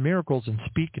perform miracles and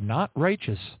speak not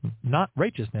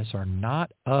righteousness are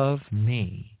not of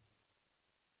me.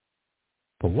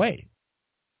 But wait,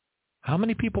 how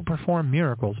many people perform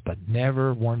miracles but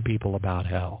never warn people about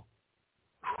hell?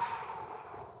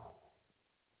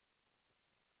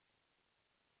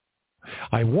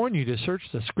 I warn you to search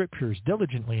the scriptures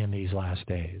diligently in these last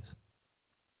days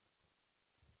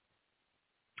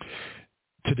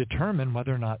to determine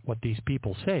whether or not what these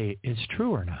people say is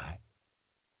true or not.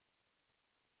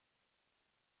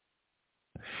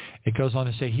 It goes on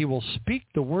to say, he will speak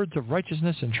the words of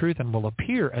righteousness and truth and will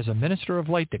appear as a minister of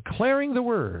light, declaring the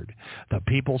word. The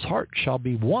people's heart shall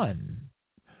be one.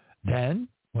 Then,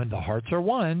 when the hearts are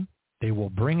one, they will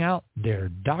bring out their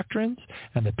doctrines,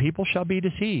 and the people shall be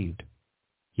deceived.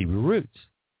 Hebrew roots.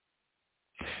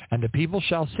 And the people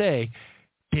shall say,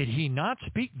 did he not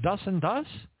speak thus and thus?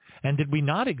 And did we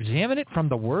not examine it from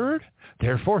the Word?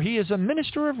 Therefore he is a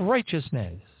minister of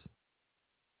righteousness.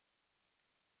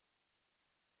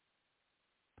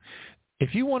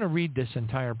 If you want to read this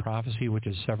entire prophecy, which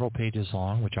is several pages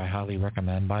long, which I highly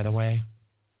recommend, by the way,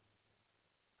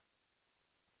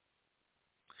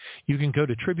 you can go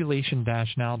to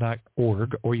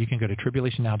tribulation-now.org, or you can go to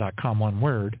tribulationnow.com, one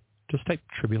word. Just type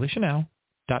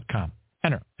tribulationnow.com.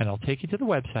 Enter, and it'll take you to the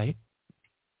website.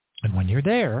 And when you're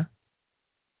there,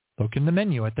 look in the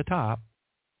menu at the top.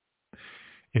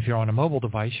 If you're on a mobile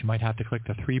device, you might have to click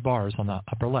the 3 bars on the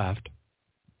upper left.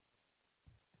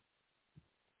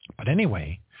 But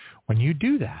anyway, when you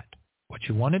do that, what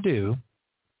you want to do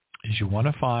is you want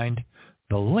to find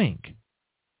the link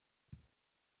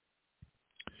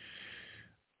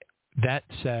that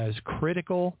says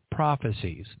Critical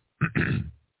Prophecies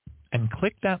and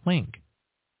click that link,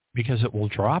 because it will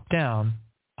drop down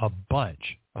a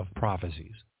bunch of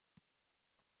prophecies.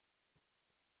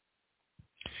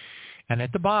 And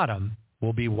at the bottom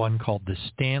will be one called the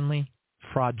Stanley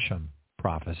Frodsham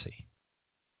Prophecy.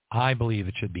 I believe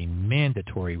it should be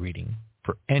mandatory reading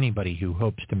for anybody who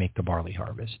hopes to make the barley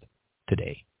harvest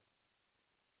today.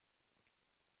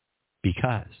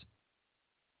 Because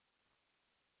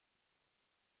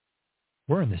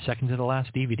we're in the second to the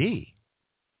last DVD.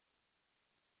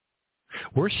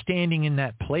 We're standing in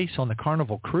that place on the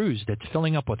Carnival cruise that's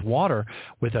filling up with water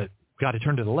with a got to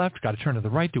turn to the left, got to turn to the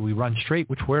right. Do we run straight?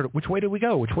 Which way do we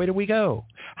go? Which way do we go?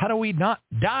 How do we not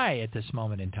die at this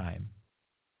moment in time?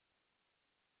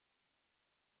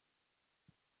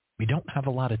 We don't have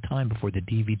a lot of time before the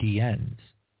DVD ends,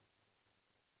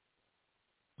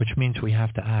 which means we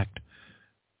have to act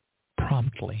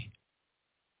promptly,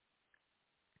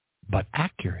 but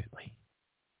accurately.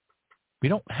 We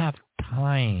don't have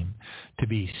time to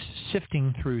be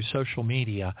sifting through social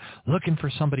media looking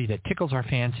for somebody that tickles our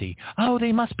fancy. Oh,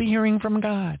 they must be hearing from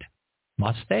God.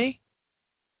 Must they?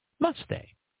 Must they?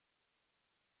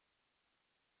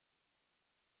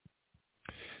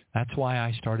 That's why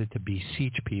I started to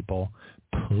beseech people,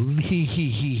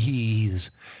 please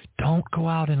don't go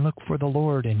out and look for the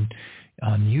Lord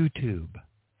on YouTube.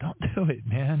 Don't do it,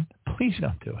 man. Please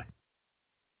don't do it.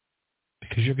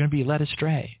 Because you're going to be led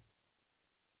astray.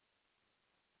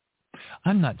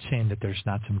 I'm not saying that there's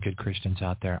not some good Christians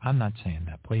out there. I'm not saying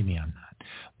that. Believe me, I'm not.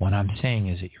 What I'm saying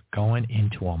is that you're going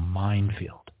into a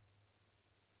minefield.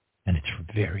 And it's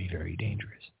very, very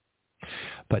dangerous.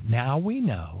 But now we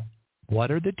know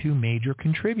what are the 2 major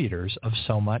contributors of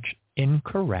so much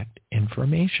incorrect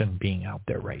information being out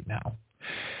there right now.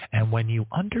 And when you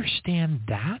understand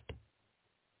that,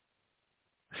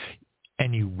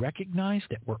 and you recognize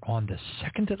that we're on the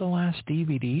second to the last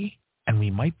DVD, and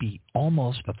we might be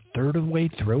almost a third of the way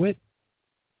through it,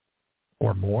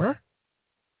 or more,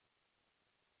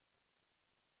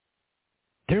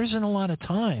 there isn't a lot of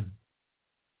time.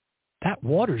 That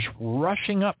water's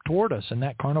rushing up toward us in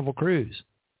that Carnival cruise.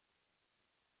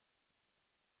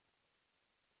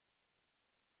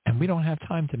 And we don't have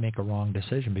time to make a wrong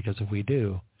decision, because if we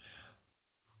do,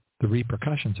 the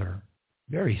repercussions are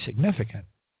very significant.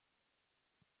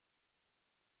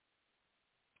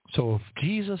 So if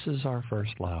Jesus is our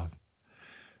first love,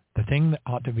 the thing that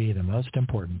ought to be the most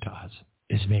important to us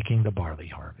is making the barley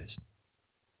harvest.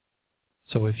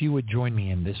 So if you would join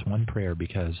me in this one prayer,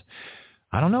 because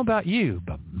I don't know about you,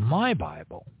 but my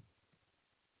Bible,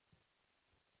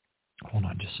 hold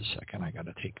on just a second, I got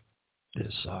to take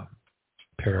this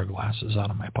pair of glasses out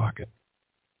of my pocket.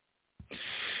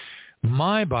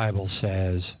 My Bible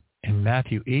says in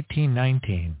Matthew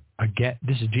 18:19, again,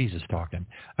 this is Jesus talking.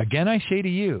 Again, I say to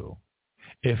you,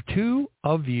 if 2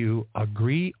 of you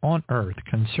agree on earth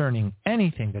concerning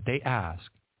anything that they ask,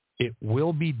 it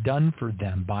will be done for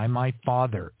them by my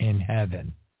Father in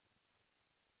heaven.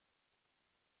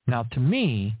 Now, to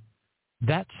me,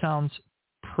 that sounds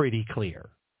pretty clear.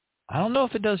 I don't know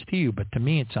if it does to you, but to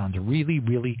me it sounds really,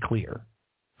 really clear.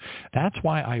 That's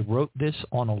why I wrote this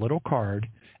on a little card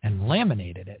and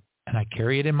laminated it, and I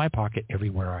carry it in my pocket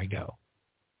everywhere I go.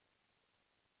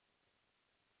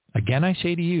 Again, I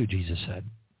say to you, Jesus said,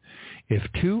 if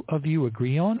 2 of you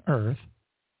agree on earth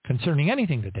concerning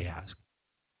anything that they ask,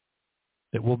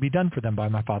 it will be done for them by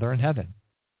my Father in heaven.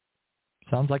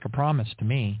 Sounds like a promise to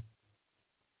me.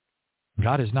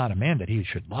 God is not a man that he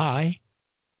should lie.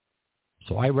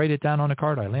 So I write it down on a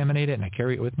card, I laminate it, and I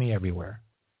carry it with me everywhere.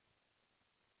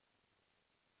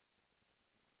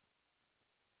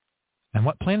 And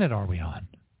what planet are we on?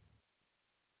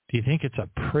 Do you think it's a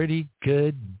pretty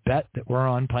good bet that we're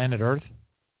on planet Earth?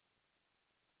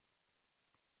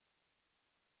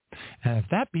 And if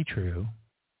that be true,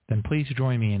 then please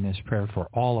join me in this prayer for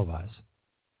all of us.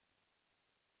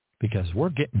 because we're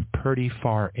getting pretty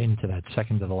far into that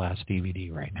second to the last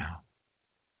DVD right now.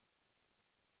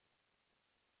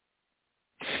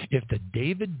 If the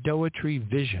David Doherty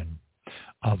vision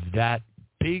of that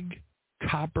big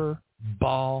copper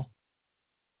ball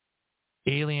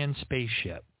alien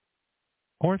spaceship,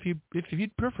 or if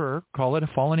you'd prefer, call it a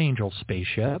fallen angel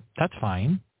spaceship, that's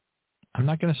fine. I'm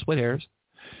not going to split hairs.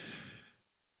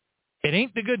 It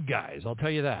ain't the good guys, I'll tell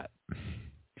you that.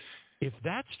 If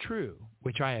that's true,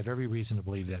 which I have every reason to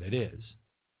believe that it is,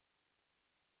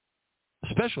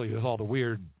 especially with all the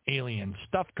weird alien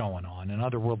stuff going on and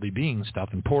otherworldly being stuff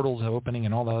and portals opening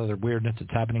and all the other weirdness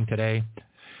that's happening today,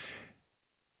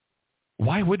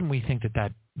 why wouldn't we think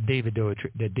that David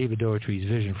Doherty's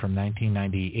vision from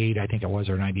 1998, I think it was,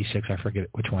 or 96, I forget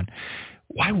which one,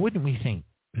 why wouldn't we think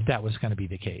that was going to be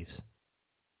the case?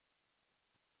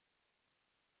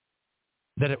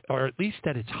 Or at least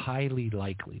that it's highly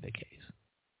likely the case.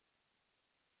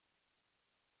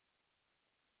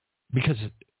 Because,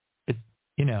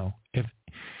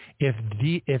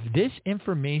 if this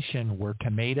information were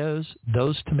tomatoes,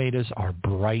 those tomatoes are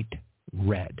bright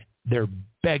red. They're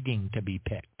begging to be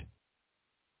picked.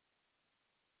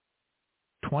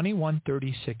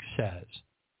 2136 says,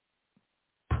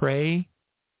 pray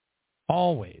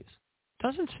always. It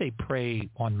doesn't say pray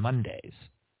on Mondays.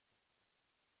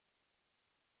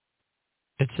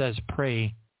 It says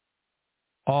pray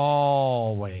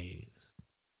always.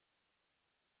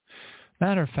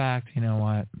 Matter of fact, you know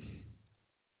what?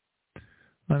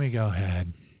 Let me go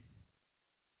ahead.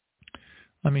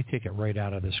 Let me take it right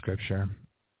out of the scripture.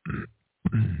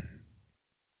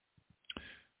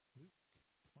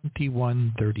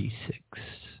 2136.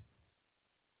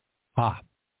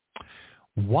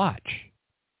 Watch,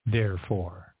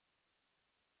 therefore.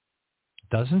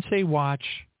 Doesn't say watch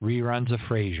reruns of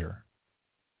Frasier.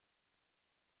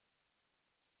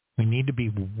 We need to be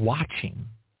watching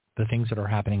the things that are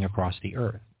happening across the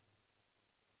earth.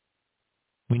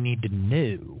 We need to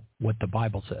know what the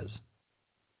Bible says.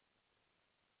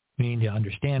 We need to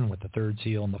understand what the third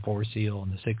seal and the fourth seal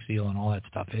and the sixth seal and all that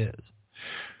stuff is.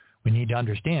 We need to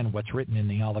understand what's written in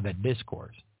the Olivet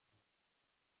Discourse.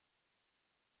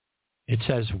 It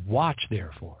says, watch,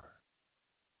 therefore.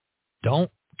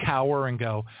 Don't cower and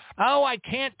go, oh, I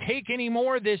can't take any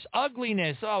more of this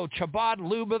ugliness. Oh, Chabad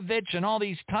Lubavitch and all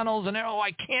these tunnels, and oh,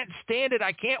 I can't stand it.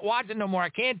 I can't watch it no more. I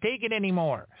can't take it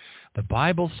anymore. The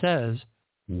Bible says,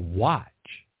 watch,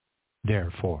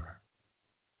 therefore,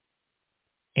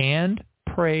 and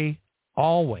pray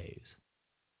always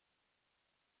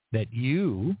that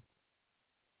you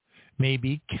may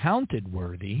be counted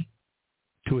worthy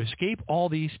to escape all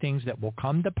these things that will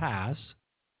come to pass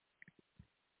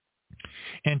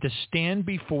and to stand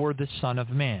before the Son of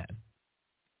Man.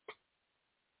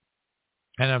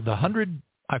 And of the 100,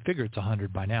 I figure it's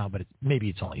 100 by now, but maybe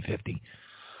it's only 50.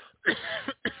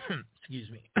 Excuse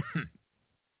me.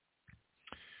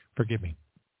 Forgive me.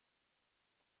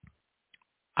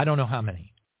 I don't know how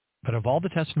many, but of all the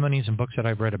testimonies and books that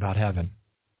I've read about heaven,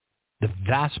 the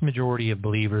vast majority of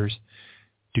believers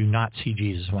do not see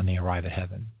Jesus when they arrive at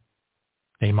heaven.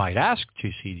 They might ask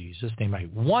to see Jesus. They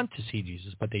might want to see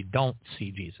Jesus, but they don't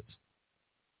see Jesus.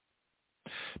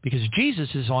 Because Jesus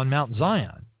is on Mount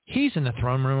Zion. He's in the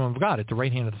throne room of God at the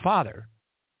right hand of the Father.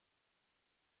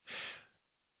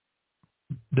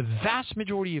 The vast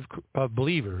majority of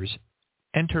believers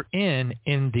enter in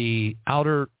the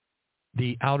outer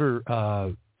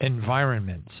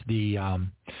environments,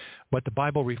 what the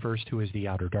Bible refers to as the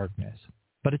outer darkness.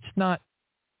 But it's not.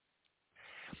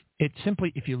 It's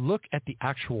simply, if you look at the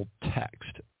actual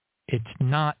text, it's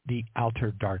not the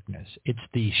outer darkness. It's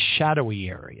the shadowy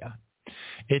area.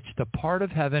 It's the part of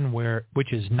heaven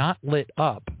which is not lit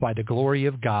up by the glory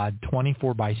of God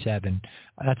 24/7.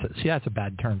 That's a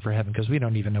bad term for heaven, because we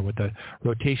don't even know what the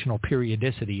rotational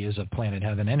periodicity is of planet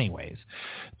heaven anyways.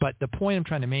 But the point I'm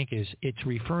trying to make is it's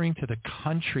referring to the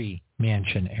country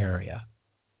mansion area,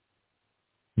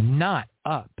 not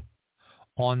up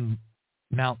on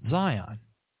Mount Zion,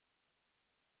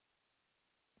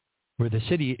 where the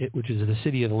city, which is the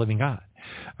city of the living God.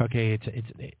 Okay,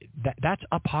 that's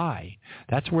up high.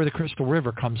 That's where the Crystal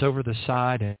River comes over the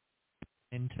side and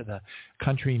into the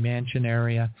country mansion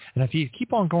area. And if you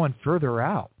keep on going further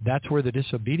out, that's where the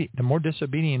more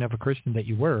disobedient of a Christian that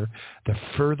you were, the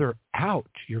further out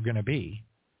you're going to be.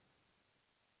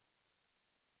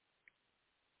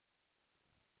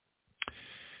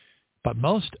 But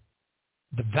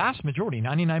the vast majority,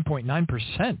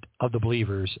 99.9% of the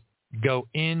believers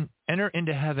enter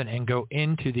into heaven and go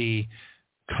into the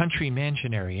country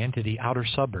mansion area, into the outer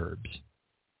suburbs.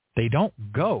 They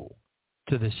don't go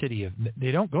to the city of,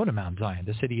 they don't go to Mount Zion,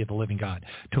 the city of the living God,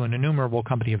 to an innumerable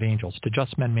company of angels, to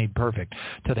just men made perfect,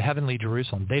 to the heavenly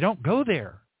Jerusalem. They don't go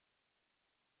there.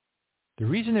 The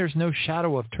reason there's no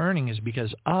shadow of turning is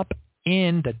because up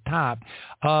in the top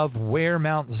of where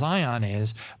Mount Zion is,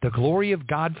 the glory of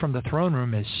God from the throne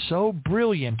room is so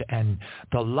brilliant, and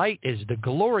the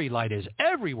glory light is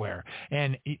everywhere.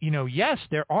 And, yes,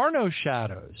 there are no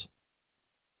shadows.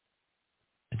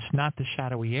 It's not the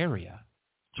shadowy area.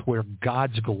 It's where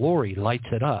God's glory lights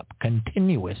it up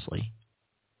continuously.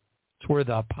 It's where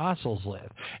the apostles live.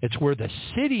 It's where the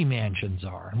city mansions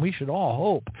are. And we should all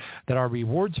hope that our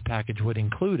rewards package would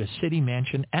include a city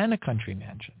mansion and a country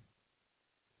mansion.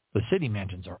 The city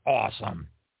mansions are awesome.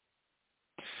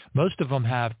 Most of them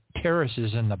have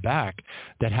terraces in the back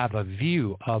that have a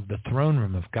view of the throne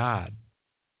room of God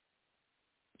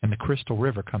and the Crystal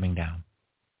River coming down.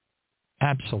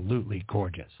 Absolutely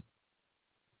gorgeous.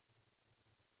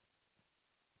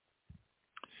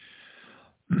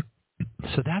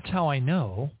 So that's how I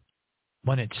know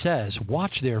when it says,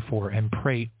 watch therefore and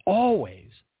pray always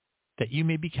that you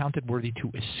may be counted worthy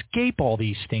to escape all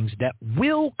these things that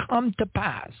will come to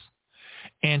pass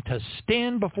and to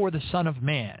stand before the Son of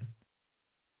Man.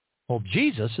 Well,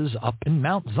 Jesus is up in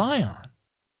Mount Zion.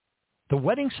 The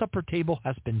wedding supper table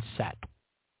has been set.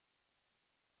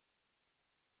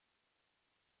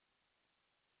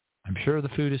 I'm sure the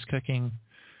food is cooking,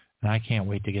 and I can't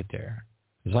wait to get there,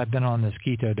 because I've been on this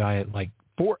keto diet like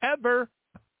forever.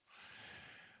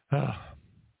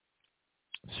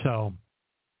 So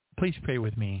please pray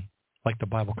with me like the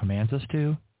Bible commands us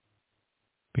to,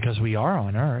 because we are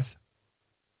on earth,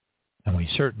 and we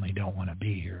certainly don't want to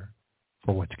be here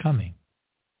for what's coming.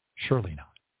 Surely not.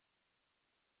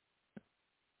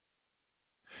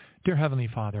 Dear Heavenly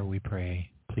Father, we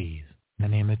pray, please, in the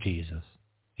name of Jesus,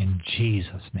 in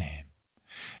Jesus' name,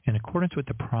 in accordance with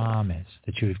the promise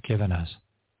that you have given us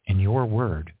in your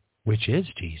word, which is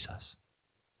Jesus.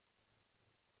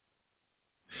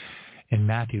 In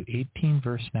Matthew 18,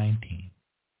 verse 19,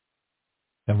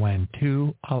 and when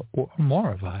two or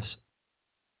more of us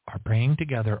are praying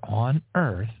together on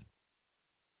earth,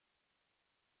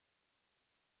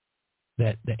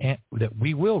 that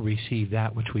we will receive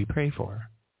that which we pray for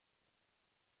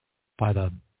by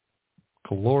the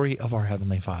glory of our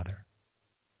Heavenly Father.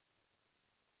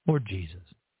 Lord Jesus,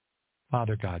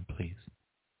 Father God, please,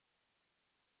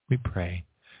 we pray.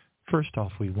 First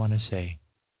off, we want to say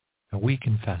that we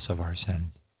confess of our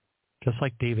sins, just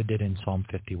like David did in Psalm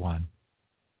 51.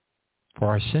 For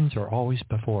our sins are always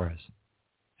before us,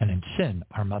 and in sin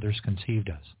our mothers conceived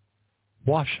us.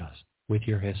 Wash us with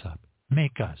your hyssop.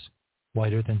 Make us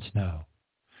whiter than snow.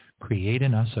 Create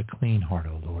in us a clean heart,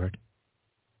 O Lord.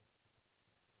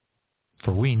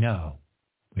 For we know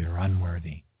we are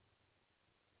unworthy.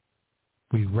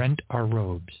 We rent our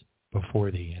robes before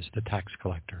thee as the tax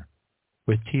collector,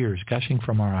 with tears gushing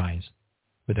from our eyes,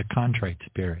 with a contrite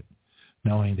spirit,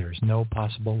 knowing there is no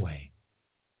possible way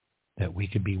that we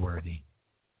could be worthy.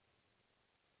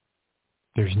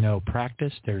 There's no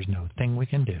practice, there's no thing we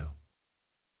can do.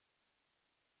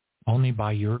 Only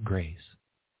by your grace.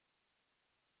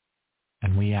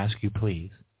 And we ask you,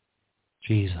 please,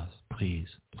 Jesus, please,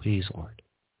 please, Lord,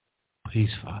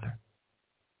 please, Father,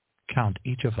 count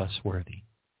each of us worthy.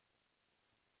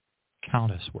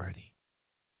 Count us worthy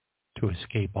to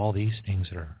escape all these things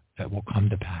that will come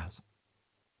to pass.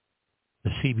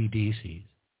 The CBDCs,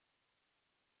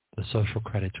 the social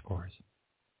credit scores,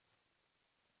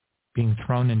 being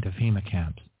thrown into FEMA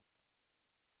camps,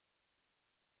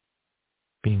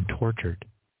 being tortured,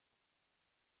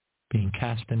 being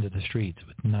cast into the streets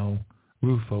with no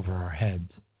roof over our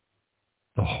heads,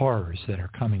 the horrors that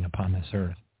are coming upon this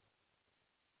earth.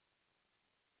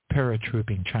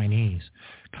 Paratrooping Chinese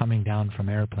coming down from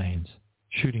airplanes,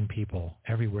 shooting people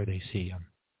everywhere they see them.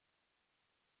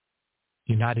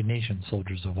 United Nations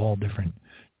soldiers of all different,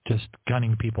 just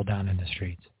gunning people down in the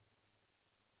streets.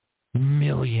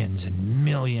 Millions and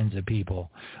millions of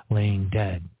people laying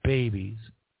dead, babies,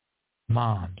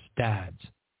 moms, dads,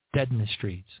 dead in the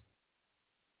streets.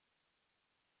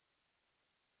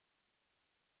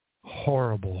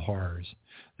 Horrible horrors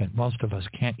that most of us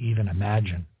can't even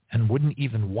imagine and wouldn't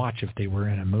even watch if they were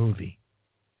in a movie.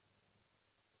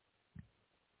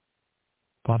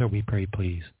 Father, we pray,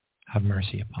 please, have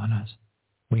mercy upon us.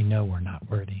 We know we're not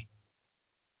worthy.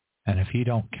 And if you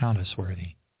don't count us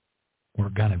worthy, we're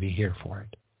going to be here for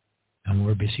it. And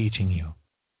we're beseeching you.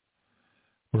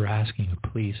 We're asking you,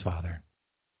 please, Father,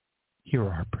 hear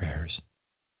our prayers.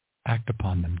 Act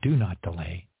upon them. Do not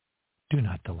delay. Do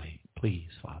not delay. Please,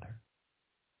 Father.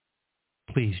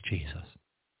 Please, Jesus,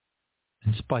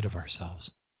 in spite of ourselves,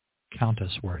 count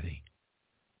us worthy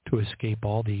to escape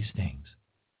all these things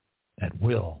that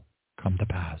will come to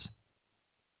pass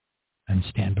and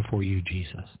stand before you,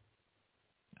 Jesus,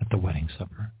 at the wedding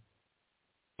supper.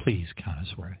 Please count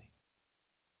us worthy.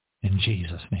 In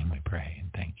Jesus' name we pray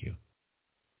and thank you.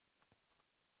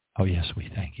 Oh, yes, we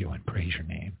thank you and praise your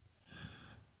name.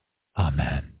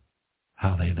 Amen.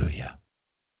 Hallelujah.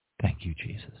 Thank you,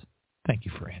 Jesus. Thank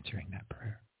you for answering that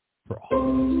prayer for all of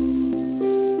us.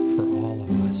 For all of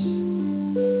us.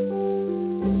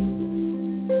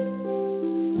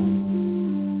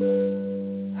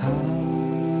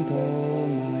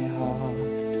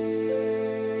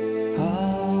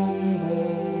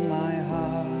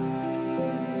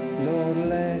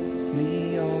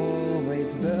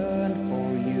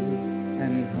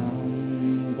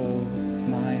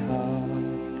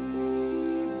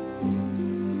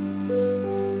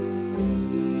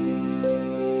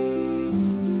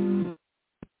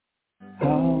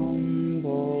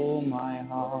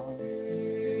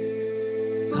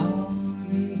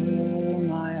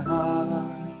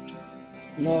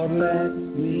 Lord, let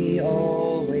me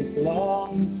always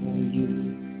long for you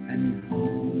and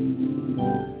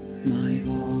humble my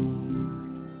heart.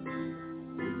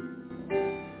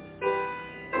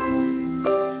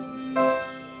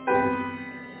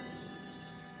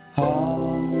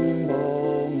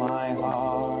 Humble my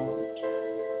heart.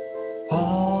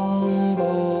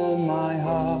 Humble my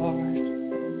heart.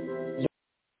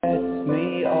 Let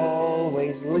me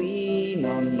always lean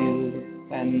on you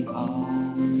and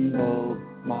humble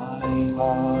my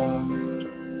heart.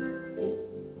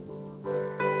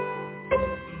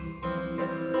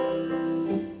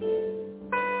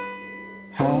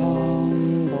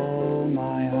 Humble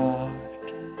my heart.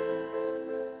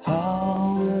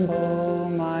 Humble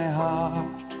my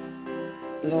heart.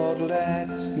 Lord, let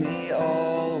me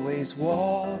always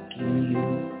walk in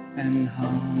you and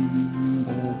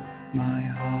humble my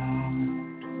heart.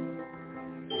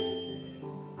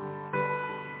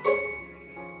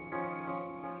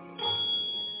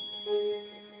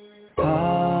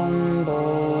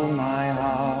 Humble my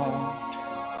heart,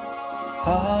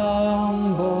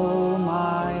 humble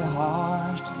my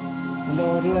heart.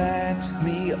 Lord, let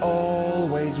me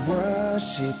always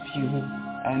worship you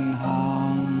and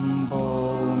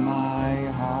humble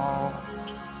my heart.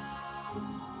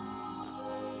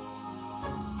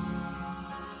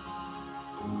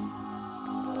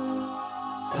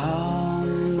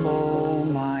 Humble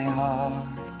my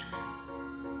heart,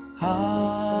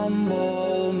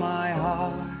 humble my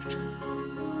heart.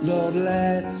 Lord,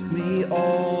 let me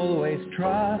always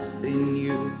trust in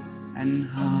you and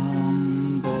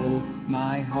humble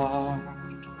my heart.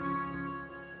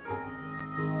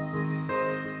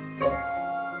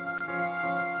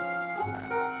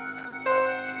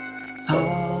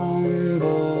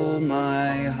 Humble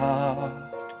my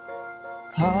heart,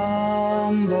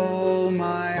 humble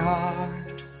my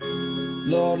heart.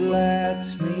 Lord,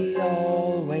 let me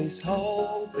always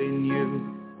hope in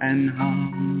you and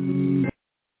humble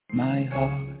my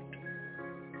heart.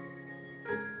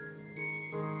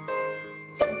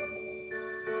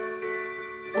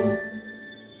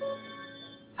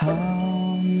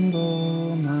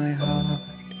 Humble my heart,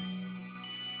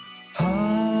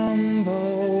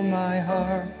 humble my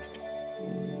heart.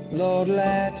 Lord,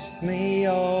 let me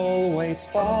always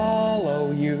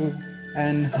follow you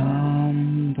and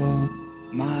humble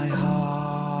my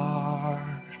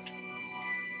heart.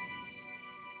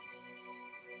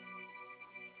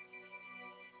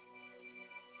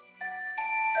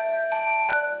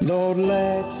 Lord,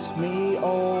 let me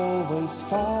always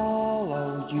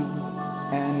follow you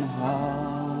and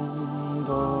humble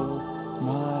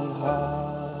my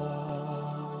heart.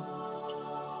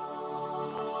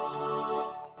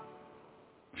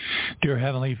 Dear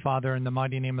Heavenly Father, in the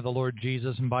mighty name of the Lord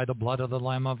Jesus and by the blood of the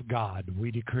Lamb of God,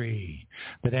 we decree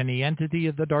that any entity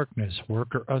of the darkness,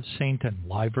 worker of Satan,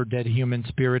 live or dead human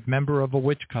spirit, member of a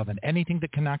witch coven, anything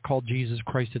that cannot call Jesus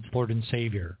Christ its Lord and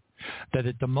Savior, that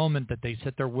at the moment that they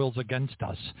set their wills against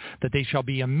us, that they shall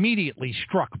be immediately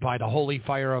struck by the holy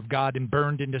fire of God and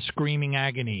burned into screaming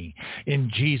agony. In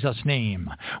Jesus' name,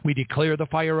 we declare the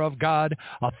fire of God,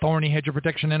 a thorny hedge of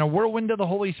protection, and a whirlwind of the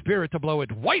Holy Spirit to blow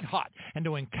it white hot and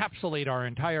to encapsulate our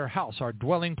entire house, our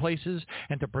dwelling places,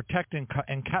 and to protect and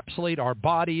encapsulate our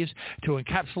bodies, to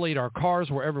encapsulate our cars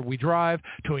wherever we drive,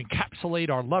 to encapsulate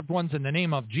our loved ones in the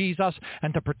name of Jesus,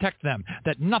 and to protect them,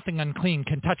 that nothing unclean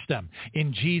can touch them.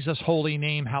 In Jesus' Jesus' holy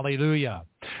name, hallelujah.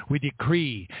 We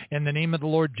decree in the name of the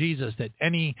Lord Jesus that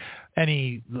any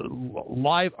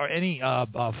live or any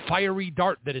fiery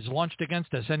dart that is launched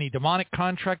against us, any demonic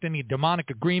contract, any demonic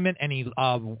agreement, any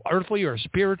earthly or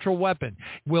spiritual weapon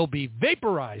will be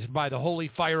vaporized by the holy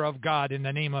fire of God in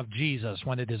the name of Jesus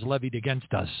when it is levied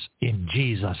against us in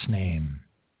Jesus' name.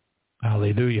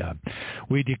 Hallelujah.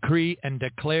 We decree and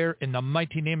declare in the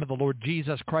mighty name of the Lord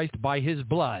Jesus Christ by his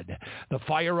blood, the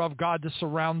fire of God to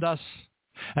surround us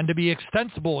and to be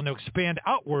extensible and to expand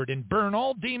outward and burn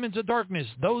all demons of darkness,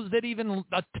 those that even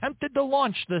attempted to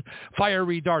launch the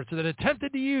fiery darts, that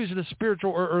attempted to use the spiritual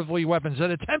or earthly weapons,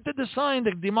 that attempted to sign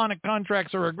the demonic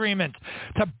contracts or agreements,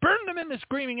 to burn them into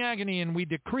screaming agony. And we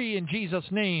decree in Jesus'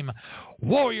 name,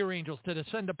 warrior angels to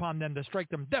descend upon them, to strike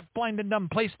them deaf, blind, and dumb,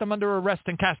 place them under arrest,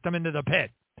 and cast them into the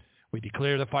pit. We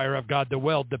declare the fire of God to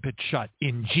weld the pit shut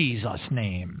in Jesus'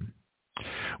 name.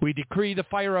 We decree the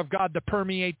fire of God to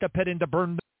permeate the pit and to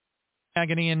burn the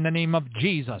agony in the name of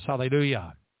Jesus.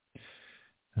 Hallelujah.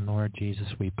 And Lord Jesus,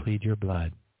 we plead your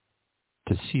blood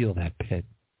to seal that pit.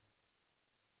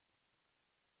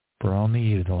 For only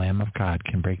you, the Lamb of God,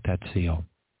 can break that seal.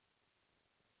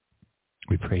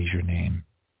 We praise your name.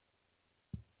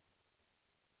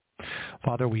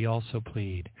 Father, we also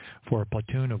plead for a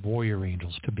platoon of warrior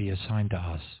angels to be assigned to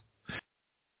us.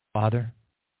 Father,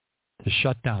 to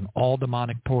shut down all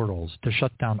demonic portals, to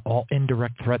shut down all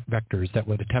indirect threat vectors that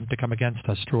would attempt to come against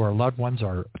us through our loved ones,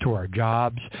 or through our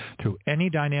jobs, through any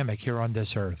dynamic here on this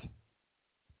earth.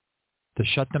 To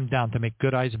shut them down, to make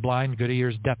good eyes blind, good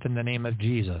ears deaf in the name of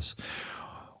Jesus.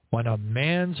 When a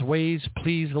man's ways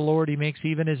please the Lord, he makes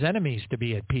even his enemies to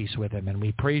be at peace with him. And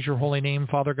we praise your holy name,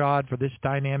 Father God, for this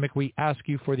dynamic. We ask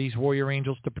you for these warrior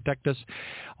angels to protect us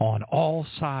on all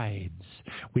sides.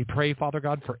 We pray, Father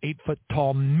God, for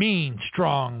 8-foot-tall, mean,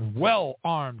 strong,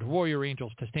 well-armed warrior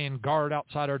angels to stand guard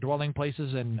outside our dwelling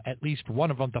places, and at least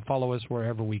one of them to follow us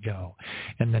wherever we go.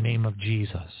 In the name of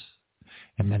Jesus.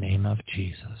 In the name of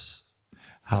Jesus.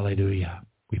 Hallelujah.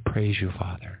 We praise you,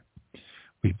 Father.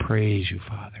 We praise you,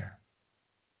 Father.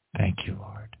 Thank you,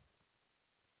 Lord.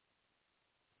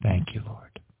 Thank you,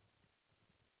 Lord.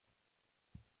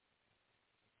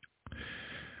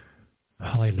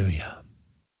 Hallelujah.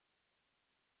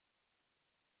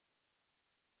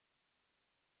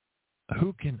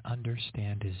 Who can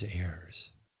understand his errors?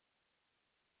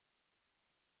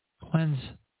 Cleanse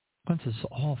us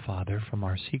all, Father, from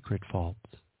our secret faults.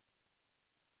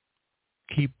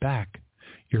 Keep back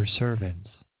your servants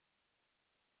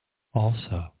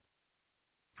also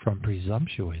from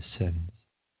presumptuous sins.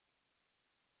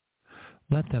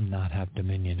 Let them not have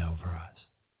dominion over us.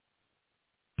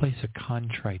 Place a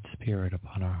contrite spirit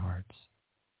upon our hearts.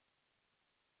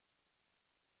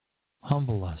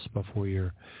 Humble us before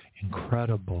your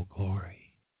incredible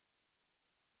glory.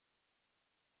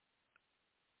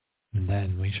 And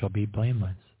then we shall be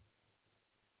blameless,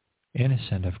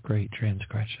 innocent of great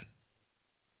transgression.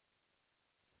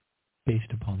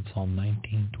 Based upon Psalm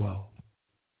 19:12.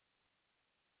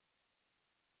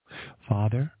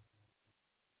 Father,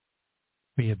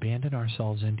 we abandon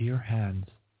ourselves into your hands.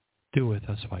 Do with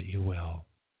us what you will.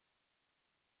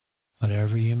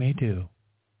 Whatever you may do,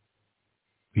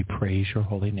 we praise your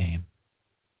holy name.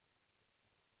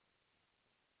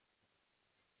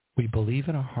 We believe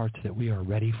in our hearts that we are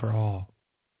ready for all.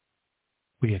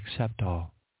 We accept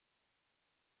all.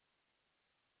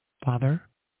 Father,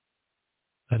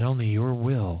 let only your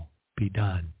will be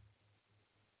done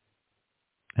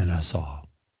in us all.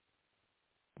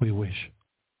 We wish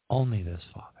only this,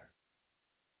 Father.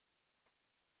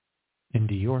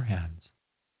 Into your hands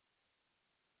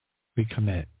we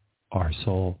commit our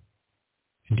soul.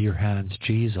 Into your hands,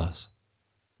 Jesus,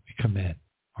 we commit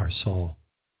our soul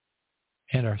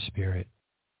and our spirit.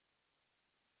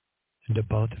 Into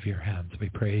both of your hands we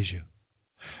praise you.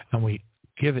 And we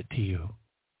give it to you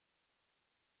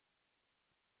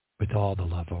with all the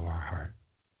love of our heart.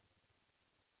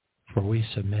 For we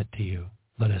submit to you.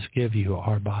 Let us give you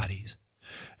our bodies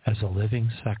as a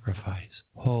living sacrifice,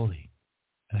 holy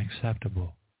and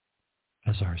acceptable,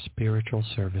 as our spiritual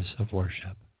service of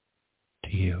worship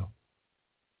to you.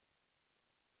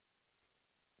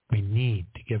 We need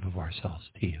to give of ourselves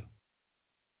to you.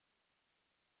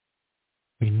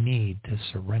 We need to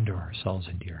surrender ourselves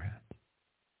into your hands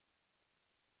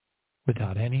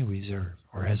without any reserve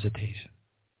or hesitation,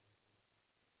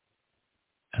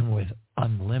 and with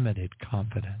unlimited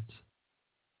confidence,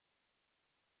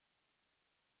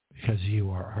 because you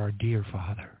are our dear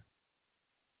Father,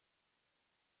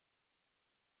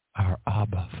 our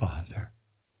Abba Father.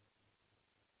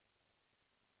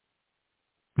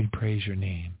 We praise your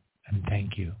name and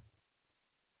thank you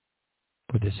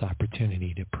for this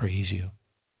opportunity to praise you,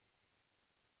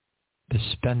 to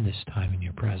spend this time in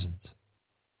your presence.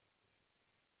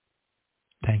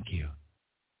 Thank you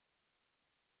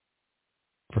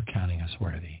for counting us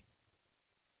worthy.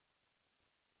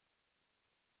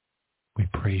 We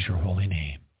praise your holy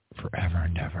name forever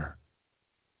and ever.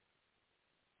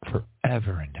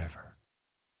 Forever and ever.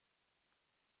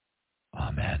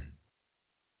 Amen.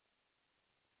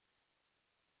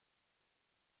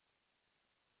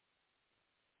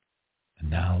 And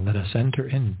now let us enter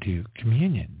into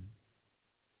communion.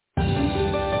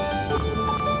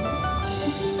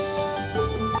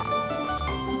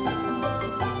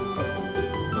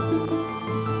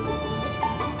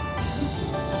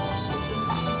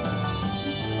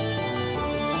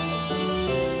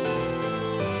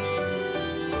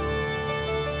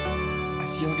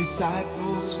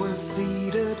 Disciples were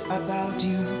seated about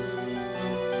you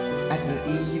at the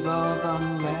eve of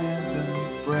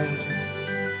unleavened bread.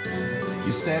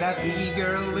 You said, I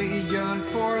eagerly yearn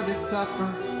for this supper,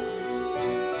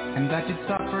 and that you'd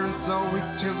suffer so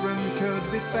his children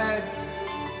could be fed.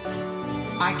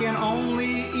 I can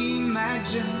only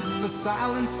imagine the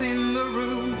silence in the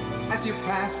room as you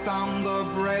passed on the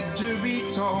bread to be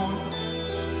torn.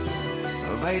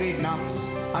 They did not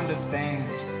understand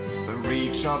the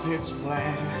reach of his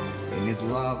plan. In his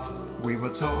love we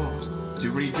were told to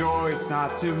rejoice,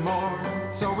 not to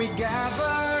mourn. So we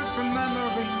gather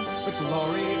remembering the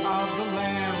glory of the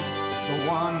Lamb, the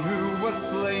one who was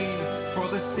slain for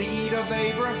the seed of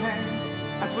Abraham.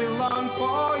 As we long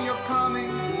for your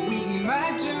coming, we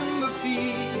imagine the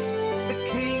feast, the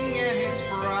King and his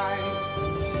bride.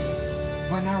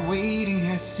 When our waiting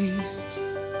has ceased,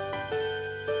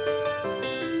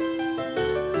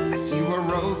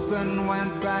 rose and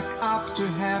went back up to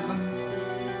heaven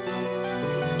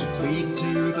to plead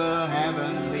to the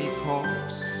heavenly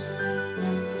courts.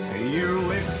 You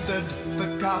lifted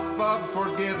the cup of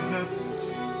forgiveness.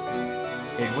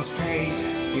 It was paid,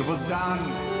 it was done.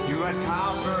 You had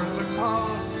covered the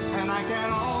cost, and I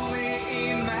can only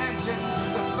imagine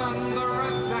the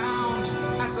thunderous sound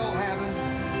as all heaven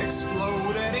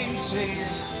exploded in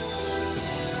cheers.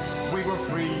 We were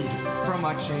freed from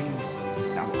our chains.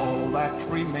 Now all that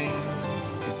remains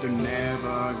is to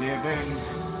never give in.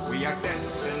 We are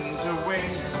destined to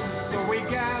win. So we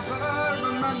gather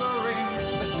remembering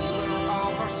the healer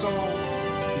of our soul,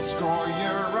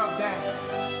 destroyer of death,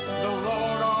 the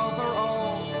Lord over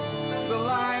all, the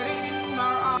light in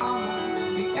our armor,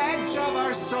 the edge of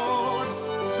our sword,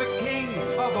 the King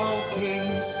of all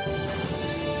kings,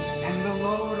 and the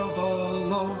Lord of all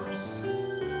lords.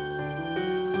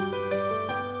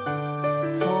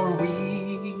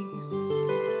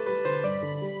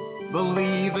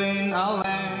 Believe in a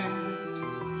land,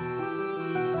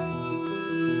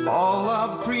 all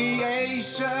of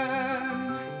creation,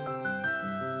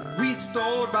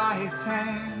 restored by his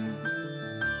hand.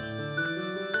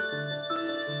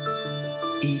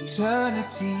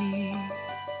 Eternity,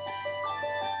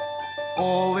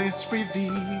 all is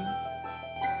revealed.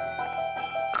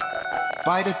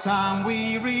 By the time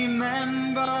we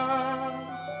remember,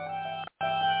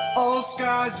 all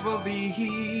scars will be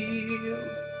healed.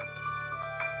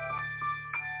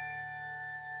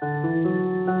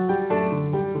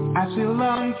 As we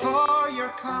long for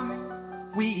your coming,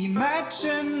 we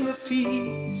imagine the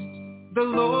feast, the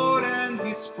Lord and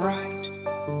his bride.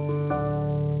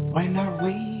 When our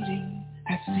waiting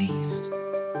has ceased,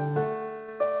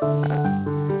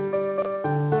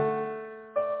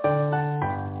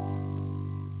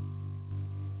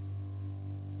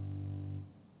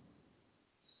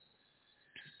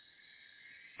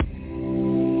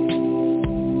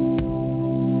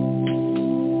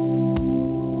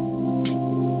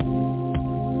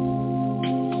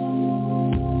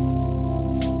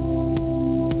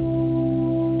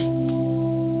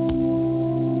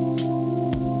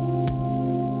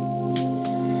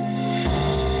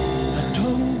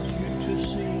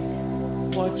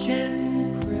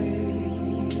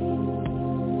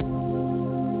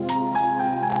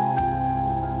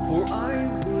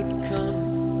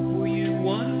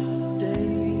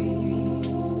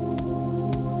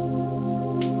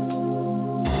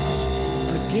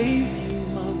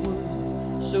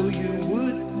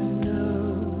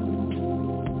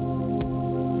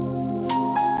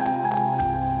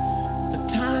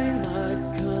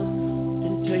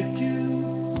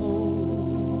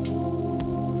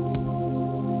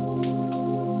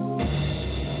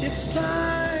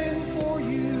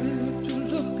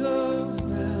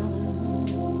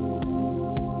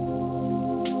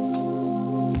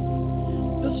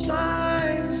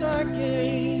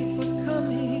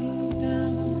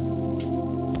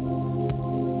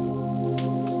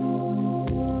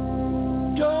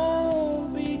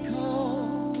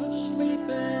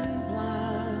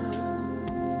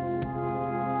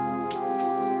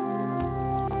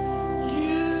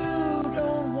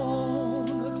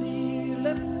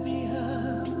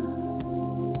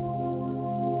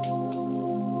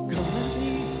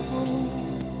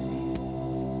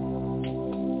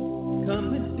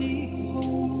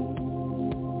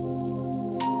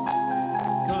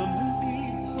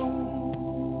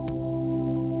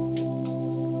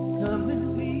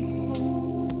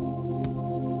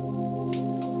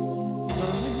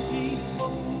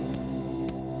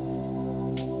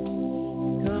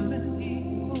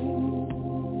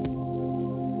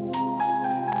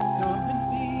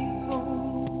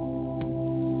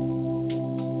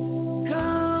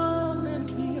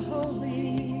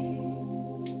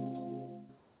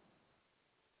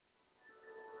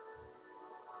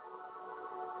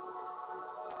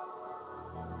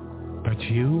 But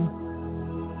you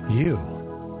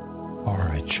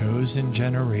are a chosen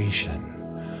generation,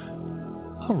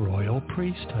 a royal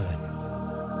priesthood,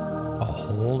 a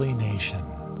holy nation,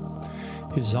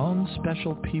 his own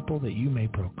special people, that you may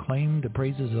proclaim the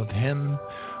praises of him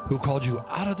who called you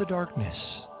out of the darkness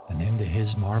and into his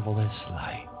marvelous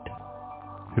light,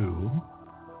 who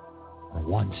were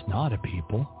once not a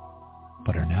people,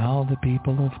 but are now the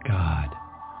people of God,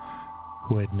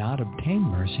 who had not obtained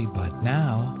mercy, but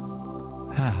now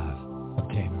have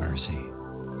obtained mercy.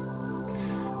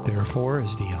 Therefore, as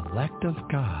the elect of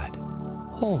God,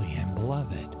 holy and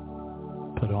beloved,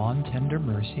 put on tender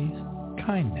mercies,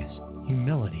 kindness,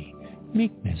 humility,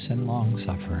 meekness, and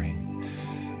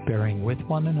long-suffering, bearing with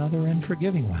one another and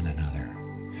forgiving one another.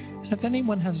 And if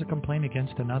anyone has a complaint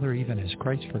against another, even as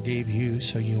Christ forgave you,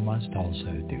 so you must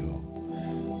also do.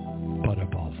 But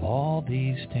above all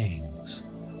these things,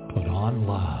 put on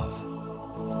love,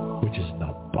 which is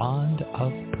the bond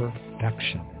of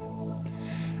perfection.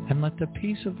 And let the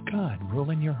peace of God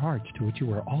rule in your hearts, to which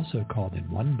you are also called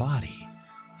in one body,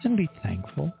 and be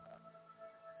thankful.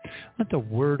 Let the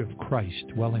word of Christ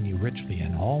dwell in you richly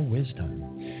in all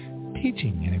wisdom,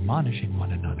 teaching and admonishing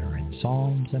one another in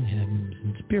psalms and hymns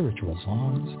and spiritual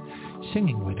songs,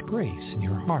 singing with grace in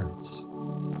your hearts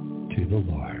to the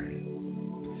Lord.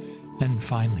 And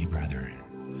finally,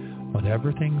 brethren,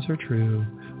 whatever things are true,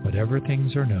 whatever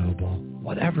things are noble,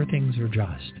 whatever things are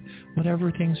just,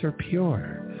 whatever things are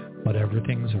pure, whatever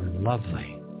things are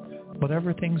lovely,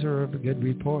 whatever things are of a good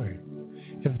report,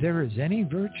 if there is any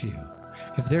virtue,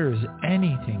 if there is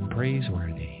anything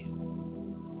praiseworthy,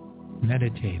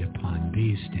 meditate upon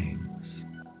these things.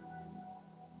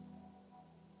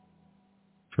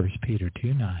 1 Peter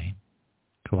 2:9,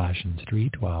 Colossians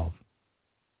 3:12,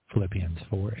 Philippians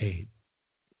 4:8.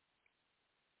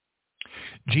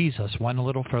 Jesus went a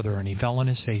little further, and he fell on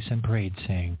his face and prayed,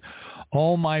 saying,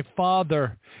 "O my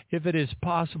Father, if it is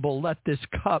possible, let this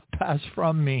cup pass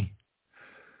from me.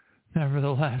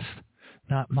 Nevertheless,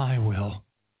 not my will,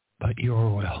 but your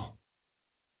will."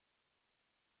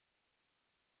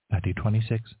 Matthew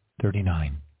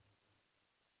 26:39.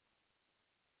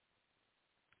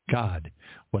 God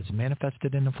was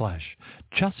manifested in the flesh,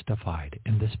 justified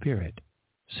in the Spirit,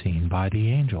 seen by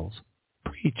the angels,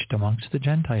 preached amongst the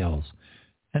Gentiles,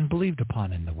 and believed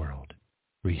upon in the world,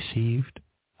 received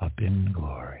up in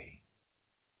glory.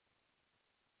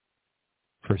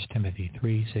 1 Timothy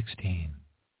 3:16.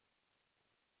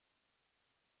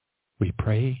 We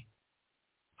pray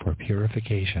for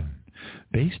purification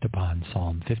based upon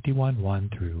Psalm 51:1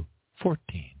 through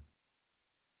 14.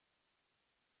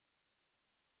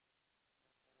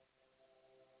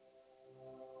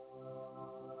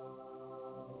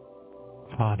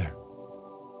 Father,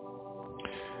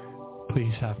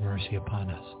 please have mercy upon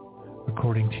us,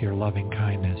 according to your loving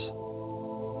kindness,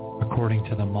 according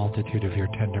to the multitude of your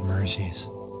tender mercies.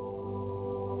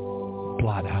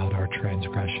 Blot out our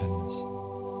transgressions.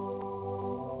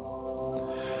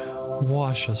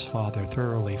 Wash us, Father,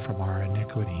 thoroughly from our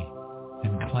iniquity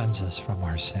and cleanse us from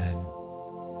our sin.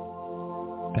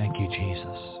 Thank you,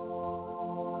 Jesus.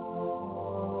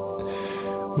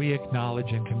 We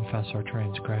acknowledge and confess our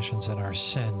transgressions and our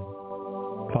sin,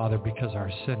 Father, because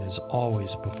our sin is always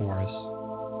before us.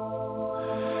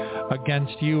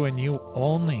 Against you and you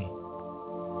only,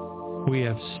 we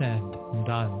have sinned and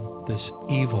done this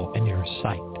evil in your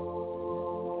sight,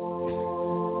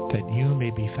 that you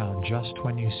may be found just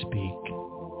when you speak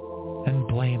and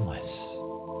blameless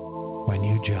when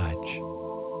you judge.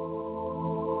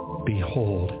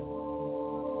 Behold,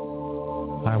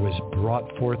 I was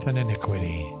brought forth in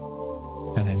iniquity,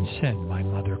 and in sin my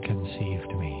mother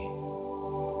conceived me.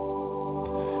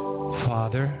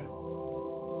 Father,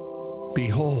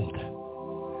 behold,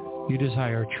 you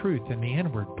desire truth in the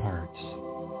inward parts,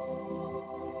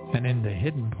 and in the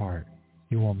hidden part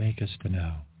you will make us to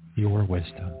know your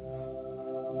wisdom.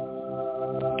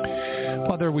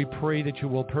 Father, we pray that you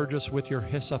will purge us with your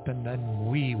hyssop, and then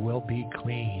we will be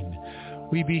clean.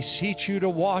 We beseech you to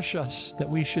wash us, that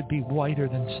we should be whiter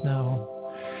than snow.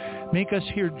 Make us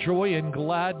hear joy and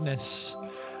gladness,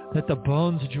 that the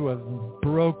bones that you have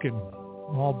broken,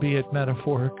 albeit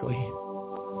metaphorically,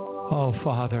 oh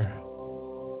Father,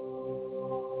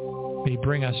 may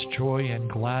bring us joy and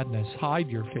gladness. Hide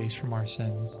your face from our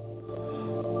sins.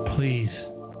 Please,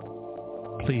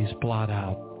 please blot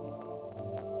out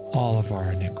all of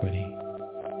our iniquity.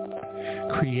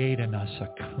 Create in us a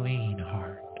clean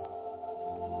heart.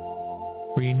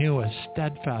 Renew a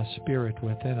steadfast spirit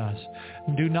within us.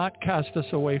 And do not cast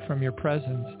us away from your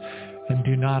presence, and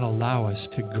do not allow us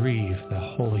to grieve the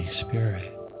Holy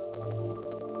Spirit.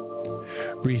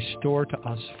 Restore to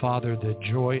us, Father, the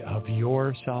joy of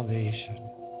your salvation,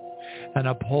 and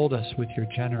uphold us with your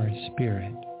generous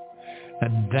spirit.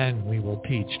 And then we will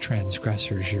teach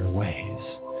transgressors your ways,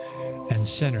 and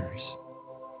sinners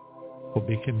will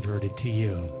be converted to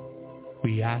you.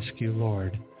 We ask you,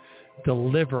 Lord,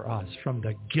 deliver us from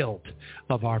the guilt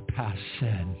of our past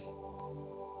sin,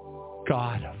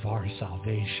 God of our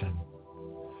salvation.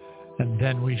 And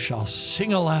then we shall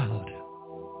sing aloud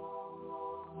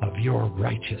of your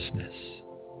righteousness.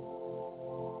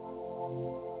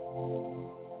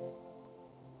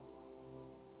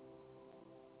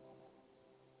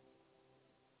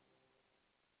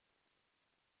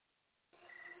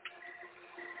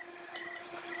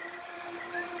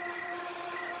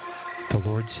 The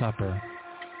Lord's Supper,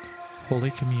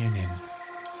 Holy Communion.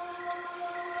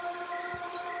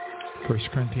 1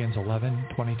 Corinthians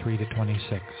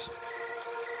 11:23-26.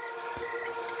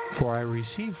 For I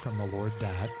received from the Lord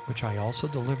that which I also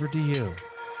delivered to you,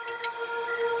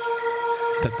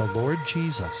 that the Lord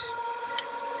Jesus,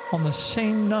 on the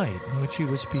same night in which he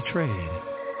was betrayed,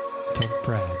 took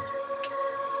bread.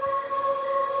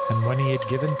 And when he had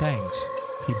given thanks,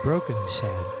 he broke it and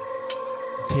said,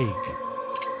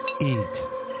 Take, eat,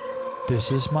 this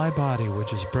is my body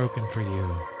which is broken for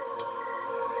you.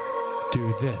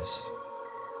 Do this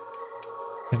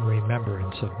in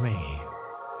remembrance of me.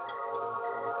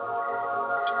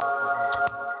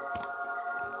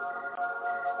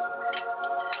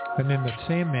 And in the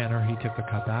same manner he took the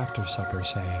cup after supper,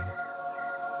 saying,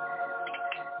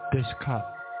 This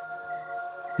cup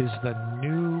is the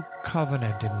new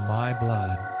covenant in my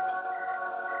blood.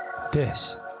 This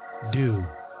do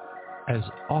as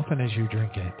often as you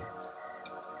drink it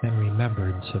in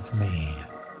remembrance of me.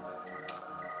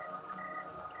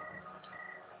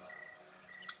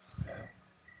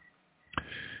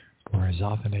 For as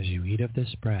often as you eat of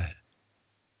this bread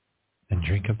and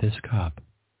drink of this cup,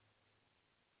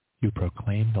 you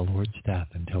proclaim the Lord's death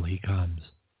until he comes.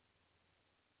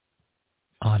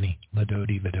 Ani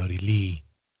Ladodi Vadodi Li.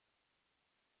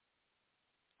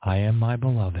 I am my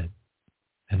beloved,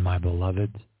 and my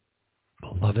beloved's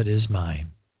beloved is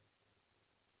mine.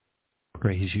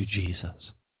 Praise you,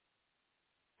 Jesus.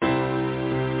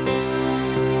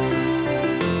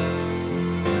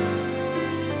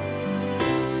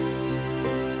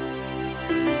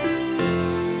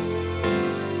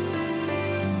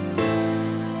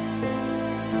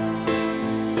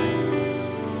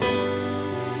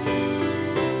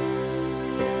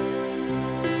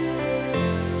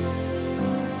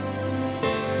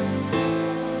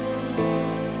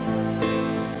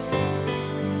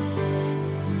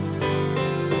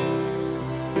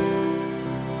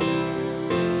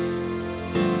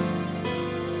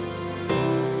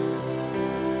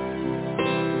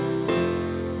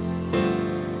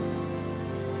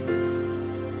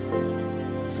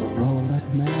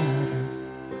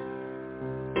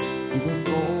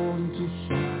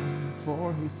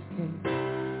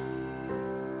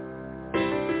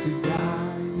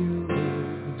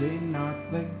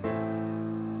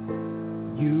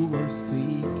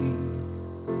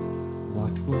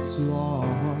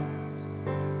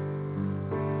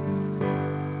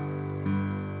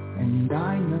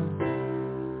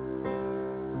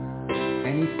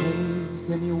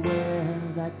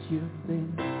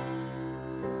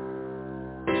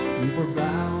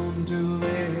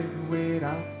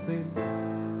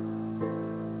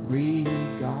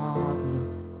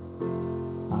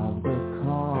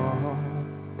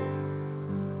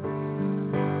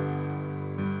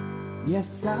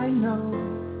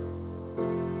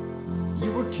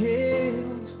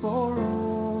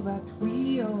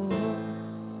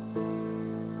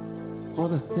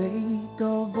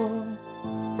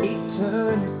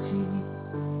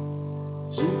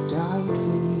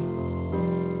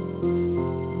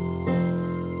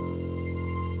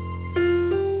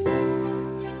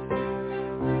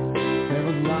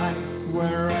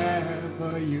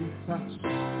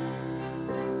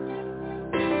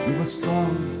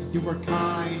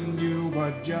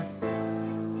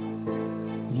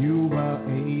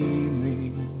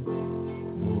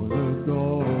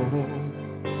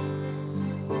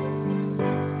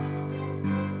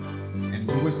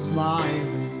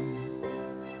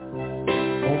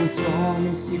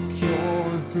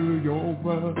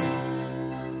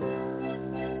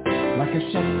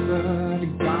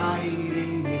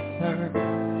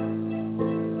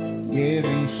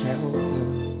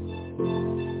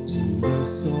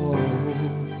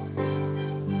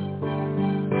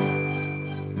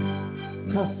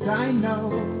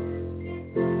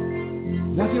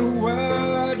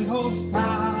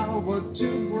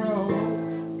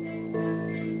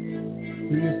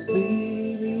 You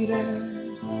see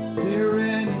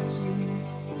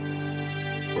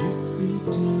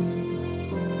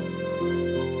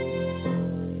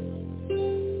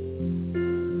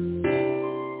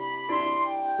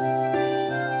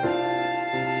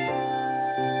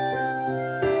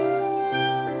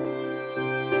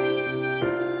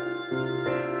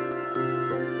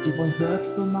were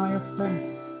hurt for my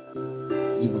offense.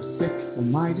 You were sick for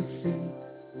my disease.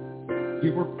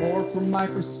 You were poor for my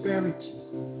prosperity.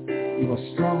 You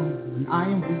are strong and I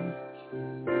am weak.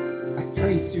 I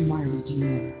praise you, my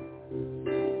Redeemer.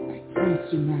 I praise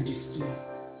you, Majesty.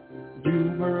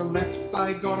 You were left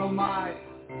by God Almighty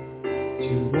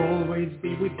to always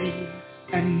be with me.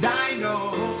 And I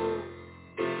know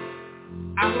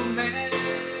I will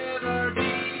never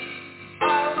be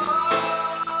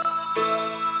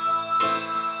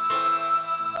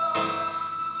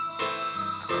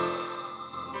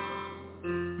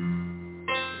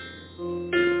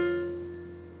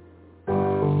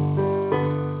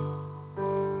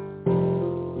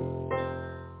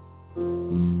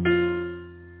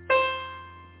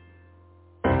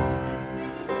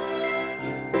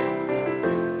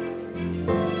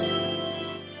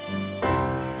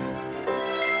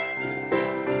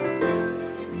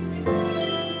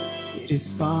It is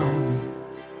fine.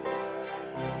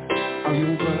 Oh,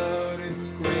 your word is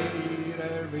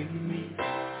greater in me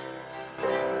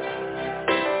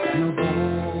than of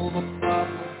all the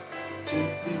problems to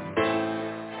be.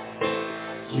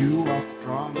 You are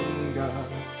stronger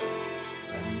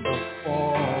than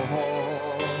before.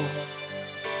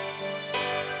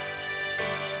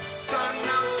 Son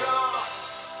of God,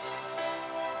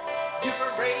 you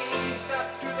were raised up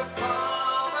to the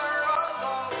Father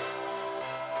alone.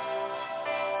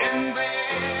 And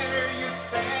there you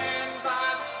stand by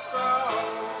the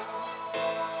throne,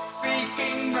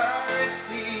 seeking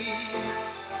mercy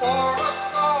for us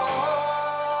all.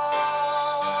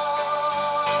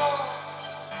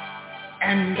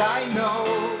 And I know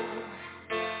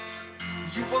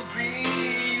you will be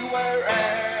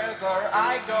wherever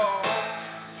I go.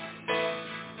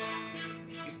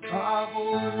 If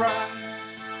trouble runs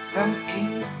from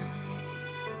east,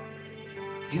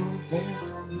 you're there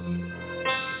for me.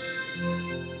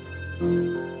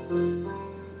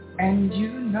 And you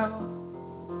know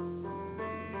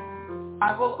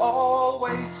I will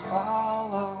always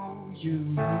follow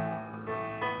you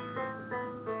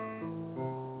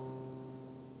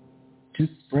to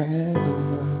spread the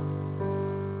word,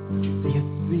 to be a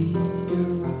seeker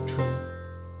of truth.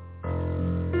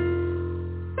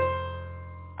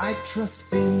 I trust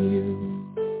in you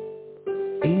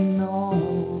in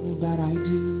all that I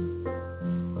do.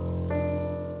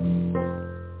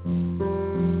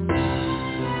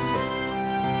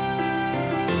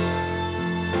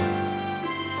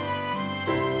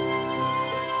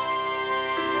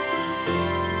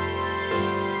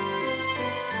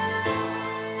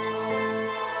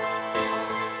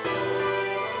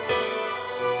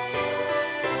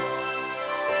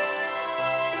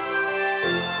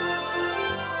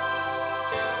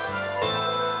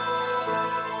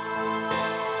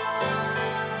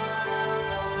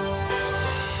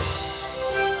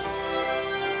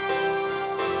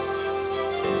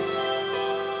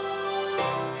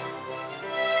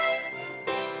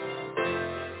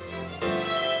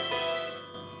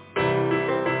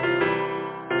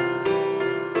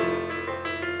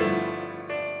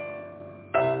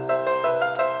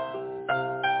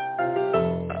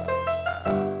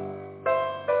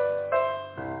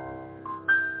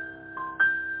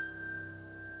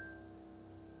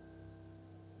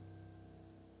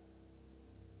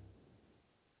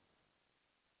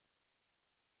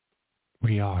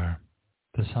 We are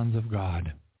the sons of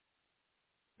God.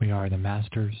 We are the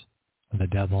masters of the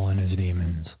devil and his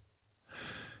demons.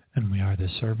 And we are the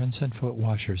servants and foot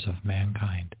washers of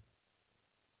mankind.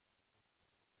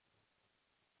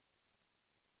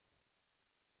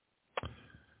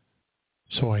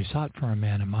 So I sought for a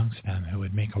man amongst them who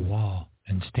would make a wall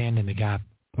and stand in the gap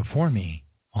before me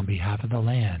on behalf of the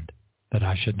land, that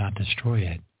I should not destroy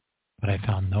it. But I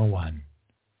found no one.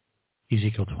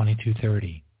 Ezekiel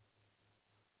 22:30.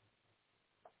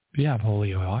 If you have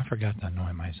holy oil, I forgot to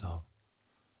anoint myself.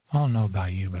 I don't know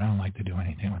about you, but I don't like to do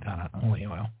anything without holy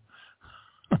oil.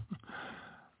 In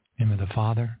the name of the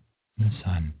Father, and the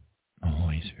Son, and the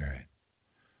Holy Spirit.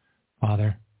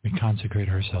 Father, we consecrate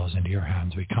ourselves into your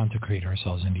hands. We consecrate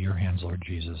ourselves into your hands, Lord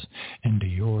Jesus, into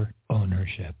your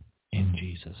ownership in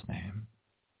Jesus' name.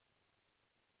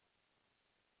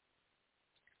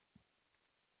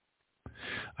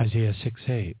 Isaiah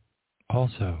 6:8.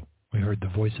 Also, we heard the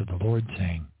voice of the Lord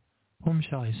saying, whom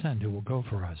shall I send who will go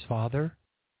for us? Father,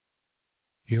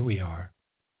 here we are.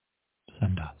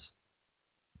 Send us.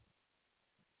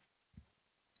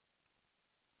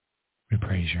 We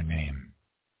praise your name.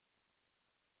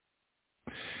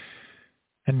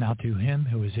 And now to him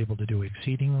who is able to do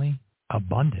exceedingly,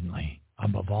 abundantly,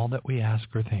 above all that we ask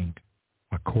or think,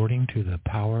 according to the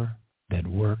power that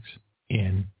works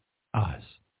in us.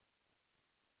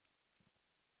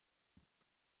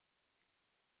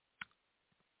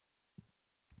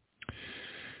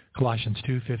 Colossians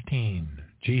 2:15,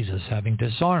 Jesus, having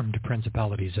disarmed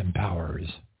principalities and powers,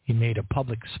 he made a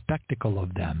public spectacle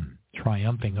of them,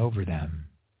 triumphing over them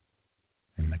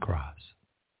in the cross.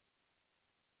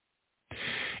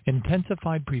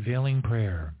 Intensified prevailing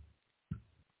prayer.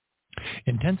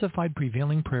 Intensified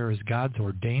prevailing prayer is God's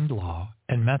ordained law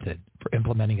and method for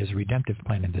implementing his redemptive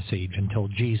plan in this age until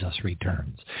Jesus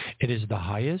returns. It is the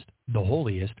highest, the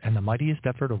holiest, and the mightiest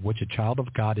effort of which a child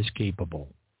of God is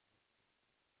capable.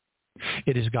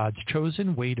 It is God's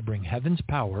chosen way to bring heaven's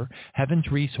power, heaven's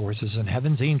resources, and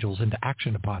heaven's angels into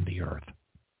action upon the earth.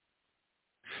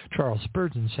 Charles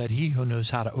Spurgeon said, "He who knows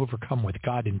how to overcome with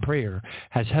God in prayer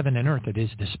has heaven and earth at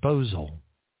his disposal."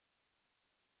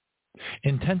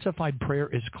 Intensified prayer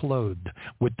is clothed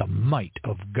with the might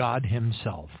of God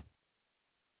himself.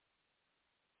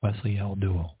 Wesley L.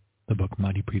 Duell, the book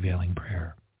Mighty Prevailing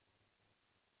Prayer.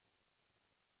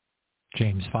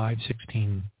 James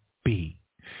 5:16b.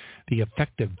 The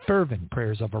effective, fervent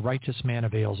prayers of a righteous man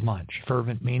avails much.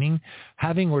 Fervent meaning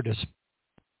having or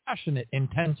passionate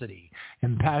intensity.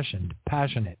 Impassioned,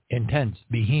 passionate, intense,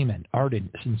 vehement,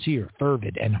 ardent, sincere,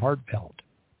 fervid, and heartfelt.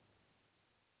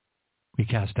 We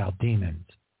cast out demons.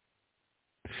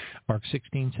 Mark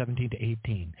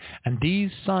 16:17-18. And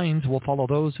these signs will follow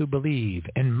those who believe.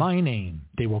 In my name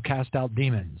they will cast out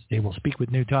demons. They will speak with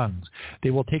new tongues.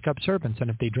 They will take up serpents, and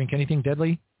if they drink anything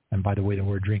deadly, and by the way, the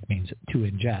word drink means to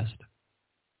ingest,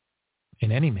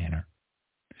 in any manner,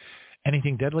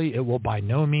 anything deadly, it will by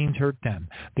no means hurt them.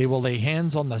 They will lay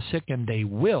hands on the sick, and they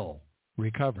will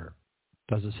recover.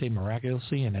 Does it say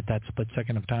miraculously and at that split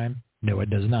second of time? No, it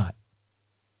does not.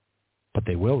 But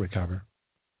they will recover.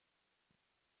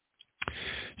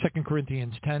 2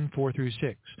 Corinthians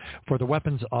 10:4-6. For the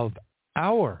weapons of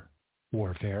our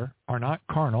warfare are not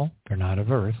carnal, they're not of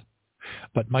earth,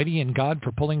 but mighty in God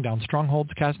for pulling down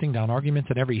strongholds, casting down arguments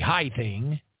and every high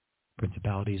thing,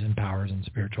 principalities and powers and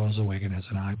spiritual wickedness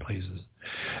in high places,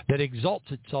 that exalts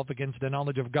itself against the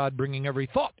knowledge of God, bringing every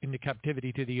thought into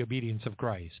captivity to the obedience of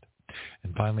Christ.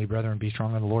 And finally, brethren, be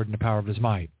strong in the Lord and the power of his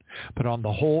might. Put on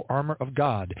the whole armor of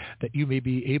God, that you may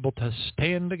be able to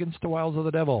stand against the wiles of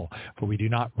the devil. For we do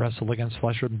not wrestle against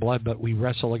flesh and blood, but we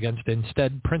wrestle against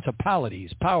instead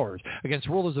principalities, powers, against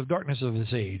rulers of darkness of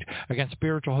this age, against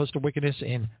spiritual hosts of wickedness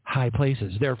in high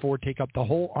places. Therefore take up the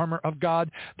whole armor of God,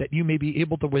 that you may be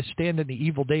able to withstand in the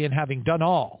evil day, and having done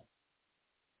all,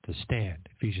 to stand.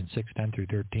 Ephesians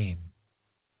 6:10-13.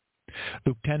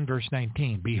 Luke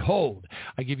 10:19. Behold,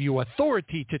 I give you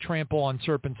authority to trample on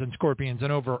serpents and scorpions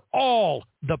and over all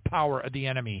the power of the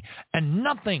enemy, and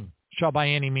nothing shall by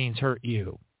any means hurt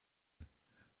you.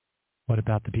 What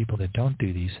about the people that don't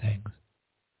do these things?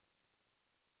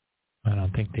 I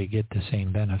don't think they get the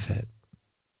same benefit.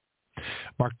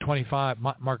 Mark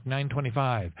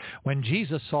 9:25. When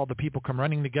Jesus saw the people come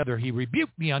running together, he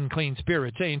rebuked the unclean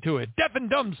spirit, saying to it, "Deaf and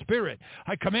dumb spirit,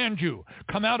 I command you,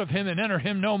 come out of him and enter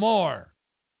him no more."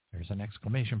 There's an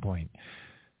exclamation point.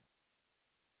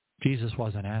 Jesus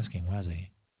wasn't asking, was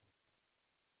he?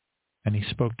 And he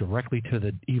spoke directly to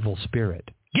the evil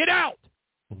spirit. Get out!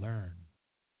 Learn.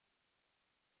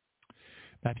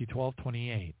 Matthew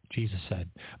 12:28, Jesus said,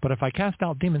 "But if I cast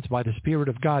out demons by the Spirit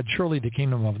of God, surely the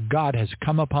kingdom of God has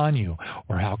come upon you.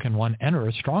 Or how can one enter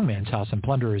a strong man's house and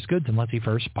plunder his goods unless he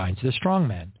first binds the strong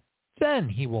man? Then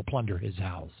he will plunder his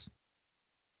house."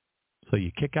 So you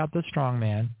kick out the strong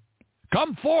man.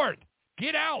 Come forth!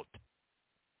 Get out!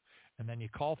 And then you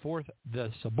call forth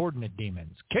the subordinate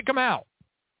demons. Kick them out.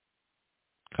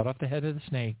 Cut off the head of the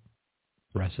snake.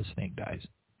 The rest of the snake dies.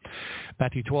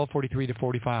 Matthew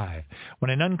 12:43-45.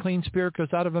 When an unclean spirit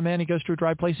goes out of a man, he goes to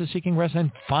dry places seeking rest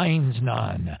and finds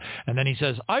none. And then he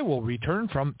says, I will return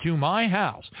to my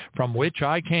house from which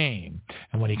I came.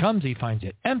 And when he comes, he finds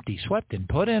it empty, swept, and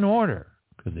put in order,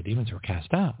 because the demons were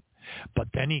cast out.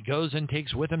 But then he goes and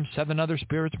takes with him 7 other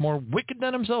spirits more wicked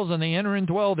than themselves, and they enter and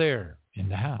dwell there in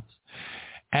the house.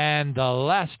 And the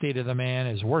last state of the man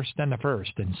is worse than the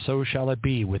first, and so shall it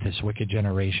be with this wicked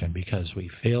generation, because we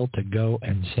failed to go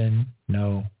and sin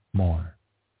no more.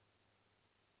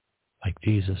 Like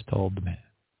Jesus told the man,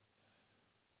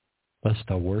 lest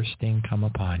the worst thing come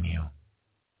upon you.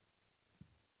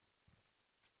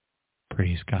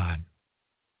 Praise God.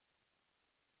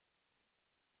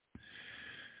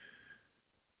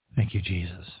 Thank you,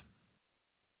 Jesus.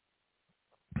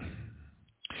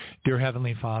 Dear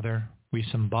Heavenly Father, we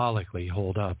symbolically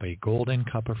hold up a golden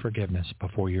cup of forgiveness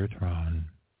before your throne.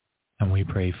 And we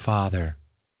pray, Father,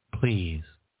 please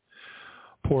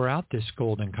pour out this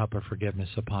golden cup of forgiveness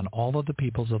upon all of the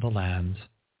peoples of the lands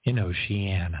in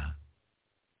Oceania.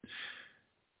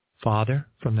 Father,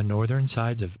 from the northern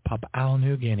sides of Papua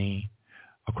New Guinea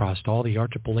across all the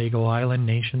archipelago island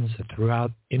nations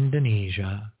throughout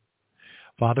Indonesia.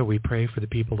 Father, we pray for the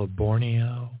people of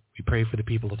Borneo. We pray for the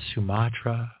people of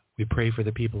Sumatra. We pray for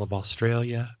the people of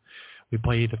Australia. We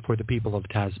pray for the people of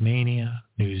Tasmania,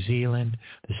 New Zealand,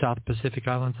 the South Pacific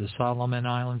Islands, the Solomon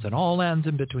Islands, and all lands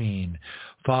in between.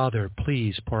 Father,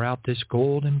 please pour out this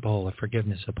golden bowl of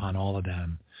forgiveness upon all of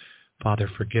them. Father,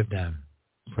 forgive them,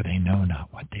 for they know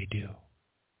not what they do.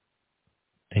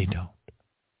 They don't.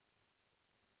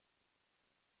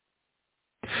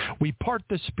 We part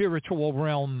the spiritual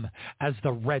realm as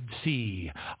the Red Sea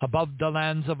above the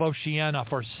lands of Oceania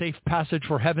for safe passage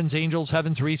for heaven's angels,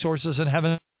 heaven's resources, and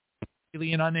heaven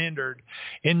and unhindered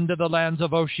into the lands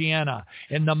of Oceania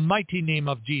in the mighty name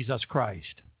of Jesus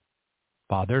Christ.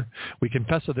 Father, we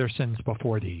confess of their sins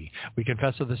before thee. We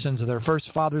confess of the sins of their first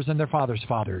fathers and their fathers'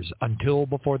 fathers until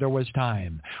before there was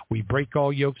time. We break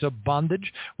all yokes of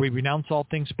bondage. We renounce all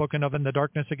things spoken of in the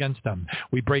darkness against them.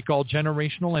 We break all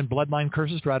generational and bloodline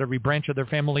curses throughout every branch of their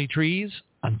family trees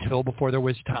until before there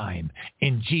was time.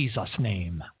 In Jesus'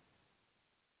 name.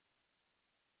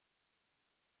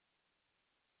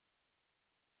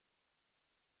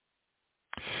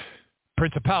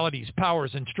 Principalities,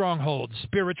 powers, and strongholds,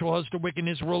 spiritual hosts of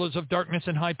wickedness, rulers of darkness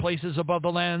in high places above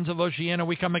the lands of Oceania,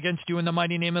 we come against you in the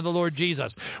mighty name of the Lord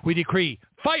Jesus. We decree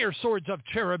fire swords of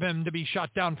cherubim to be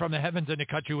shot down from the heavens and to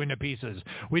cut you into pieces.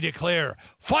 We declare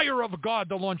fire of God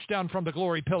to launch down from the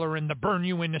glory pillar and to burn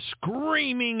you into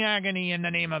screaming agony in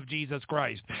the name of Jesus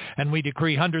Christ. And we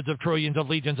decree hundreds of trillions of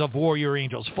legions of warrior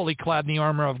angels fully clad in the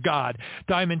armor of God,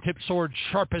 diamond-tipped swords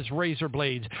sharp as razor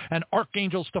blades, and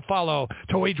archangels to follow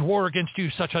to wage war against you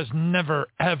such as never,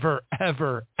 ever,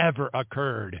 ever, ever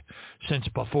occurred since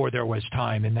before there was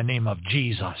time in the name of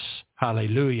Jesus.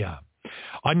 Hallelujah.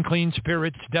 Unclean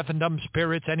spirits, deaf and dumb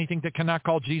spirits, anything that cannot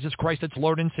call Jesus Christ its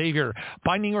Lord and Savior,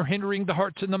 binding or hindering the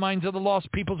hearts and the minds of the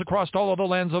lost peoples across all of the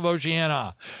lands of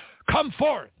Oceania. Come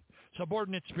forth,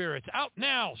 subordinate spirits, out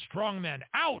now, strong men,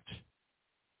 out.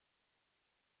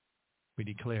 We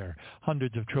declare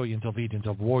hundreds of trillions of legions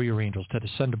of warrior angels to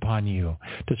descend upon you,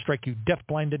 to strike you deaf,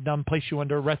 blind, and dumb, place you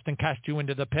under arrest, and cast you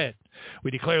into the pit. We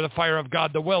declare the fire of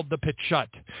God to weld the pit shut.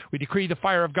 We decree the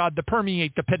fire of God to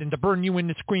permeate the pit and to burn you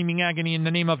into screaming agony in the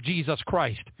name of Jesus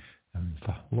Christ. And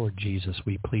Lord Jesus,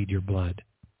 we plead your blood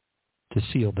to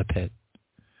seal the pit,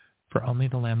 for only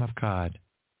the Lamb of God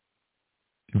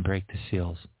can break the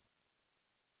seals.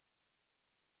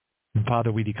 And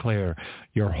Father, we declare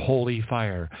your holy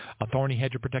fire, a thorny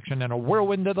hedge of protection, and a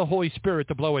whirlwind of the Holy Spirit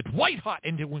to blow it white hot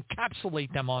and to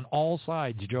encapsulate them on all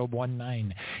sides, Job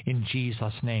 1:9, in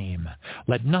Jesus' name.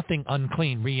 Let nothing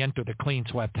unclean re-enter the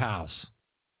clean-swept house.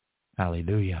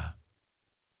 Hallelujah.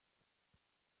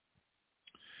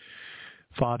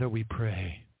 Father, we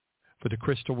pray for the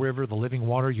crystal river, the living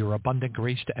water, your abundant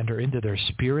grace to enter into their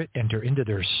spirit, enter into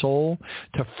their soul,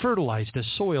 to fertilize the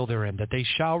soil therein, that they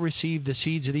shall receive the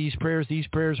seeds of these prayers. These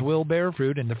prayers will bear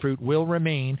fruit, and the fruit will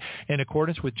remain in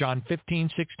accordance with John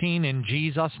 15:16 in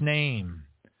Jesus' name.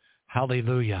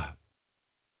 Hallelujah.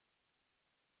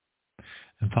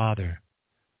 And Father,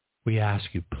 we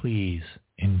ask you, please,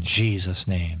 in Jesus'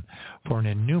 name, for an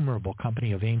innumerable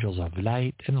company of angels of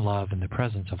light and love in the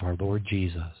presence of our Lord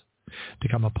Jesus, to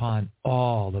come upon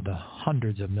all of the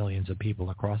hundreds of millions of people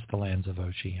across the lands of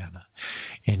Oceania,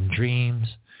 in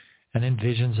dreams and in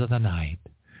visions of the night,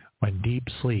 when deep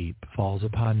sleep falls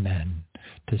upon men,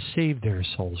 to save their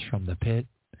souls from the pit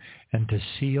and to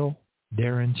seal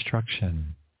their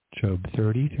instruction. Job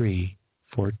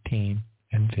 33:14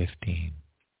 and 15.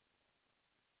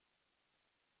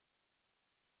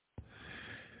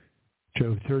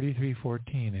 Job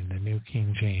 33:14 in the New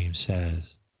King James says,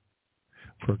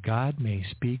 "For God may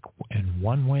speak in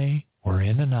one way or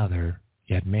in another,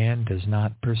 yet man does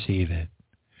not perceive it.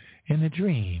 In a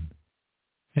dream,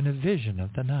 in a vision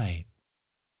of the night,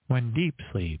 when deep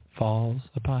sleep falls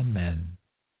upon men,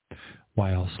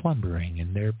 while slumbering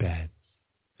in their beds,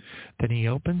 then he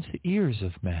opens the ears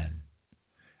of men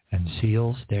and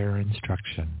seals their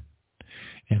instruction,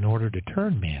 in order to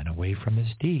turn man away from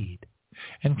his deed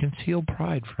and conceal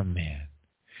pride from man.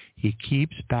 He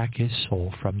keeps back his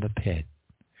soul from the pit,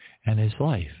 and his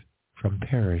life from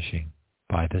perishing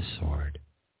by the sword."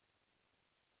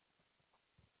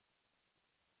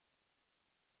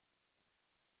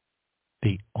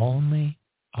 The only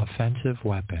offensive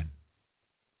weapon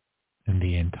in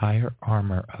the entire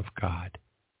armor of God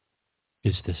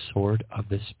is the sword of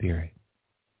the Spirit,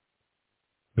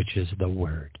 which is the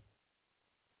Word.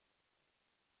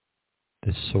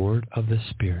 The sword of the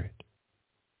Spirit,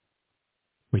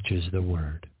 which is the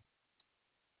Word.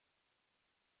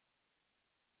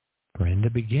 For in the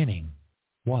beginning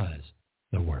was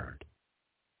the Word,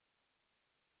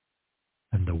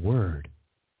 the Word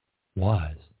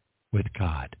was with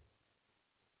God.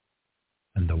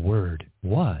 And the Word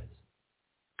was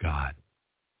God.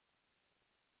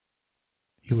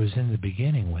 He was in the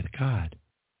beginning with God.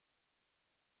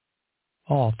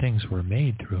 All things were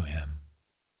made through him.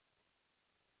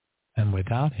 And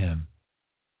without him,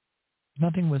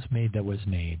 nothing was made that was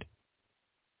made.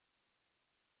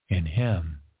 In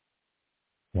him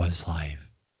was life.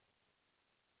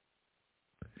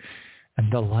 And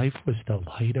the life was the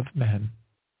light of men.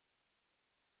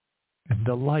 And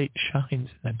the light shines in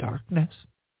the darkness.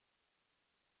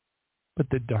 But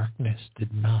the darkness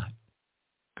did not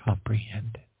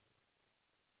comprehend it.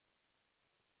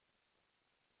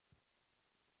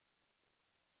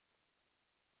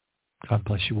 God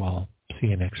bless you all. See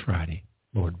you next Friday,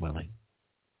 Lord willing.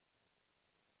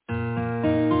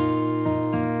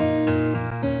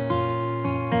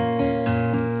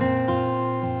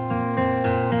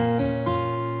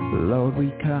 Lord, we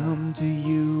come to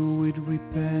you with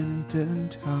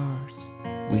repentant hearts.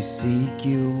 We seek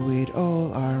you with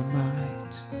all our might.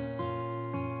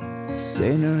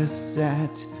 Sinners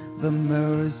at the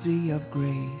mercy of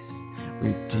grace,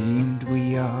 redeemed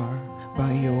we are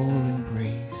by your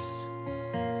embrace.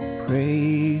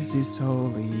 Praise his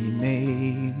holy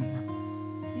name.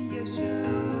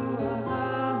 Yeshua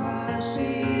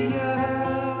HaMashiach.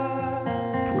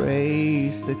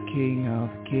 Praise the King of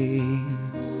Kings.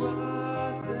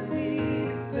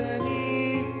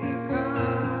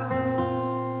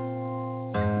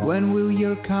 When will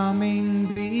your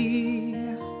coming be?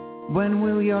 When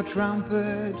will your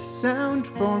trumpet sound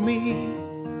for me?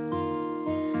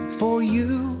 For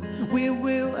you we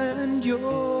will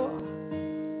endure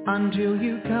until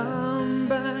you come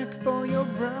back for your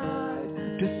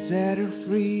bride to set her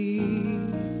free.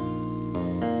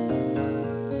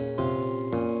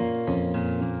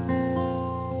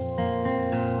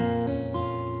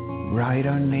 Write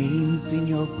our names in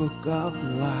your book of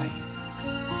life.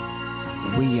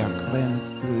 We are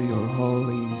cleansed through your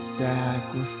holy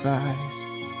sacrifice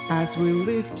as we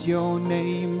lift your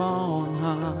name on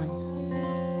high.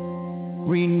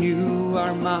 Renew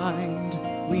our mind,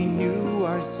 renew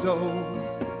our soul,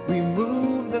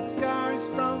 remove the scars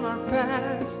from our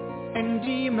past and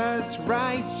deem us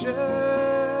righteous.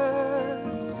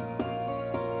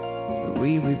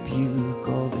 We rebuke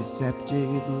all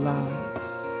deceptive lies.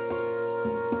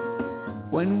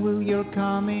 When will your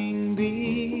coming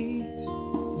be?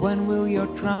 When will your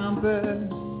trumpet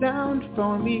sound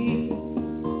for me?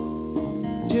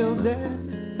 Till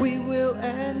then we will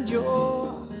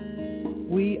endure.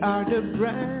 We are the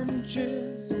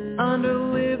branches on the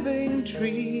living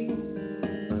tree.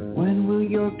 When will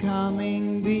your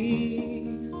coming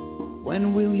be?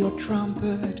 When will your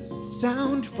trumpet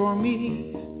sound for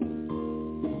me?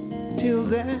 Till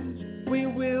then we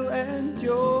will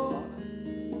endure.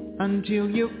 Until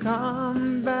you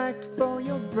come back for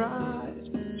your bride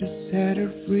to set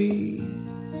her free.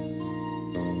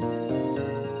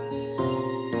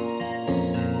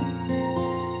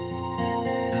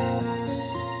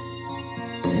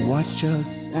 Watch us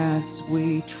as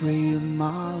we trim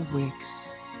our wicks.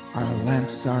 Our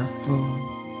lamps are full,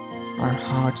 our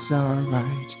hearts are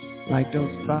right. Like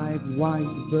those 5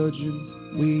 wise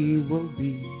virgins we will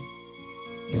be.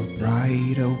 Your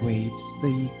bride awaits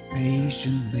thee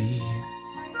patiently.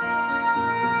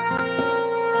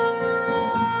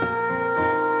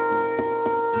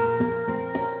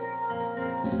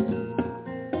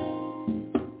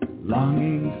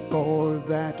 Longing for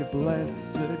that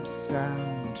blessed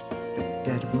sound, the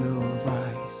dead will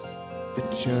rise, the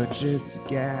churches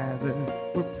gather.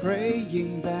 We're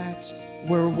praying that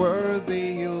we're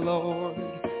worthy, Lord,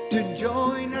 to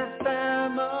join our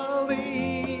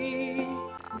family.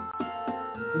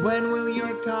 When will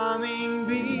your coming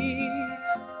be?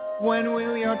 When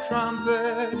will your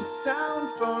trumpet sound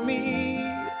for me?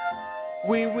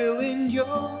 We will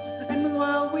endure, and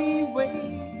while we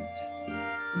wait,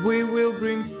 we will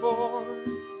bring forth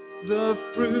the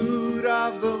fruit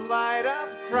of the light of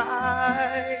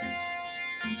Christ.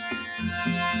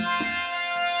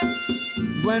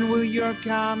 When will your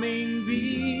coming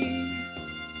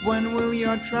be? When will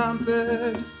your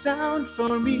trumpet sound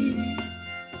for me?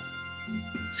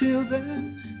 Till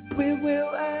then we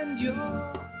will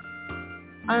endure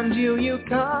until you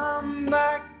come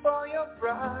back for your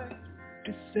bride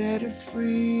to set her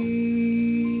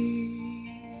free.